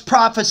first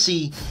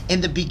prophecy in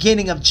the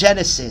beginning of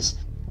Genesis,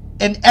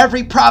 and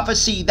every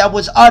prophecy that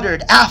was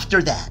uttered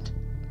after that.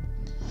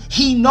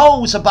 He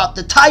knows about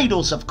the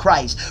titles of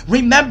Christ.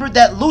 Remember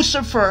that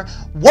Lucifer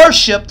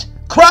worshipped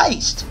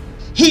Christ.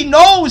 He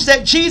knows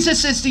that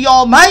Jesus is the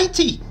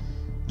Almighty.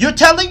 You're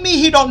telling me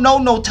he don't know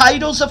no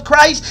titles of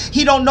Christ?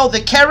 He don't know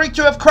the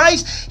character of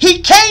Christ?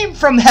 He came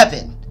from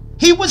heaven.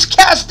 He was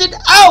casted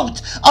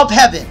out of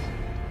heaven.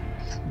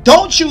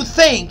 Don't you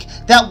think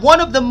that one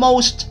of the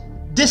most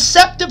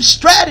deceptive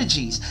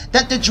strategies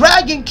that the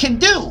dragon can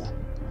do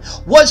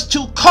was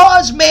to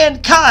cause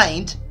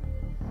mankind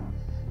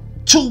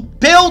to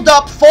build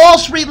up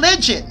false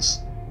religions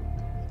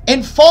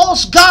and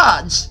false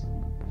gods,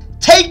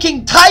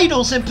 taking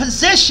titles and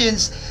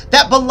positions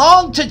that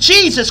belong to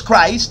Jesus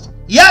Christ,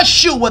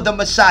 Yeshua the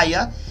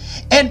Messiah,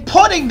 and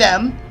putting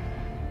them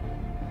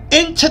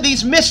into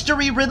these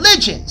mystery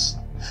religions.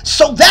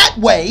 So that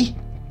way,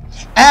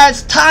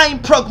 as time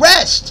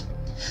progressed,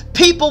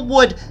 people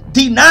would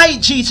deny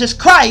Jesus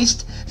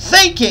Christ,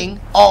 thinking,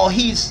 oh,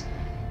 he's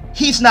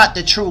not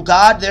the true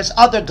God. There's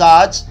other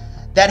gods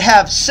that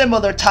have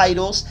similar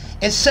titles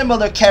and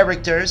similar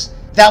characters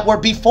that were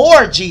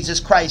before Jesus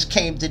Christ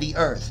came to the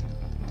earth.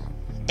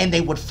 And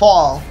they would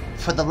fall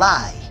for the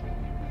lie.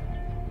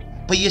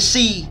 But you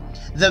see,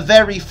 the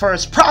very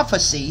first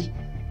prophecy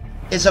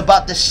is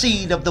about the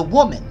seed of the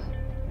woman.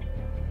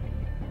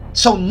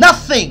 So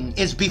nothing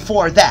is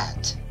before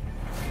that.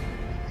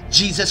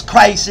 Jesus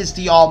Christ is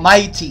the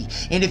Almighty.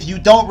 And if you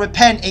don't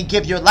repent and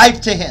give your life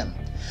to Him,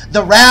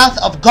 the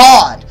wrath of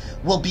God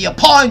will be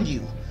upon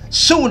you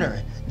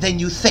sooner than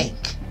you think.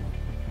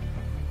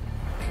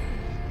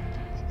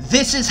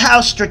 This is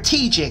how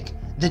strategic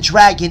the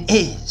dragon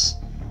is.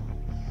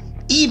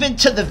 Even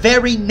to the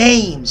very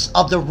names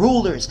of the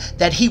rulers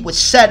that he would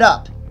set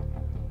up,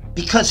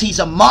 because he's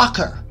a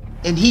mocker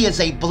and he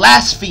is a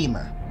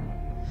blasphemer.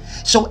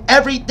 So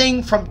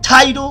everything from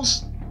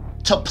titles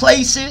to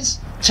places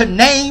to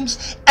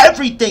names,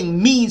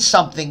 everything means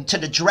something to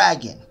the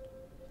dragon.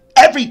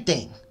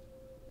 Everything.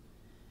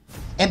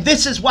 And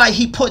this is why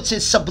he puts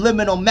his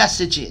subliminal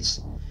messages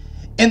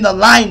in the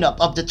lineup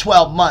of the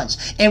 12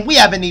 months. And we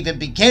haven't even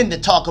begun to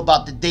talk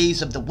about the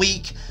days of the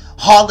week,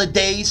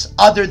 holidays,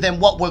 other than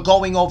what we're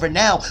going over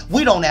now.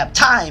 We don't have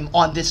time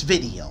on this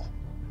video.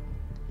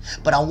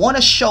 But I want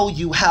to show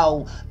you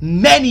how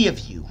many of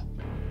you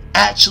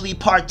actually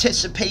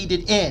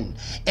participated in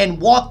and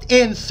walked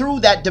in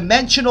through that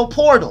dimensional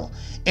portal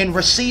and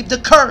received the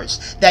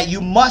curse that you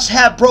must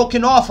have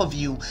broken off of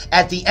you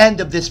at the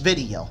end of this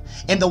video.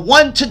 And the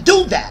one to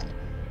do that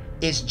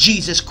is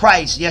Jesus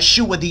Christ,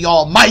 Yeshua the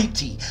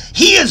Almighty.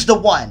 He is the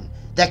one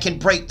that can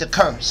break the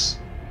curse.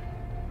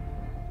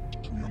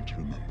 Too young to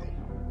remember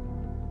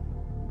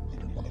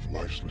that in one of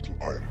life's little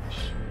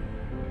ironies,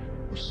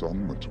 the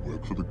son went to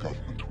work for the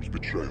government whose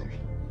betrayal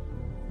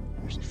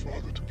was the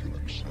father to kill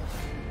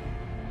himself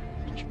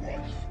and his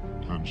wife.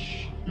 Hence,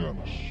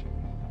 Janus,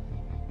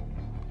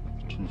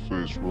 the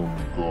two-faced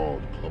Roman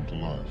god come to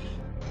life.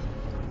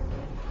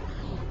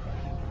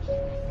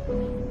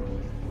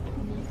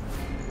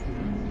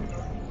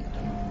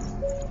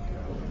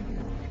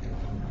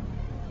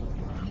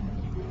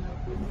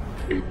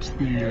 It's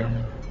the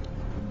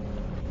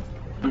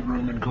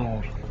Roman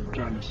god,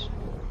 Janus.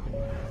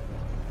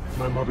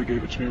 My mother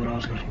gave it to me when I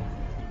was little.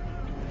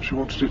 She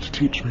wanted it to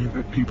teach me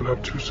that people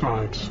have two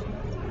sides.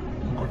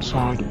 A good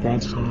side, a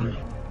bad side.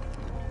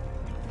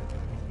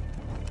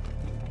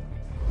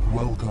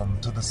 Welcome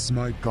to the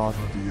Smite God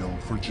reveal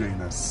for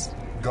Janus,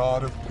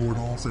 god of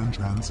portals and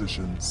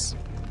transitions.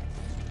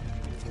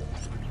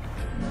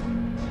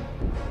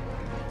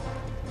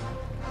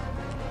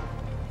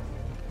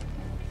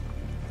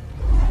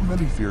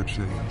 Many fear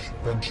change,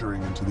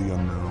 venturing into the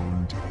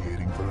unknown,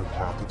 deviating from a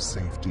path of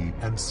safety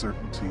and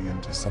certainty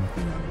into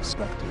something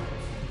unexpected.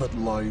 But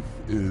life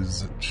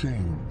is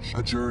change,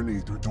 a journey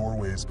through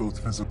doorways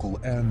both physical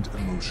and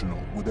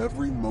emotional, with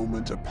every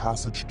moment a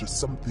passage to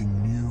something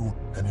new,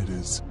 and it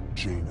is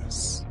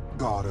Janus,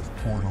 god of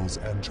portals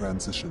and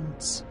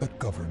transitions, that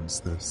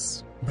governs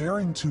this.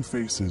 Bearing two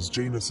faces,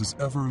 Janus is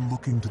ever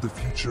looking to the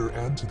future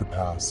and to the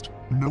past,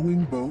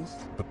 knowing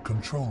both, but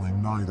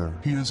controlling neither.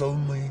 He is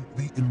only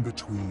the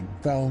in-between,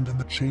 found in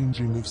the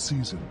changing of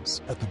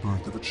seasons, at the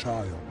birth of a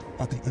child,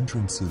 at the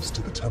entrances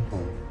to the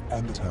temple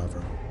and the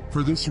tavern.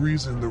 For this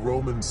reason, the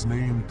Romans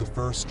named the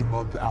first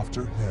month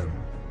after him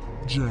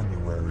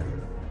January,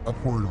 a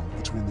portal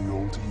between the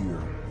old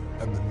year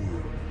and the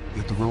new.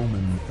 Yet the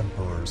Roman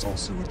emperors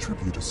also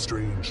attribute a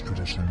strange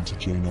tradition to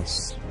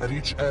Janus. At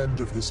each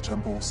end of his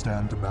temple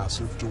stand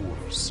massive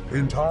doors.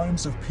 In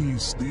times of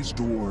peace, these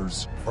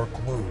doors are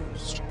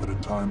closed, but in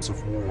times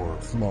of war,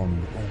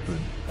 flung open.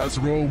 As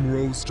Rome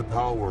rose to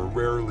power,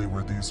 rarely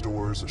were these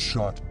doors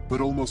shut,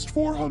 but almost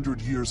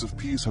 400 years of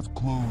peace have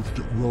clothed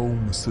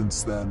Rome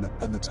since then,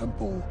 and the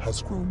temple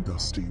has grown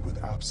dusty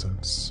with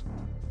absence.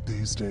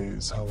 These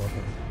days,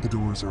 however, the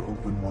doors are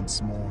open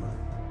once more.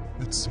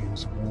 It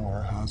seems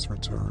war has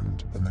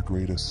returned, and the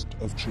greatest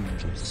of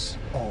changes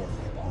are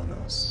upon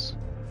us.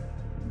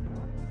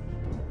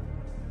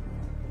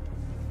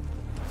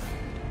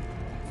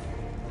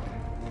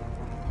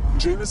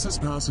 Janus's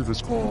passive is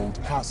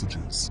called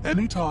Passages.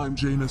 Anytime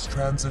Janus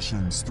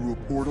transitions through a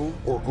portal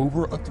or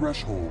over a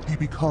threshold, he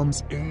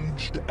becomes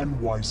aged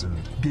and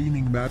wizened,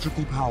 gaining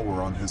magical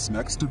power on his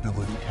next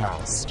ability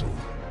cast.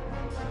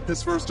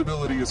 His first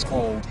ability is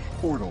called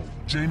Portal.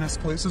 Janus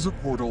places a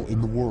portal in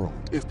the world.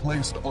 If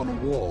placed on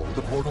a wall,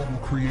 the portal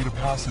will create a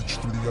passage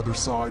through the other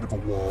side of a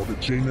wall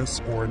that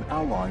Janus or an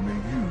ally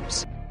may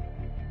use.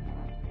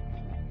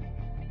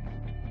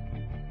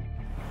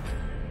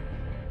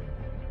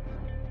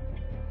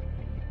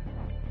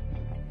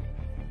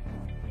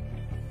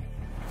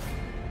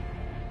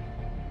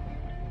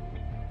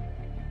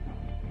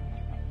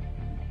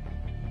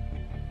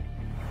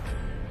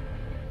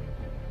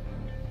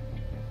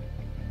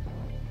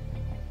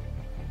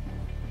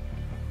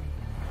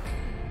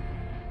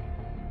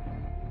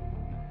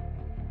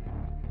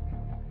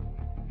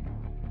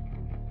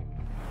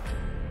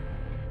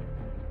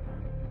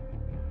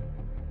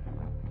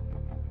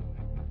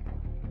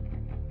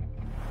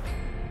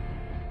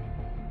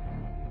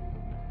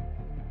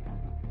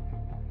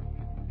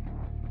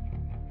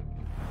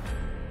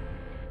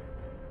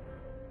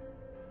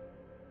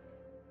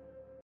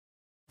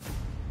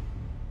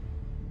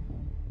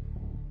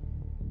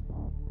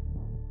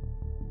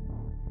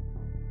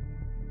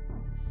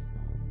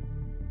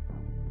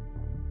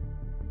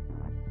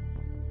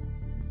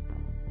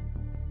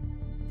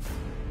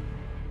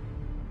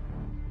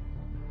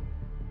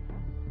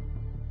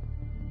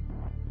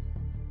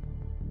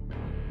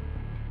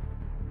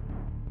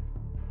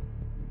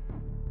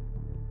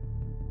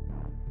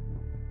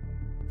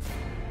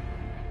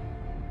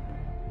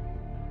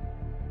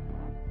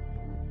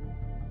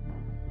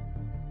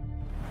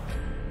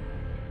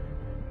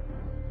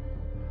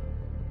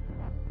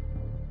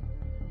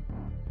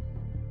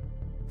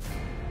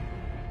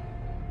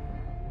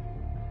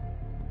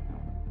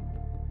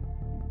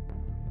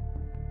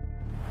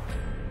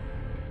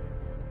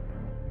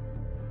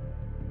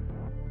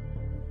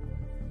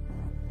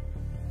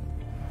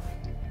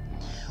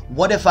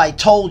 What if I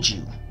told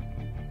you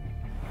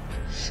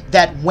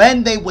that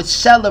when they would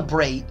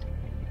celebrate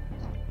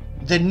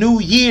the New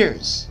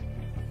Year's,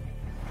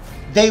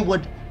 they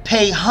would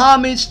pay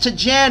homage to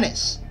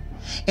Janus,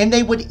 and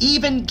they would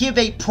even give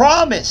a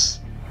promise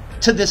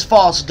to this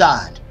false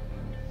god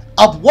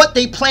of what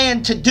they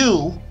plan to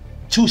do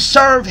to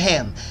serve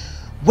him?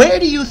 Where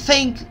do you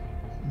think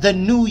the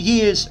New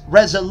Year's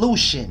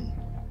resolution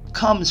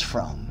comes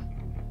from?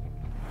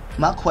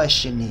 My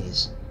question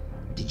is,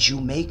 did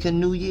you make a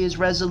New Year's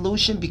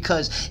resolution?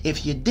 Because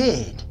if you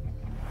did,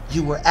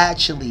 you were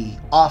actually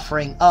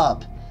offering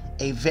up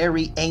a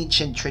very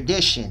ancient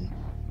tradition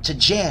to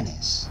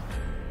Janus,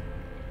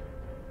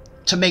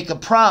 to make a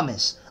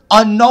promise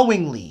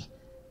unknowingly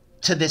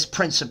to this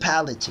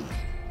principality.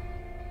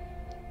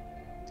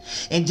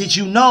 And do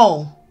you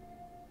know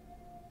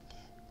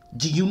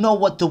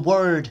what the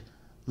word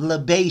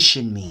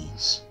libation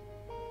means?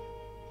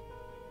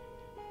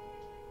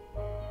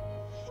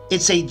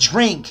 It's a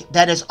drink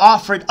that is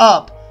offered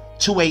up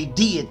to a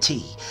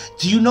deity.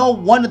 Do you know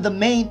one of the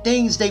main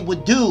things they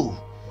would do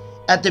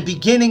at the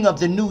beginning of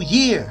the new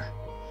year?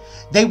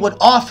 They would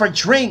offer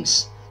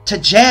drinks to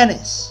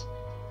Janus.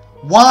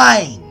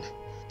 Wine.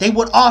 They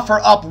would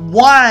offer up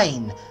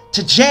wine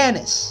to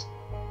Janus.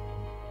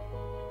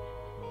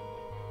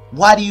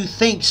 Why do you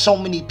think so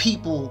many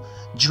people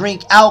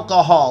drink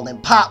alcohol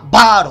and pop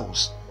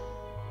bottles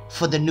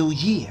for the new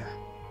year?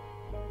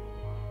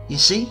 You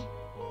see?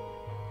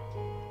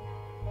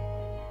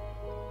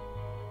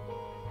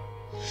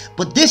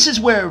 But this is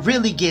where it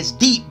really gets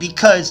deep,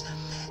 because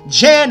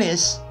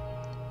Janus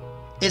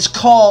is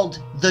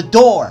called the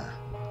door,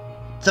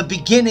 the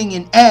beginning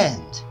and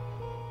end,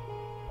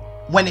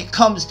 when it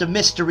comes to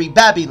Mystery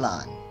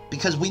Babylon.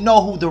 Because we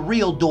know who the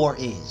real door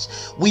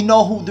is. We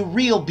know who the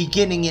real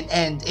beginning and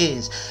end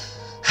is.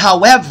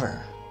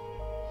 However,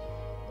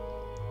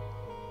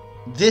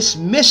 this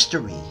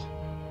mystery,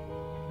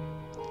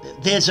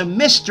 there's a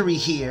mystery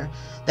here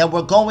that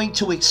we're going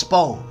to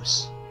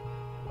expose.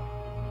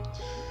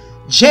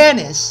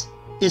 Janus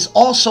is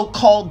also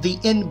called the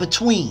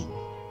in-between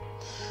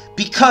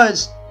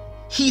because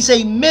he's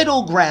a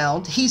middle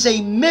ground, he's a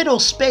middle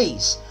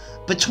space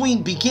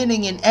between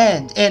beginning and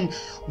end. And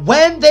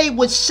when they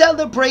would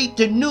celebrate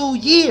the new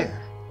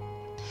year,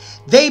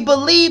 they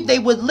believed they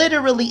would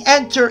literally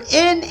enter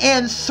in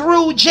and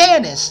through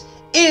Janus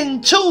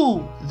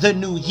into the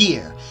new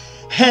year,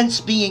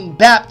 hence being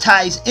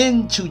baptized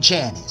into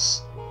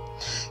Janus.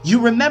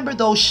 You remember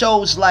those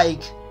shows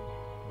like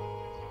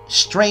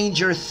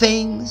Stranger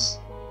Things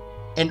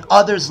and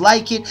others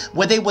like it,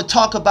 where they would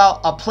talk about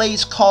a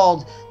place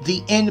called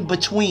the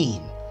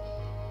in-between.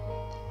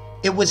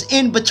 It was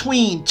in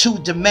between two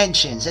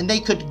dimensions and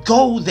they could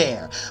go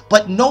there.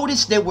 But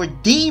notice there were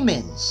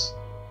demons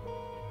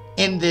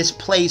in this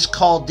place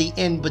called the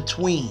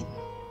in-between.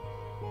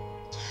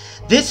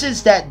 This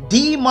is that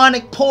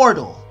demonic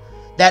portal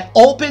that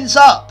opens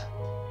up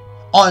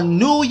on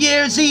New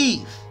Year's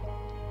Eve.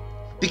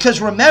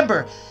 Because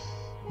remember,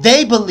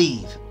 they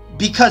believe,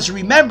 because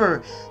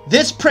remember,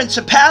 this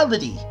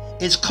principality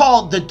is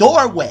called the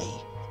doorway.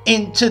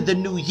 into the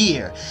new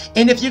year.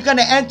 And if you're going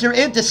to enter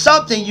into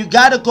something, you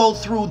got to go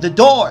through the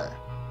door.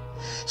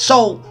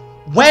 So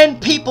when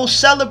people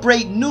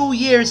celebrate New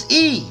Year's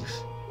Eve,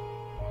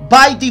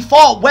 by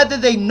default, whether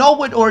they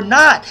know it or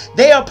not,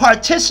 they are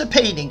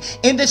participating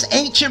in this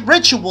ancient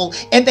ritual,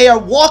 and they are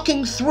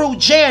walking through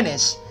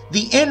Janus,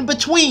 the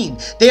in-between.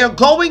 They are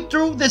going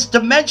through this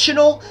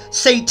dimensional,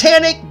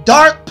 satanic,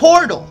 dark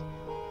portal.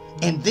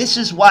 And this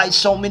is why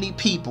so many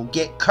people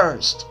get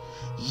cursed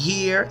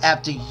year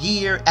after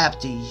year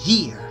after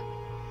year.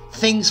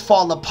 Things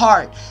fall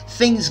apart.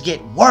 Things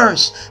get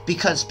worse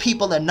because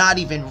people are not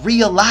even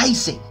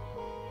realizing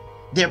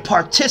they're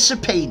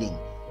participating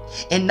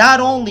in not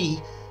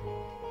only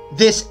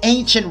this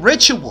ancient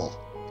ritual,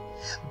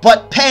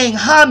 but paying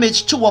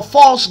homage to a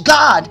false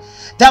god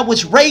that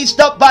was raised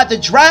up by the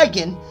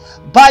dragon,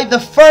 by the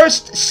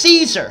first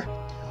Caesar,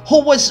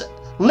 who was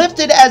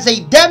lifted as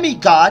a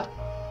demigod,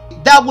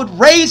 that would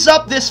raise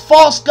up this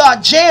false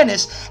god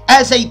Janus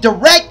as a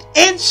direct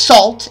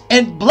insult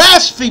and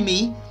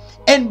blasphemy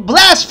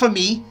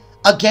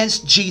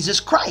against Jesus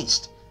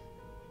Christ.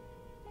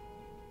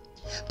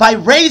 By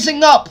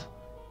raising up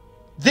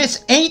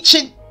this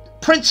ancient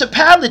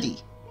principality,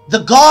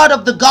 the God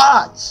of the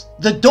gods,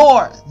 the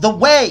door, the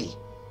way,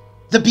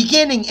 the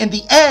beginning and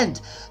the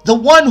end, the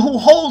one who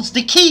holds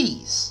the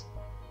keys.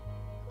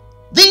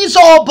 These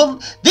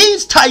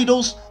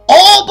titles,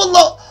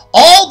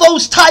 all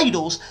those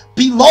titles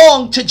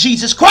belong to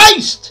Jesus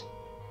Christ.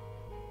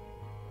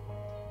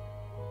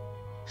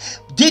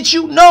 Did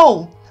you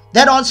know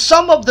that on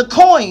some of the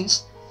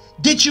coins,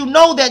 did you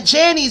know that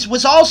Janus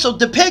was also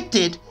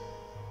depicted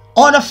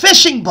on a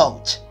fishing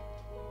boat?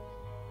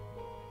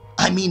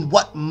 I mean,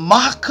 what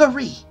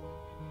mockery.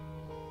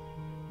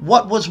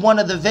 What was one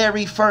of the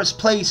very first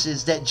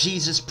places that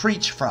Jesus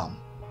preached from?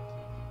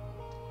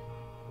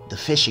 The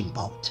fishing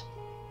boat.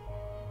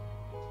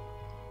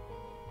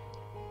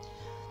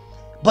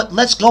 But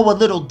let's go a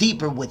little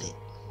deeper with it.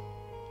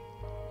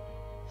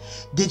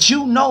 Did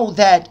you know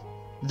that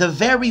the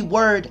very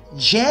word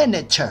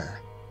janitor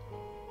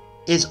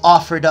is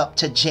offered up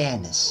to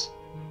Janus?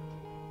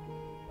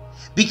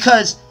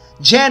 Because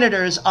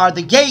janitors are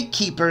the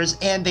gatekeepers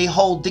and they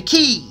hold the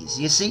keys,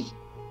 you see?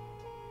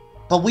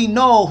 But we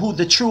know who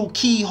the true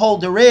key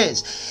holder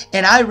is.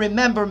 And I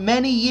remember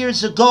many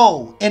years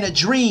ago in a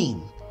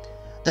dream,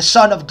 the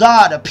Son of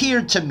God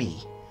appeared to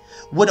me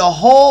with a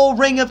whole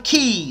ring of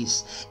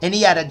keys, and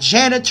he had a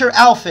janitor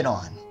outfit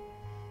on.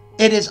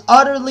 It is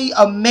utterly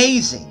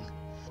amazing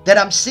that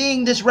I'm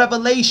seeing this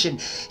revelation.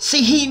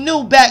 See, he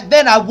knew back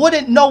then. I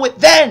wouldn't know it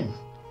then.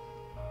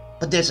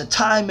 But there's a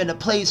time and a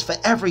place for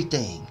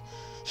everything.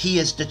 He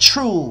is the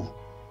true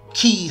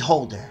key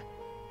holder,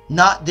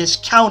 not this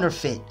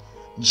counterfeit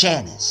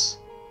Janus.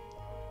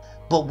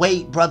 But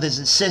wait, brothers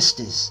and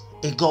sisters,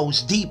 it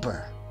goes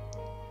deeper.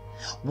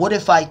 What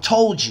if I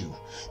told you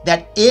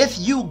that if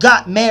you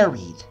got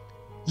married,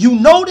 you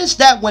notice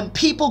that when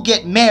people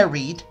get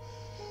married,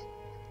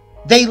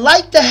 they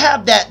like to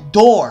have that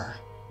door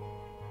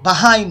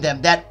behind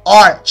them, that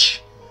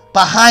arch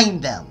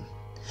behind them.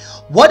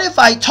 What if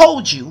I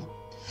told you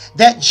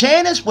that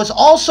Janus was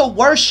also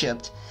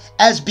worshipped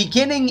as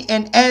beginning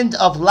and end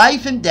of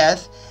life and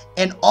death,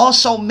 and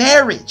also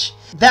marriage?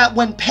 That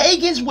when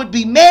pagans would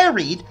be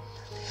married,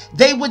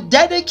 they would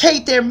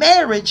dedicate their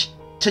marriage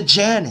to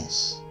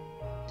Janus.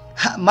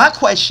 My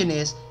question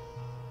is,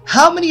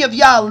 how many of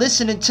y'all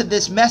listening to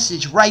this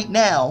message right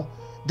now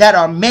that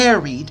are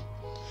married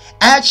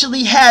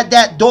actually had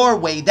that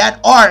doorway, that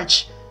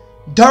arch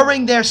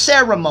during their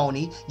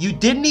ceremony? You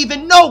didn't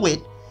even know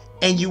it,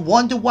 and you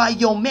wonder why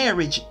your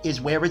marriage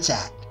is where it's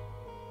at.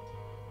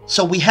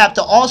 So we have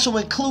to also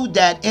include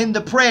that in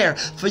the prayer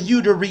for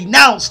you to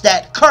renounce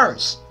that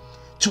curse,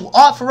 to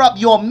offer up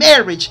your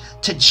marriage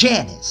to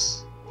Janus.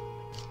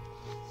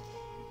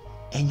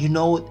 And you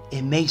know,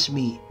 it makes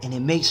me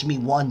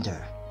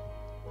wonder.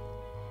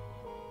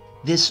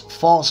 This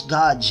false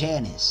god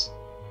Janus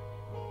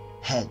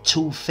had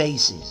two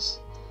faces.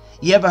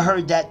 You ever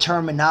heard that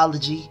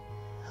terminology?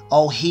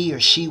 Oh, he or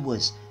she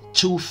was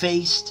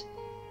two-faced?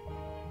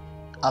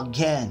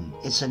 Again,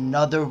 it's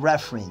another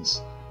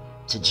reference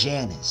to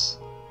Janus.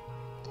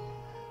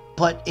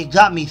 But it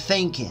got me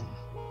thinking,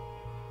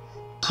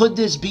 could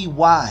this be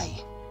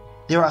why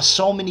there are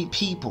so many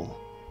people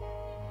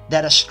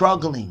that are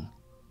struggling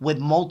with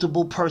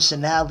multiple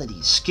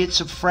personalities,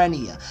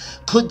 schizophrenia?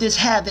 Could this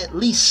have at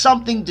least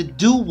something to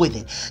do with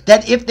it?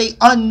 That if they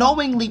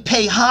unknowingly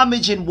pay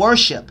homage and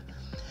worship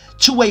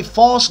to a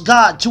false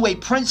god, to a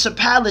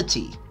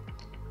principality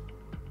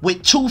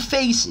with two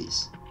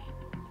faces,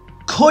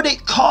 could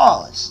it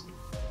cause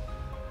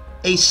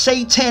a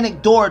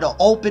satanic door to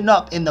open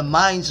up in the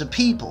minds of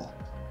people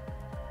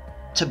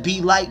to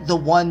be like the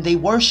one they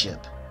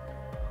worship?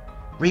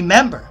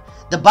 Remember,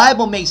 the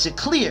Bible makes it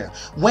clear,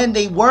 when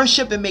they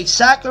worship and make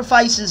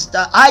sacrifices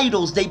to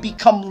idols, they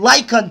become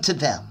like unto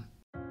them.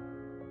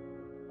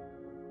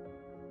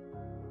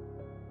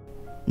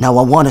 Now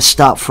I want to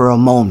stop for a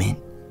moment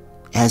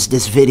as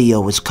this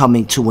video is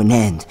coming to an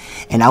end,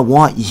 and I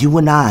want you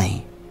and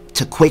I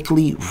to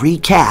quickly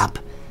recap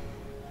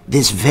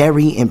this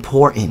very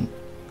important,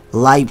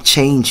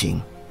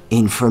 life-changing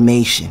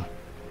information.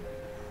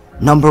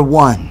 Number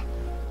 1,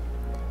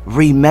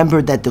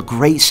 remember that the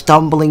great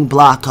stumbling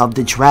block of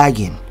the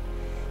dragon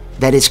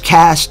that is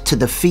cast to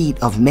the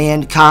feet of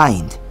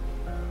mankind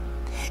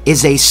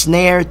is a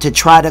snare to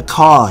try to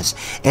cause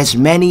as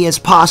many as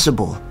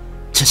possible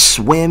to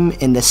swim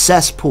in the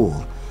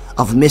cesspool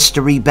of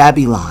Mystery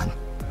Babylon.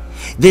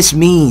 This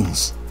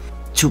means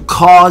to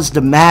cause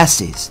the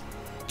masses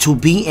to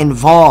be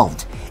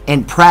involved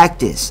and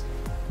practice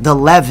the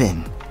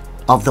leaven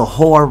of the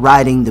whore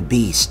riding the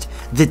beast,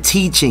 the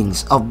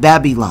teachings of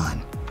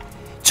Babylon,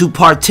 to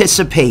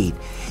participate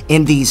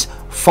in these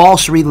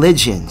false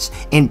religions,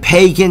 in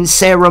pagan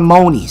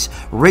ceremonies,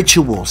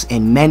 rituals,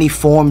 and many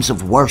forms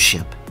of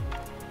worship.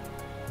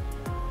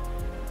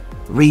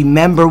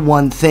 Remember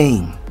one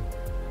thing: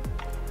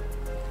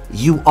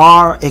 you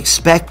are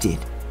expected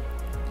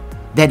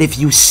that if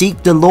you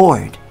seek the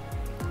Lord,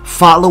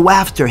 follow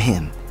after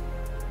him,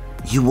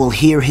 you will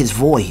hear his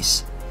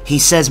voice. He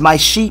says, my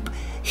sheep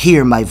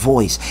hear my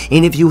voice.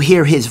 And if you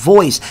hear his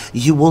voice,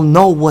 you will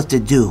know what to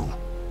do.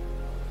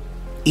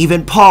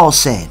 Even Paul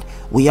said,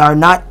 we are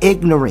not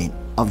ignorant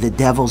of the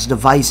devil's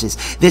devices.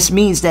 This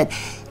means that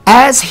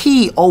as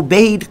he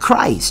obeyed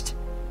Christ,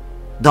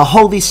 the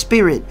Holy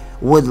Spirit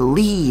would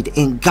lead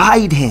and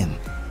guide him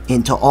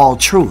into all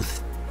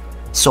truth.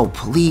 So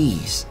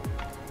please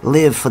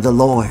live for the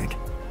Lord.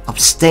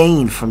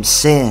 Abstain from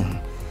sin.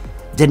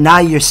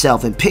 Deny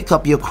yourself and pick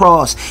up your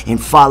cross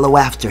and follow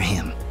after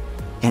him.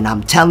 And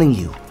I'm telling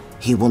you,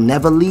 he will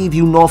never leave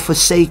you nor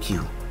forsake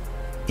you.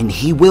 And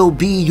he will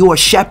be your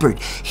shepherd.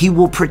 He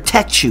will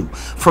protect you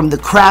from the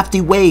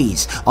crafty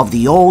ways of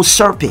the old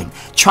serpent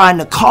trying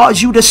to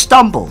cause you to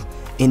stumble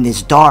in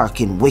this dark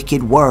and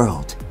wicked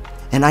world.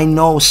 And I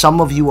know some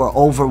of you are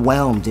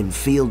overwhelmed and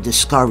feel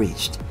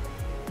discouraged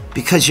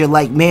because you're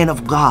like, man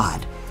of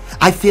God,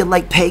 I feel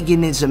like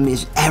paganism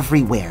is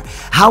everywhere.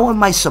 How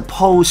am I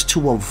supposed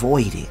to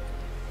avoid it?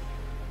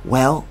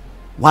 Well,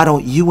 why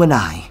don't you and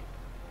I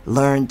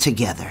learn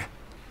together?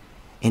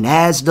 And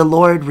as the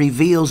Lord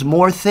reveals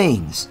more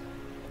things,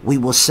 we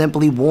will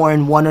simply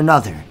warn one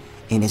another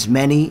and as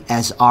many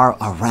as are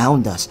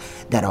around us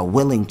that are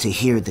willing to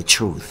hear the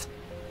truth.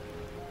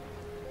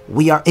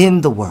 We are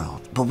in the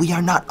world, but we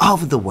are not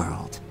of the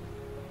world.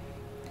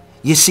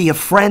 You see, a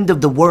friend of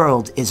the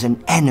world is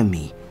an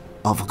enemy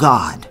of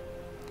God.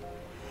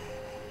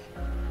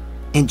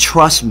 And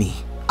trust me,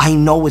 I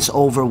know it's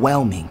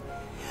overwhelming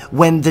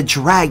when the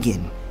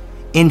dragon,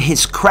 in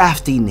his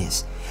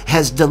craftiness,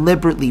 has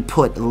deliberately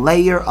put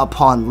layer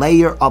upon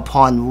layer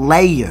upon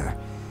layer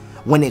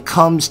when it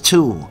comes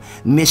to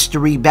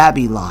Mystery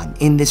Babylon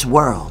in this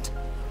world.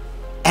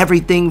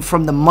 Everything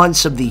from the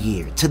months of the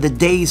year to the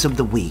days of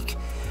the week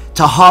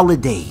to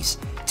holidays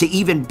to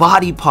even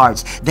body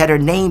parts that are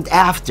named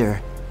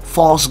after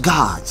false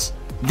gods.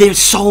 There's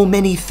so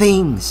many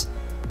things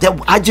that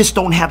I just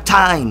don't have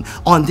time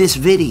on this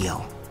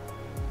video.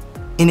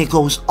 And it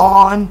goes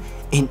on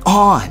and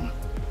on.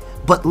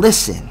 But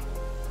listen,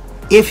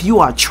 if you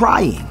are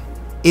trying,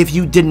 if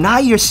you deny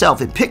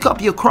yourself and pick up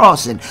your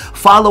cross and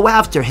follow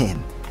after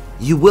him,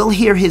 you will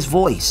hear his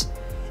voice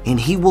and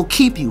he will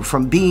keep you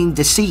from being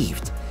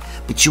deceived.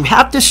 But you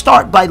have to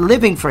start by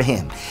living for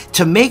him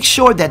to make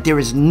sure that there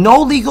is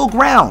no legal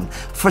ground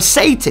for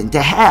Satan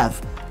to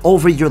have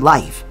over your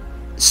life.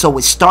 So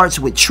it starts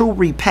with true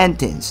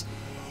repentance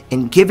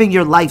and giving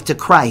your life to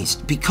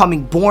Christ,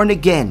 becoming born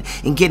again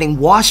and getting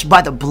washed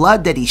by the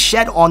blood that he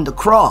shed on the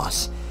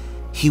cross.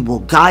 He will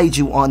guide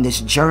you on this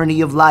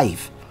journey of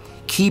life,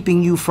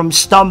 keeping you from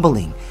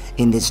stumbling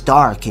in this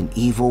dark and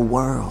evil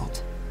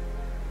world.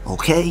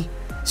 Okay?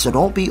 So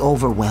don't be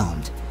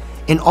overwhelmed.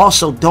 And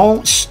also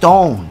don't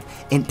stone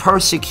and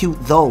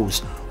persecute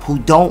those who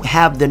don't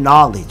have the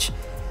knowledge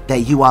that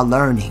you are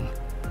learning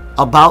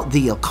about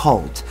the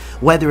occult,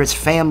 whether it's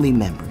family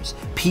members,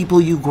 people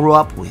you grew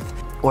up with,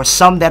 or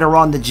some that are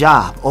on the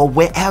job or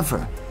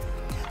wherever.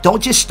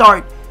 Don't just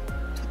start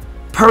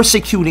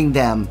persecuting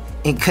them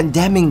and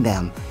condemning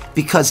them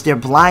because they're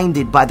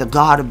blinded by the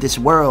God of this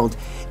world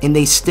and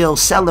they still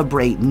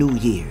celebrate New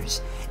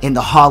Year's and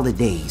the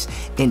holidays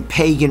and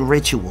pagan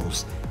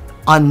rituals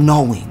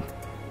unknowing.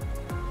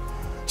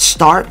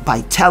 Start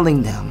by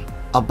telling them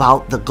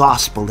about the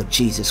gospel of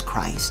Jesus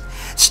Christ.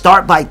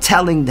 Start by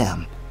telling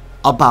them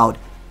about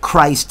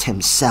Christ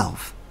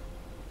himself.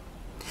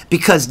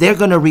 Because they're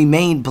going to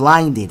remain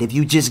blinded if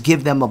you just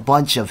give them a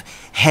bunch of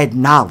head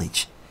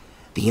knowledge.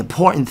 The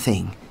important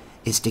thing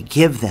is to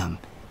give them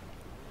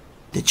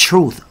the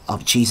truth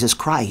of Jesus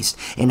Christ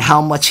and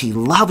how much he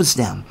loves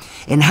them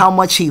and how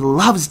much he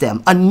loves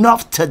them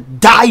enough to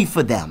die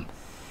for them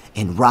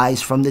and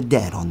rise from the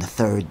dead on the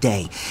third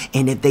day.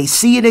 And if they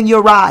see it in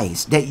your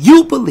eyes that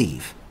you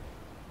believe,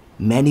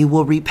 many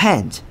will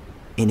repent,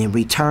 and in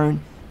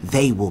return,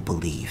 they will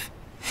believe.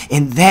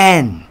 And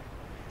then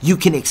you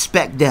can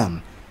expect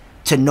them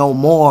to know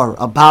more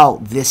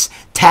about this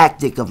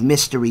tactic of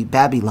Mystery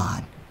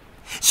Babylon.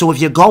 So if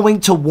you're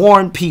going to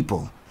warn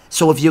people,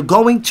 so if you're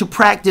going to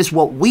practice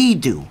what we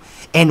do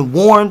and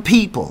warn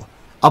people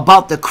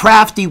about the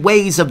crafty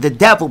ways of the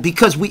devil,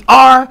 because we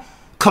are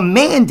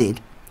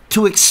commanded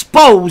to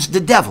expose the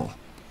devil.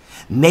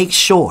 Make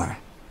sure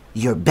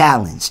you're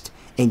balanced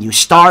and you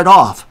start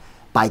off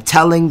by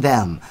telling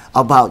them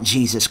about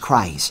Jesus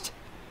Christ.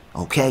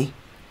 Okay?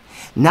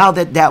 Now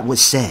that that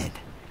was said,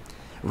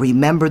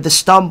 remember the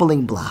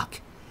stumbling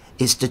block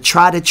is to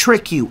try to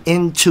trick you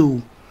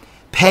into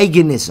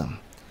paganism,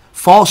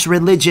 false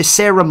religious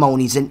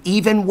ceremonies, and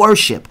even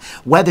worship.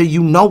 Whether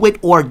you know it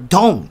or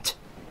don't,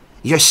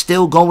 you're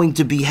still going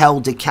to be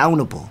held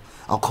accountable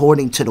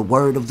according to the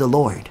word of the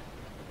Lord.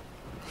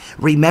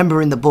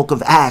 Remember in the book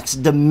of Acts,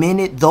 the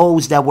minute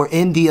those that were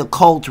in the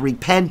occult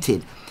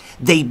repented,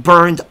 they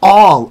burned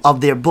all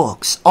of their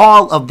books,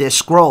 all of their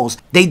scrolls.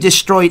 They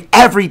destroyed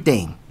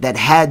everything that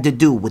had to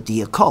do with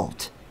the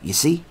occult. You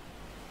see?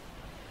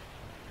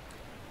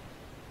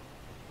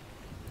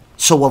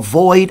 So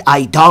avoid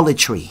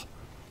idolatry.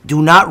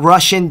 Do not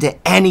rush into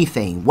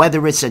anything,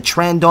 whether it's a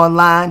trend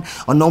online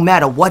or no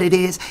matter what it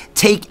is.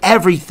 Take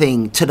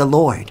everything to the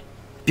Lord.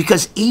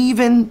 Because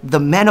even the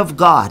men of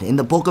God in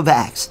the book of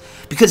Acts,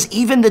 because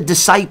even the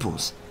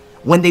disciples,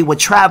 when they were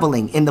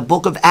traveling in the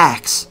book of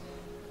Acts,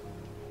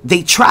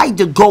 they tried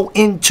to go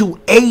into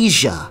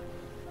Asia,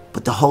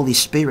 but the Holy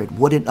Spirit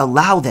wouldn't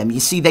allow them. You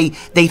see, they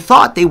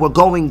thought they were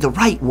going the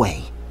right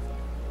way.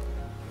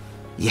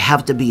 You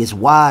have to be as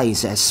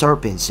wise as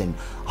serpents and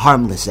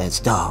harmless as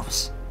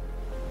doves.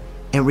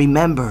 And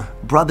remember,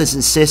 brothers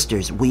and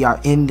sisters, we are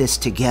in this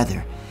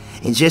together.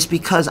 And just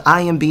because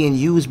I am being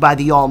used by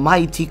the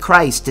Almighty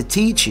Christ to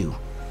teach you,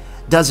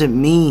 doesn't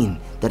mean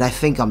that I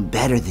think I'm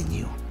better than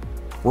you.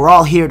 We're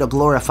all here to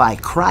glorify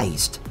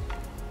Christ.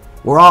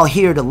 We're all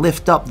here to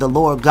lift up the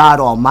Lord God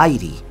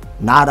Almighty,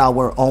 not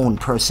our own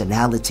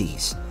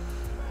personalities.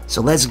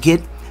 So let's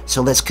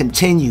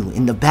continue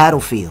in the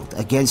battlefield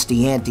against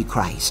the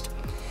Antichrist.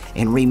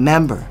 And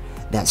remember,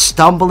 that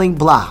stumbling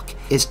block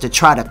is to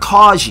try to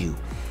cause you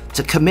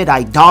to commit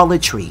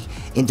idolatry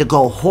and to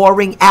go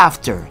whoring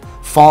after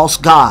false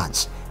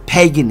gods,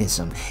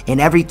 paganism, and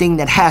everything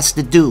that has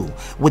to do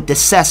with the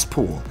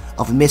cesspool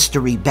of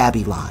Mystery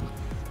Babylon,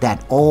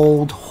 that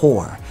old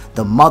whore,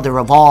 the mother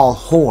of all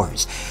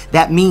whores.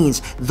 That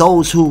means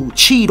those who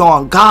cheat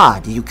on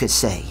God, you could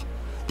say.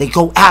 They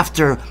go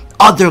after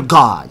other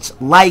gods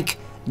like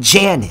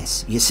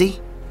Janus, you see?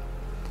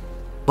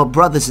 But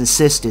brothers and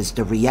sisters,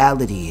 the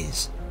reality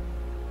is,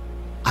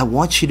 I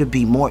want you to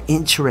be more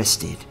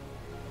interested.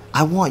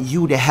 I want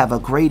you to have a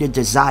greater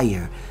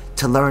desire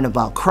to learn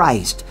about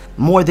Christ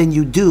more than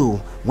you do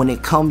when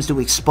it comes to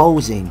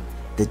exposing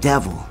the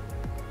devil.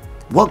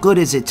 What good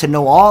is it to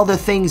know all the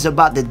things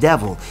about the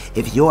devil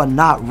if you're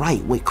not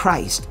right with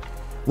Christ?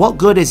 What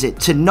good is it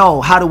to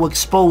know how to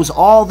expose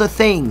all the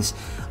things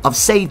of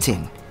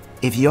Satan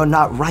if you're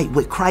not right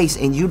with Christ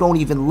and you don't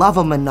even love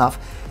him enough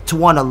to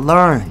want to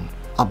learn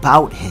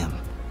about him?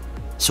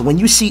 So when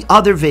you see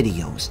other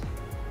videos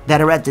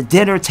that are at the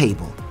dinner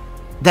table,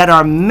 that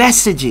are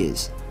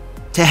messages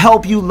to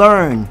help you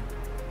learn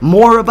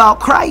more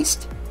about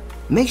Christ,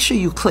 make sure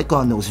you click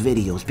on those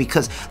videos,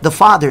 because the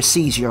Father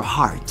sees your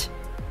heart.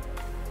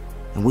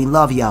 And we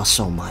love y'all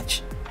so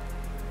much.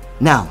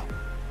 Now,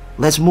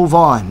 let's move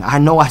on. I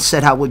know I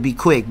said I would be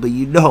quick, but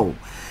you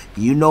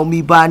know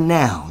me by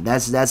now.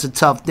 That's a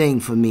tough thing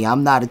for me.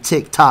 I'm not a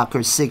TikToker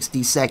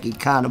 60-second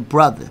kind of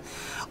brother.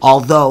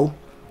 Although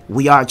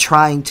we are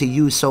trying to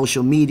use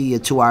social media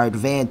to our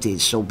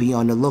advantage, so be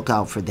on the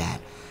lookout for that.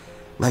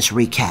 Let's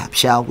recap,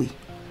 shall we?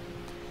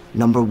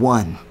 Number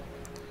 1,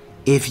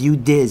 if you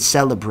did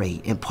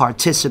celebrate and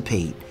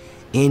participate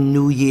in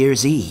New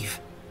Year's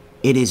Eve,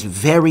 it is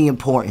very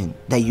important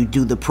that you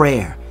do the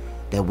prayer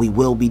that we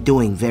will be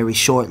doing very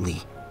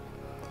shortly.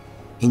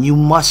 And you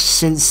must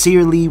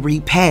sincerely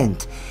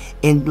repent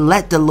and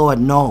let the Lord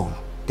know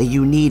that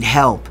you need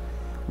help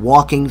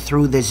walking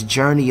through this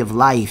journey of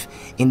life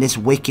in this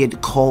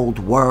wicked, cold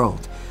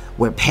world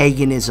where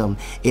paganism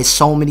is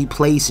so many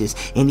places.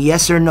 And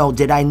yes or no,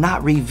 did I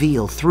not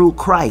reveal through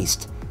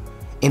Christ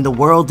in The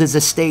World is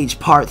a Stage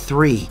Part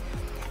 3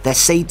 that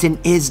Satan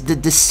is the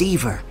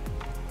deceiver?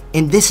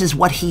 And this is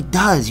what he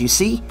does, you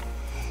see?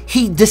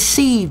 He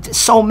deceived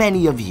so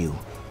many of you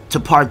to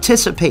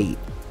participate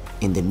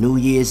in the New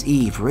Year's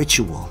Eve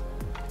ritual.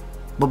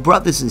 But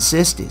brothers and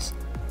sisters,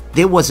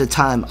 there was a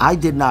time I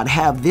did not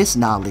have this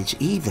knowledge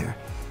either.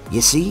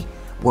 You see,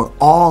 we're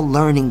all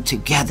learning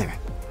together.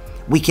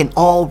 We can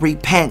all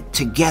repent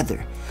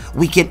together.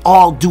 We can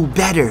all do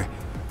better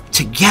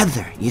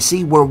together. You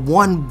see, we're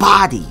one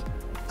body.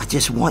 I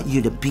just want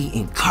you to be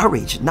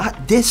encouraged,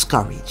 not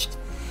discouraged.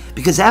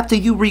 Because after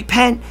you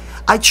repent,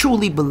 I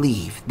truly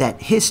believe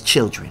that his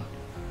children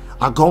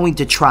are going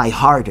to try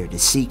harder to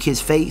seek his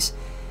face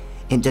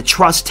and to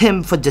trust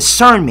him for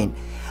discernment,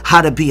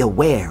 how to be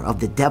aware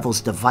of the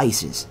devil's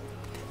devices.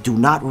 Do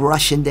not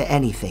rush into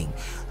anything.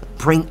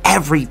 Bring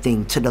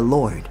everything to the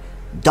Lord.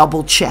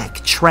 Double check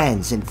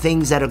trends and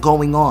things that are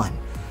going on.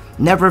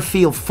 Never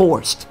feel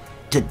forced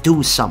to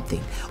do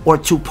something or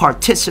to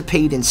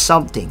participate in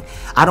something.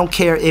 I don't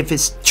care if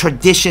it's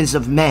traditions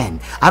of men.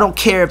 I don't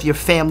care if your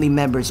family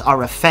members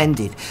are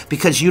offended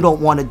because you don't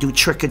want to do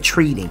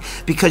trick-or-treating,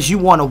 because you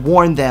want to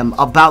warn them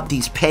about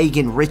these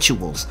pagan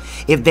rituals.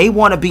 If they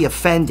want to be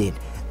offended,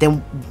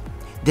 then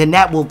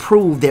that will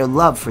prove their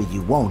love for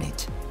you, won't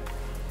it?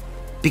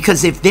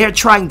 Because if they're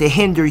trying to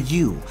hinder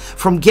you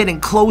from getting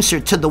closer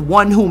to the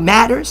one who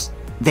matters,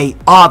 they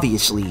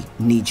obviously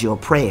need your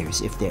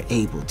prayers if they're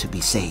able to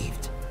be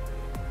saved.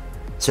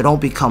 So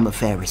don't become a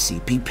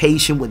Pharisee. Be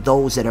patient with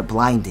those that are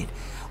blinded.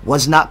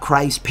 Was not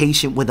Christ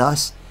patient with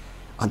us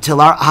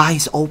until our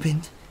eyes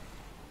opened?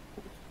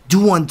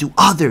 Do unto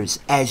others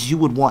as you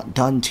would want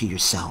done to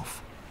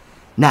yourself.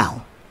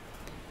 Now,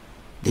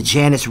 the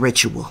Janus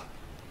ritual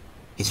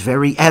is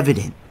very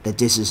evident that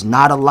this is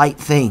not a light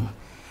thing.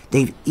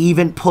 They've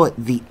even put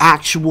the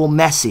actual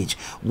message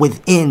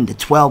within the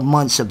 12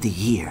 months of the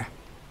year.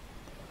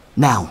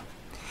 Now,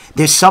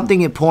 there's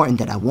something important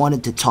that I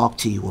wanted to talk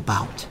to you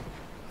about.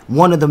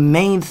 One of the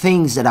main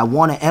things that I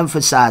want to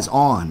emphasize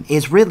on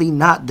is really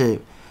not the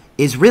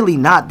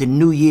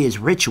New Year's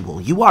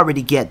ritual. You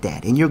already get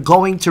that, and you're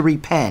going to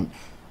repent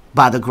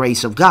by the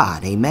grace of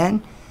God.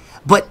 Amen.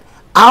 But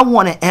I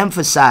want to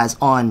emphasize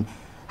on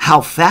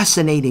how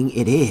fascinating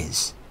it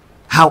is,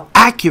 how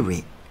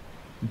accurate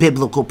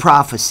biblical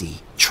prophecy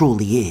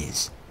truly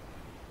is.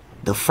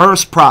 The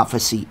first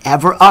prophecy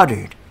ever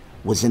uttered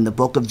was in the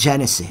book of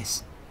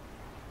Genesis.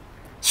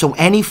 So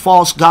any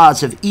false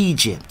gods of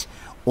Egypt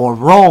or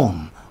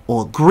Rome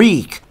or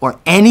Greek or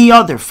any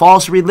other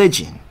false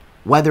religion,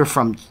 whether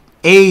from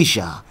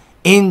Asia,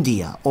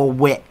 India, or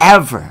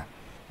wherever,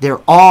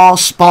 they're all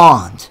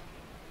spawned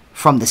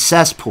from the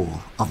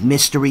cesspool of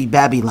Mystery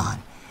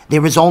Babylon.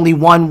 There is only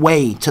one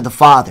way to the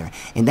Father,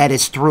 and that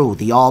is through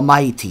the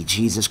Almighty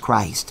Jesus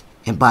Christ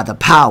and by the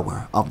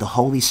power of the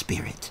Holy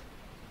Spirit.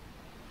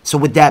 So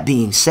with that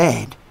being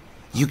said,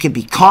 you can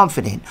be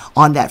confident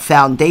on that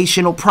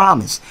foundational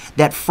promise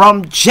that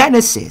from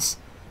Genesis,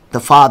 the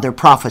Father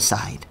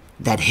prophesied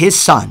that his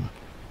Son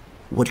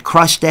would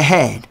crush the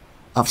head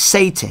of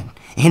Satan.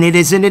 And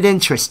isn't it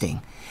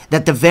interesting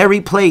that the very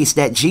place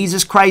that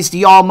Jesus Christ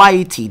the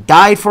Almighty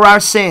died for our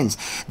sins,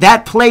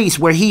 that place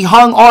where he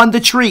hung on the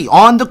tree,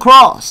 on the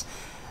cross,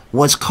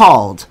 was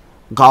called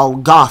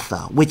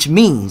Golgotha, which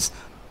means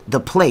the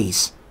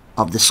place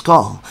of the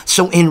skull.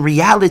 So in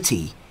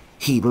reality,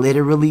 he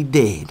literally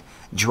did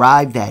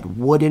drive that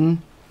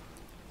wooden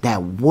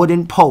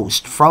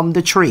post from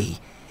the tree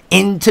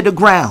into the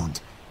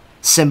ground,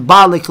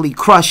 symbolically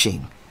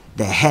crushing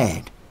the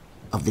head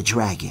of the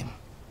dragon.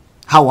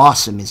 How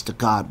awesome is the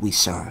God we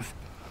serve.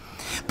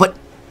 But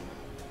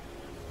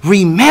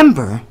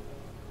remember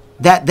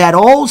that that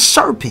old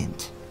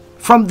serpent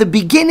from the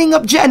beginning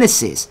of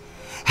Genesis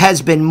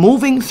has been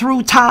moving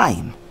through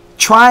time,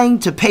 trying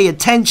to pay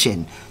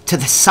attention to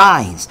the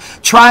signs,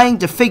 trying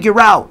to figure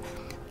out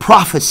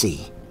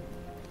prophecy.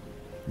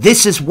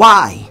 This is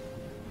why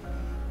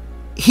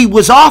he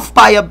was off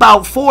by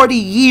about 40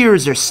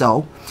 years or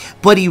so,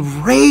 but he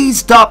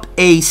raised up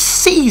a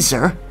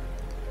Caesar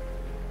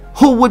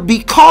who would be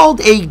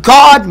called a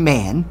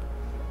God-man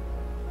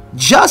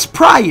just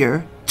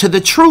prior to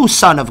the true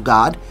Son of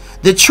God,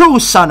 the true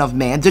Son of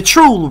Man, the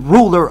true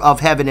ruler of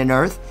heaven and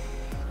earth,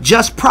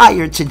 just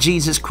prior to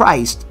Jesus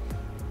Christ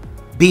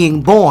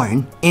being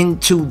born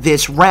into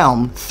this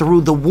realm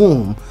through the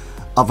womb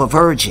of a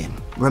virgin.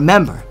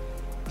 Remember,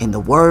 and the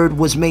Word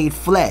was made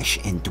flesh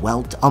and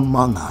dwelt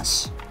among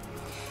us.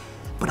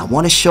 But I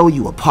want to show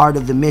you a part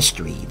of the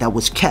mystery that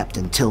was kept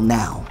until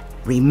now.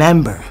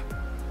 Remember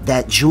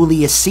that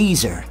Julius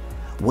Caesar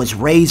was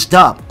raised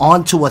up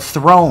onto a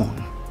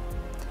throne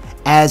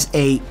as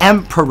an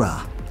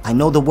emperor. I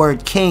know the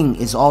word king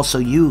is also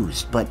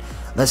used, but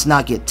let's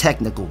not get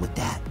technical with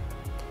that.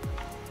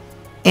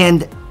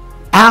 And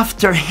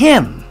after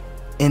him,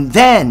 and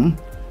then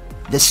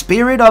the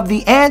spirit of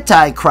the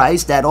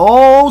Antichrist, that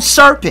old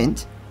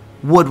serpent,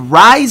 would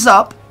rise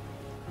up.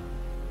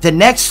 The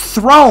next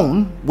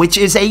throne, which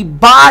is a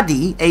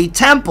body, a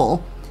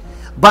temple,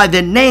 by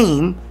the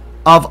name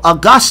of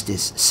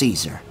Augustus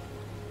Caesar.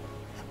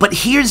 But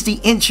here's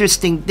the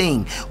interesting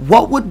thing.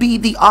 What would be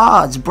the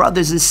odds,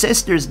 brothers and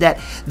sisters,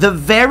 that the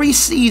very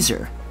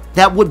Caesar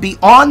that would be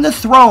on the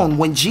throne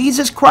when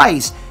Jesus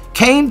Christ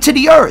came to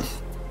the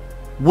earth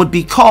would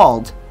be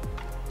called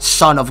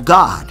Son of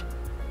God?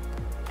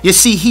 You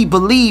see, he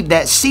believed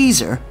that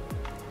Caesar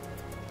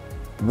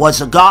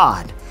was a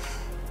god,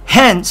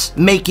 hence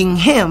making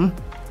him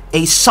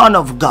a son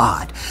of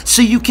God.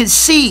 So you can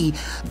see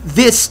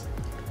this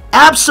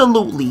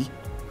absolutely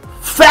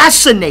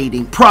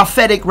fascinating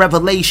prophetic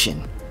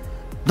revelation,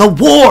 the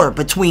war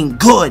between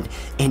good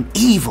and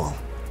evil.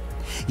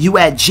 You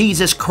had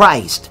Jesus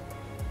Christ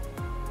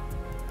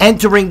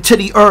entering to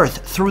the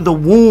earth through the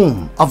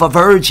womb of a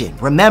virgin.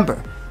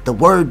 Remember, the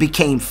Word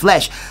became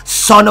flesh,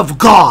 Son of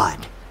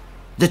God,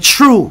 the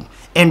true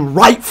and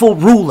rightful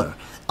ruler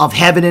of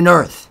heaven and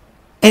earth.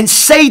 And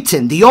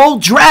Satan, the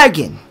old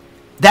dragon,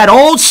 that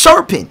old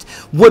serpent,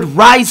 would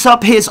rise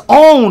up his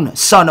own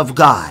Son of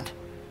God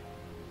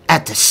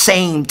at the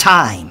same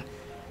time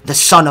the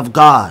Son of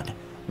God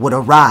would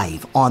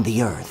arrive on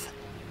the earth.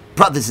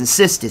 Brothers and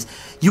sisters,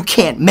 you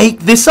can't make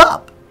this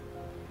up.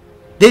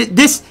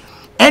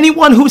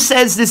 Anyone who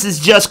says this is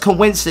just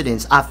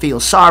coincidence, I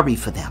feel sorry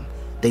for them.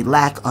 They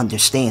lack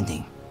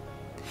understanding.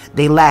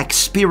 They lack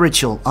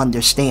spiritual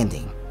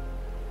understanding.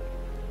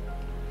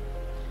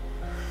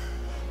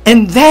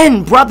 And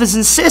then, brothers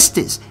and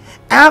sisters,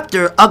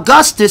 after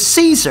Augustus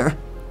Caesar,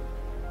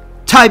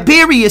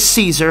 Tiberius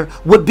Caesar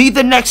would be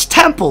the next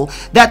temple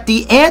that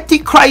the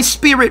Antichrist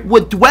spirit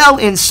would dwell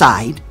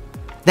inside.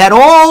 That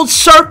old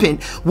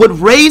serpent would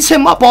raise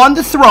him up on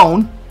the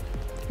throne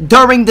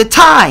during the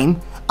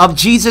time of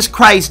Jesus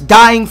Christ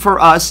dying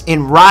for us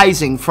and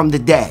rising from the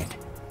dead.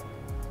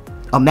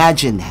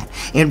 Imagine that.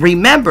 And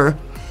remember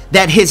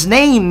that his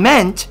name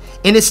meant,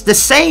 and it's the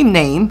same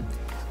name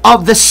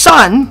of the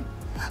son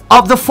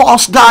of the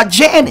false god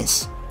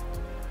Janus.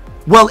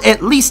 Well,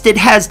 at least it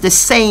has the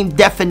same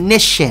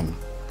definition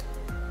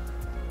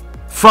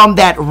from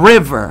that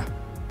river,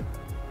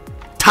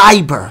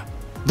 Tiber,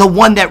 the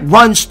one that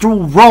runs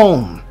through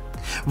Rome.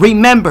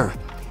 Remember,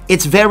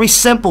 it's very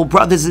simple,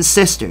 brothers and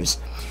sisters.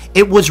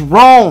 It was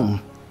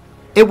Rome.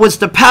 It was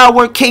the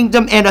power,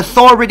 kingdom, and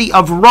authority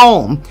of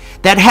Rome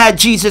that had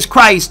Jesus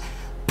Christ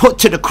put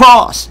to the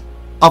cross.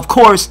 Of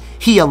course,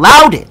 he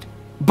allowed it.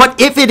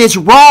 But if it is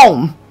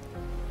Rome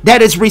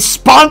that is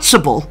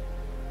responsible,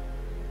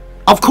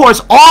 of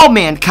course, all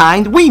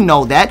mankind, we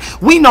know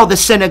that. We know the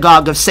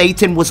synagogue of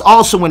Satan was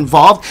also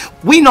involved.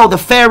 We know the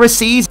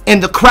Pharisees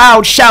and the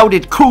crowd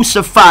shouted,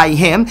 "Crucify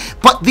him."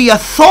 But the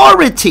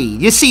authority,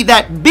 you see,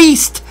 that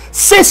beast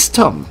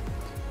system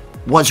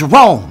was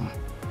Rome.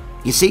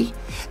 You see,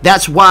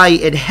 that's why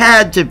it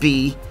had to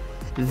be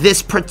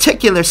this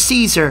particular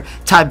Caesar,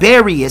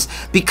 Tiberius,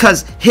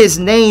 because his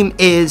name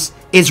is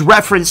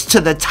reference to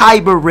the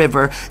Tiber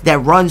River that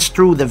runs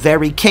through the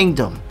very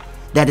kingdom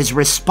that is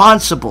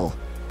responsible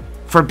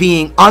for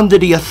being under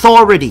the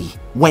authority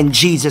when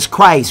Jesus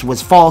Christ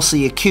was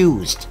falsely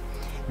accused,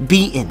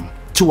 beaten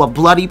to a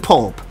bloody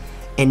pulp,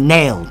 and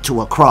nailed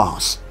to a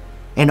cross.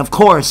 And of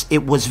course,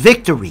 it was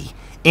victory,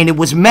 and it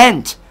was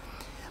meant,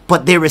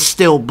 but there is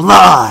still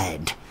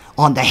blood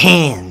on the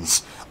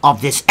hands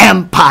of this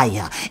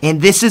empire.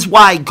 And this is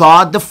why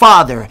God the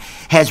Father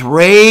has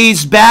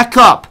raised back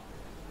up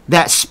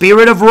that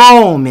spirit of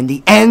Rome in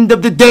the end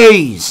of the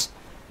days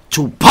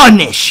to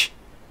punish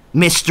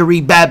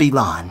Mystery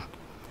Babylon.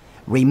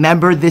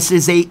 Remember, this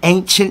is an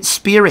ancient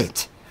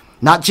spirit,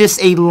 not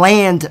just a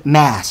land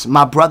mass,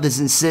 my brothers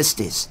and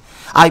sisters.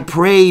 I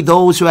pray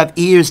those who have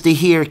ears to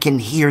hear can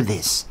hear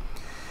this.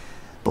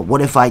 But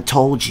what if I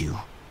told you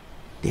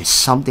there's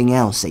something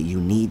else that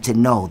you need to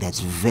know that's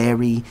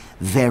very,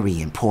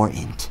 very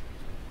important?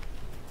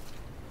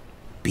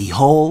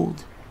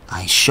 Behold,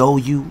 I show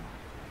you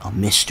a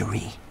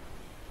mystery.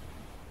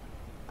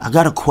 I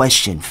got a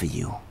question for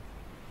you.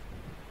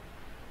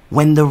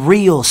 When the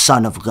real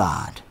Son of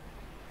God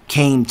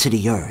came to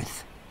the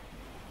earth,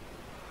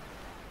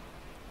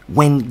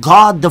 when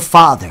God the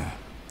Father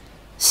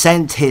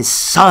sent his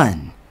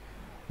Son,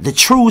 the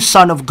true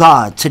Son of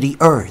God, to the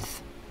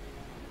earth,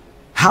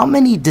 how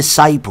many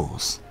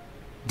disciples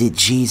did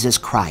Jesus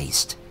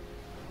Christ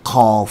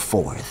call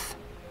forth?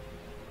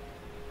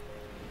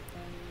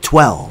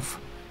 12,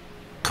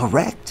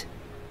 correct?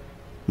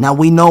 Now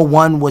we know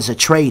one was a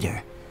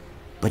traitor,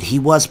 but he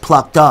was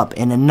plucked up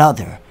and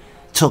another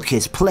took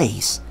his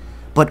place.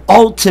 But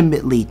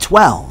ultimately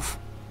 12.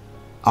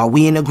 Are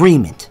we in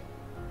agreement?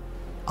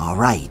 All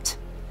right.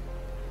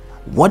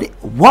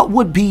 What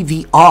would be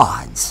the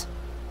odds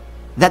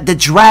that the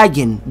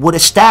dragon would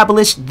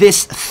establish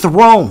this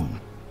throne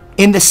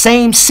in the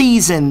same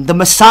season the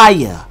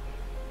Messiah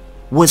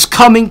was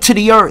coming to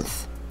the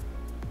earth?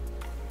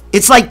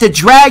 It's like the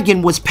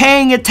dragon was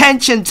paying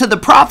attention to the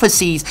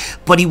prophecies,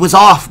 but he was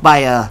off by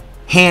a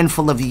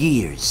handful of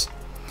years.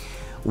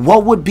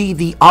 What would be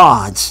the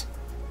odds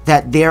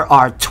that there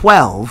are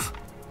 12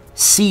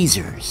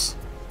 Caesars?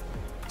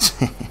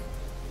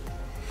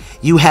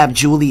 You have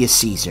Julius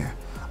Caesar,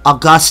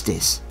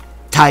 Augustus,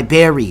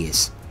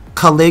 Tiberius,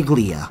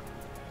 Caligula,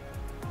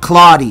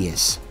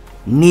 Claudius,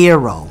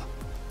 Nero,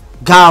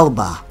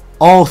 Galba,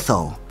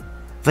 Otho,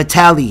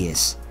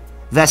 Vitellius,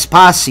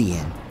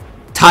 Vespasian,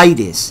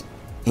 Titus,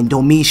 and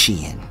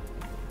Domitian.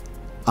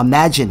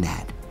 Imagine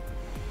that.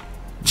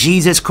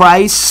 Jesus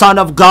Christ, Son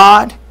of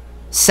God,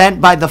 sent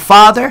by the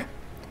Father,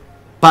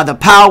 by the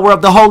power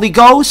of the Holy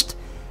Ghost,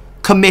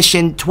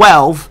 commissioned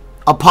 12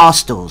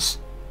 apostles.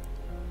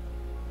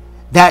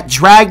 That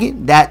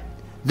dragon,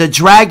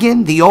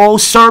 the old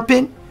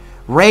serpent,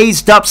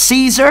 raised up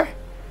Caesar,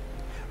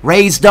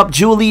 raised up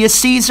Julius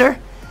Caesar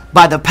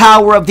by the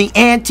power of the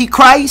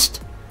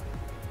Antichrist,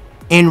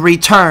 in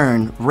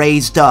return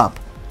raised up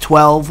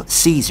 12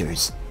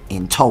 Caesars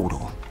in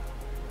total.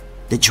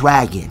 The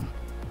dragon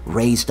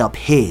raised up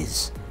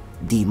his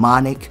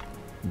demonic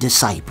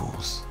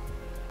disciples.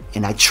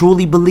 And I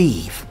truly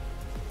believe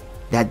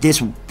that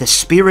the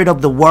spirit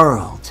of the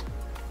world,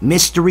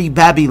 Mystery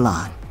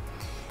Babylon,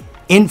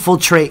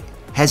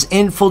 has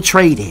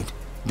infiltrated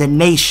the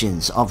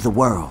nations of the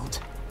world.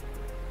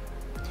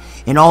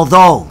 And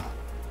although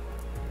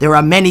there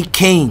are many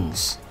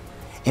kings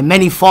and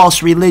many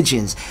false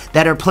religions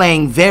that are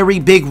playing very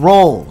big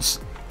roles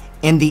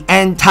in the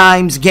end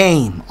times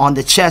game on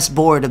the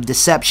chessboard of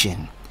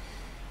deception,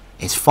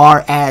 as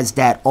far as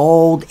that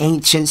old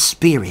ancient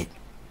spirit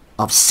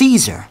of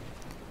Caesar,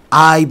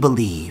 I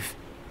believe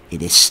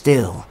it is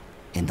still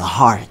in the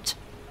heart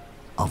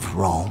of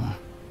Rome.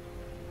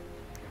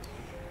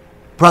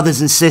 Brothers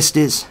and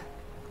sisters,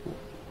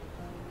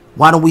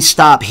 why don't we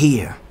stop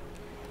here?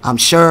 I'm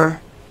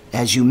sure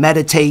as you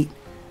meditate,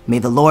 may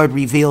the Lord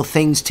reveal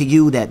things to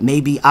you that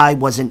maybe I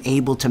wasn't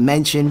able to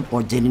mention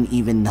or didn't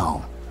even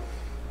know.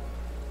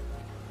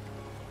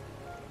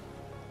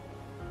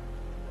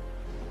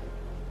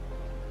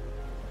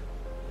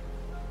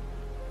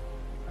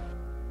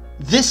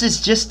 This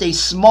is just a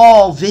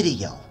small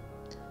video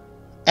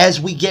as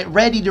we get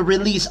ready to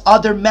release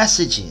other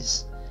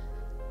messages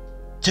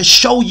to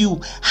show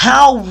you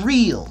how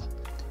real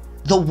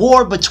the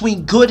war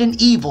between good and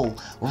evil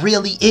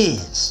really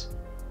is.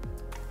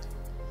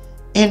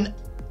 And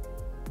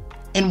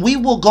we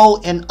will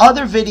go in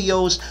other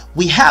videos,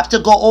 we have to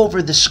go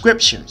over the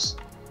scriptures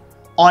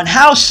on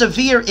how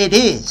severe it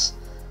is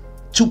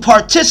to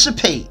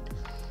participate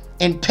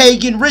in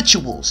pagan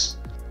rituals,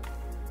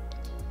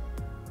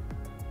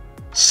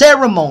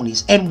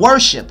 ceremonies, and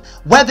worship,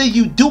 whether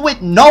you do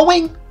it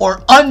knowing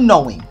or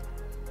unknowing.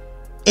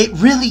 It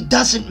really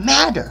doesn't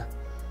matter,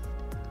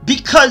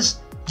 because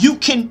you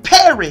can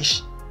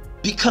perish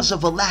because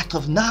of a lack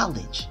of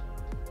knowledge.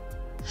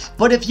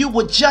 But if you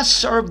would just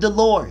serve the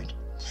Lord,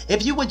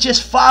 if you would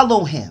just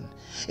follow Him,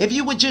 if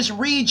you would just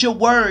read your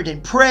word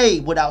and pray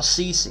without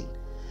ceasing,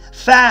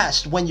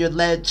 fast when you're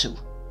led to,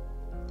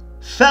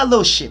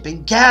 fellowship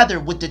and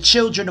gather with the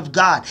children of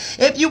God,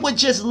 if you would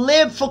just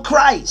live for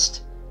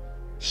Christ,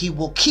 He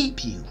will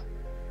keep you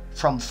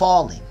from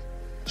falling.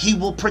 He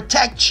will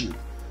protect you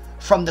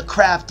from the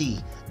crafty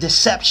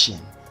deception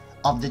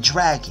of the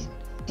dragon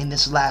in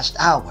this last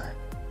hour.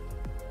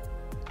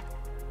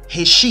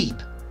 His sheep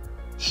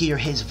hear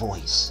His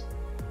voice.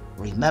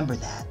 Remember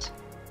that.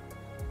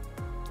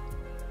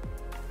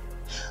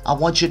 I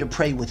want you to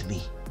pray with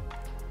me.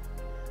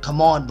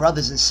 Come on,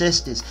 brothers and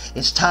sisters,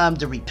 it's time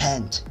to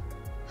repent.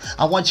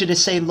 I want you to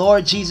say,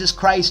 Lord Jesus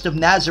Christ of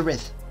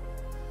Nazareth,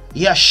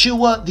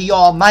 Yeshua the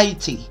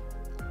Almighty,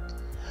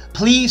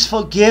 please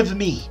forgive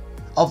me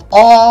of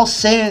all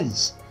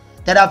sins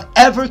that I've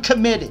ever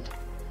committed,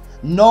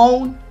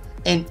 known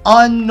and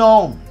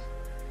unknown.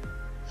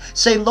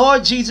 Say,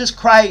 Lord Jesus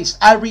Christ,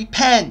 I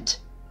repent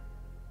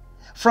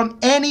from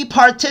any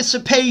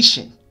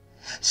participation.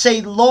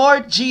 Say,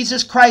 Lord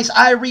Jesus Christ,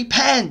 I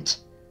repent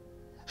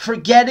for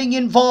getting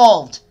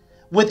involved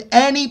with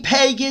any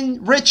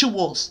pagan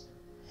rituals,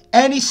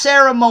 any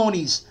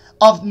ceremonies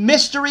of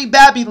Mystery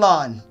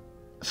Babylon,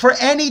 for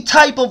any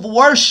type of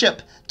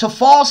worship to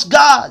false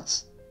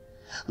gods.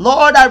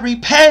 Lord, I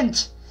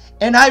repent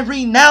and I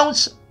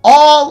renounce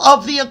all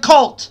of the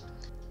occult.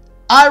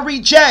 I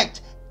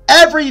reject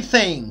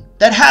everything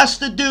that has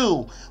to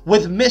do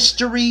with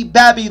Mystery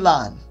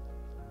Babylon.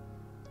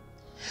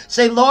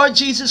 Say, Lord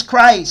Jesus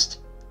Christ,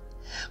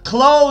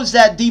 close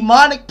that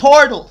demonic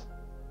portal.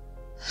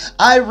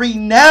 I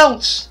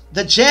renounce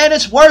the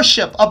Janus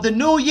worship of the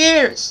New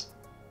Year's.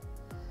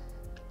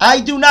 I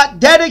do not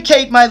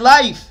dedicate my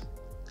life.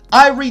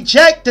 I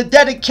reject the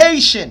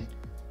dedication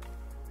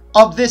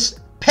of this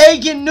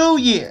pagan New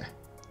Year.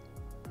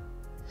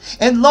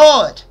 And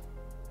Lord,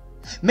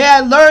 may I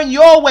learn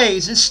your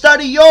ways and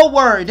study your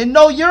word and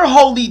know your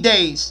holy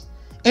days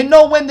and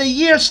know when the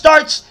year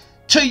starts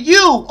to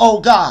you,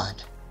 O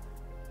God.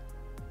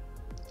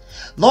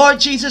 Lord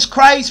Jesus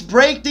Christ,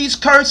 break these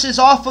curses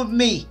off of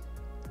me.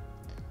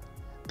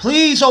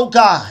 Please, O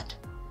God.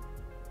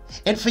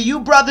 And for you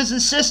brothers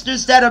and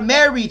sisters that are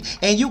married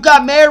and you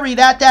got married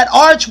at that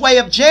archway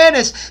of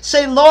Janus,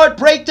 say, Lord,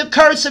 break the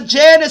curse of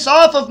Janus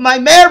off of my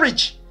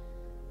marriage.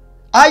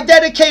 I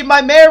dedicate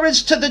my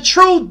marriage to the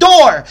true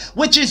door,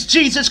 which is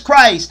Jesus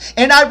Christ,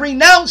 and I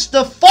renounce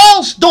the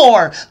false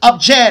door of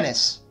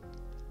Janus.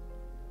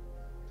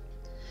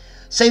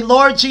 Say,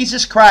 Lord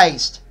Jesus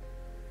Christ,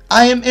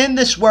 I am in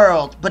this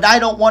world, but I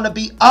don't want to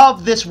be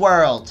of this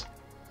world.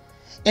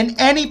 In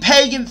any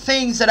pagan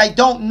things that I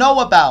don't know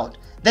about,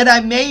 that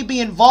I may be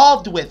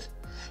involved with,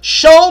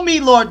 show me,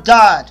 Lord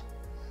God.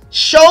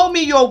 Show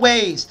me your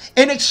ways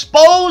and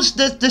expose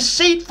the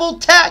deceitful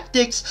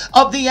tactics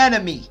of the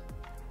enemy.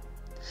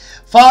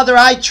 Father,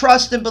 I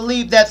trust and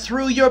believe that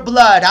through your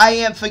blood I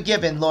am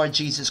forgiven, Lord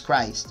Jesus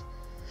Christ.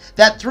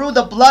 That through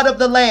the blood of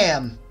the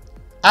Lamb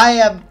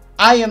I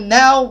am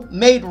now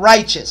made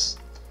righteous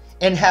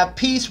and have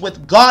peace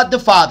with God the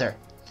Father.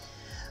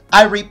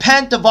 I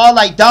repent of all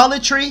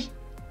idolatry.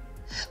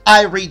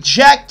 I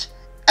reject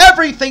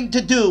everything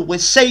to do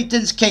with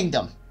Satan's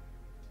kingdom.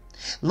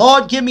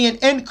 Lord, give me an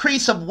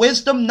increase of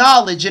wisdom,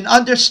 knowledge, and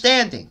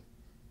understanding.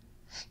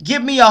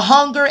 Give me a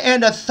hunger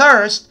and a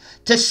thirst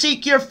to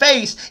seek your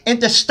face and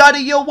to study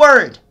your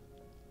word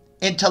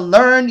and to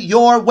learn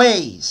your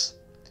ways.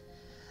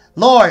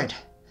 Lord,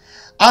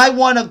 I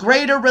want a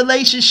greater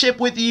relationship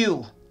with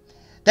you,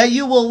 that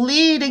you will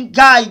lead and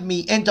guide me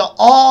into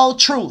all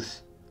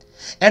truth.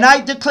 And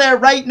I declare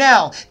right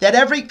now that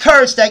every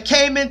curse that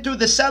came in through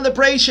the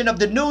celebration of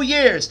the New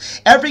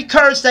Year's, every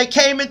curse that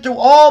came in through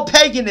all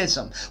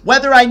paganism,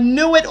 whether I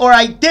knew it or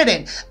I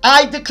didn't,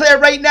 I declare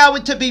right now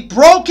it to be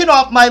broken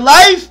off my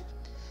life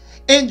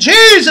in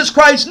Jesus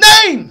Christ's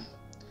name.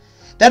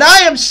 That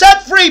I am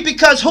set free,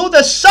 because who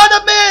the Son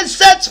of Man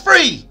sets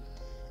free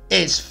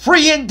is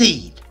free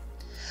indeed.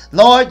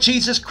 Lord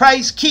Jesus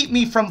Christ, keep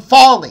me from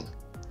falling.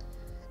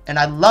 And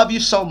I love you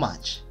so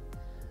much.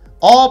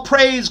 All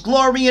praise,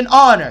 glory, and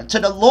honor to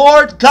the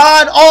Lord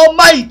God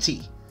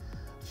Almighty,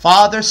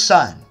 Father,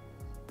 Son,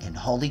 and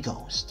Holy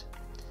Ghost.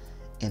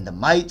 In the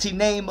mighty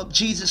name of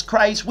Jesus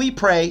Christ we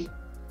pray.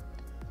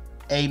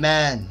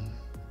 Amen.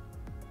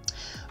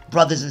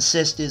 Brothers and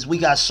sisters, we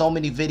got so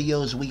many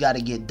videos we got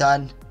to get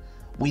done.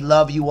 We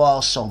love you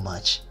all so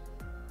much.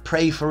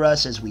 Pray for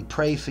us as we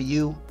pray for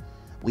you.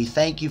 We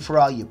thank you for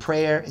all your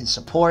prayer and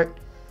support,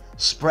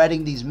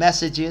 spreading these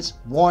messages,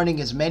 warning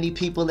as many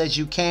people as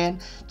you can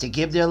to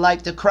give their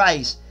life to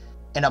Christ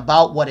and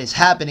about what is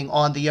happening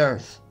on the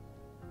earth.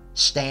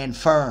 Stand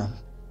firm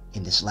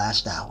in this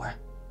last hour.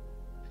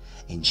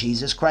 In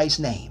Jesus Christ's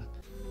name,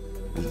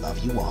 we love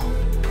you all.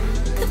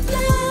 The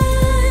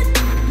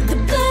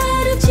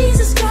blood of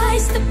Jesus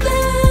Christ, the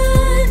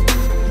blood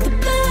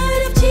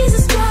of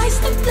Jesus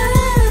Christ, the blood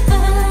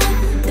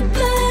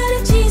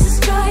of Jesus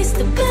Christ,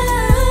 the blood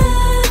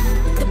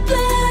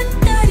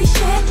that is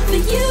shed for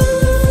you.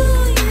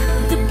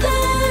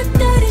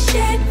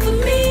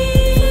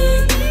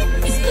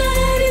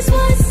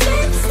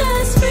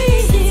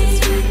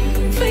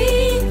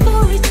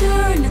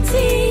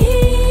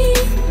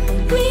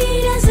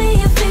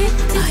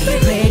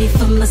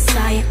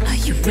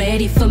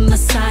 Ready for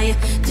Messiah,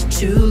 the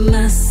true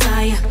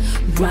Messiah,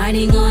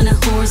 riding on a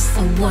horse,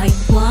 a white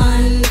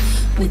one,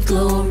 with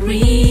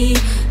glory,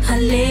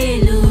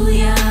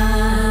 hallelujah.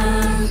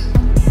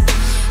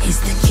 He's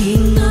the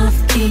King of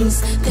kings,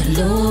 the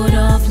Lord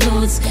of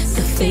lords,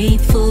 the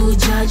faithful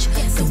judge,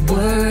 the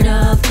word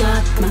of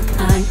God,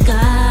 my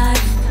God,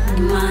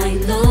 my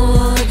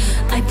Lord,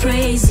 I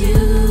praise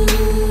you.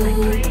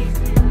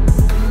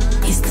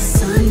 He's the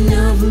Son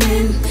of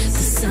Man, the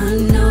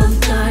Son of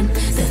God,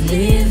 the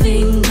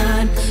living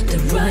God, the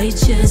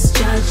righteous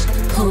judge,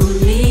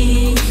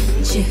 holy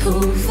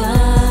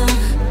Jehovah,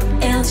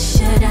 El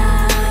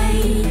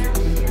Shaddai.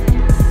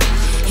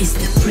 He's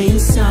the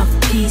Prince of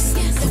Peace,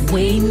 the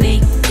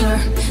Waymaker,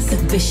 the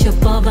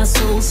Bishop of our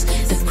souls,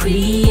 the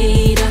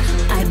Creator.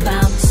 I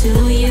bow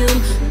to you,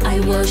 I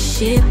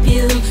worship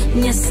you,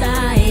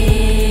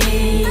 Nyasaye.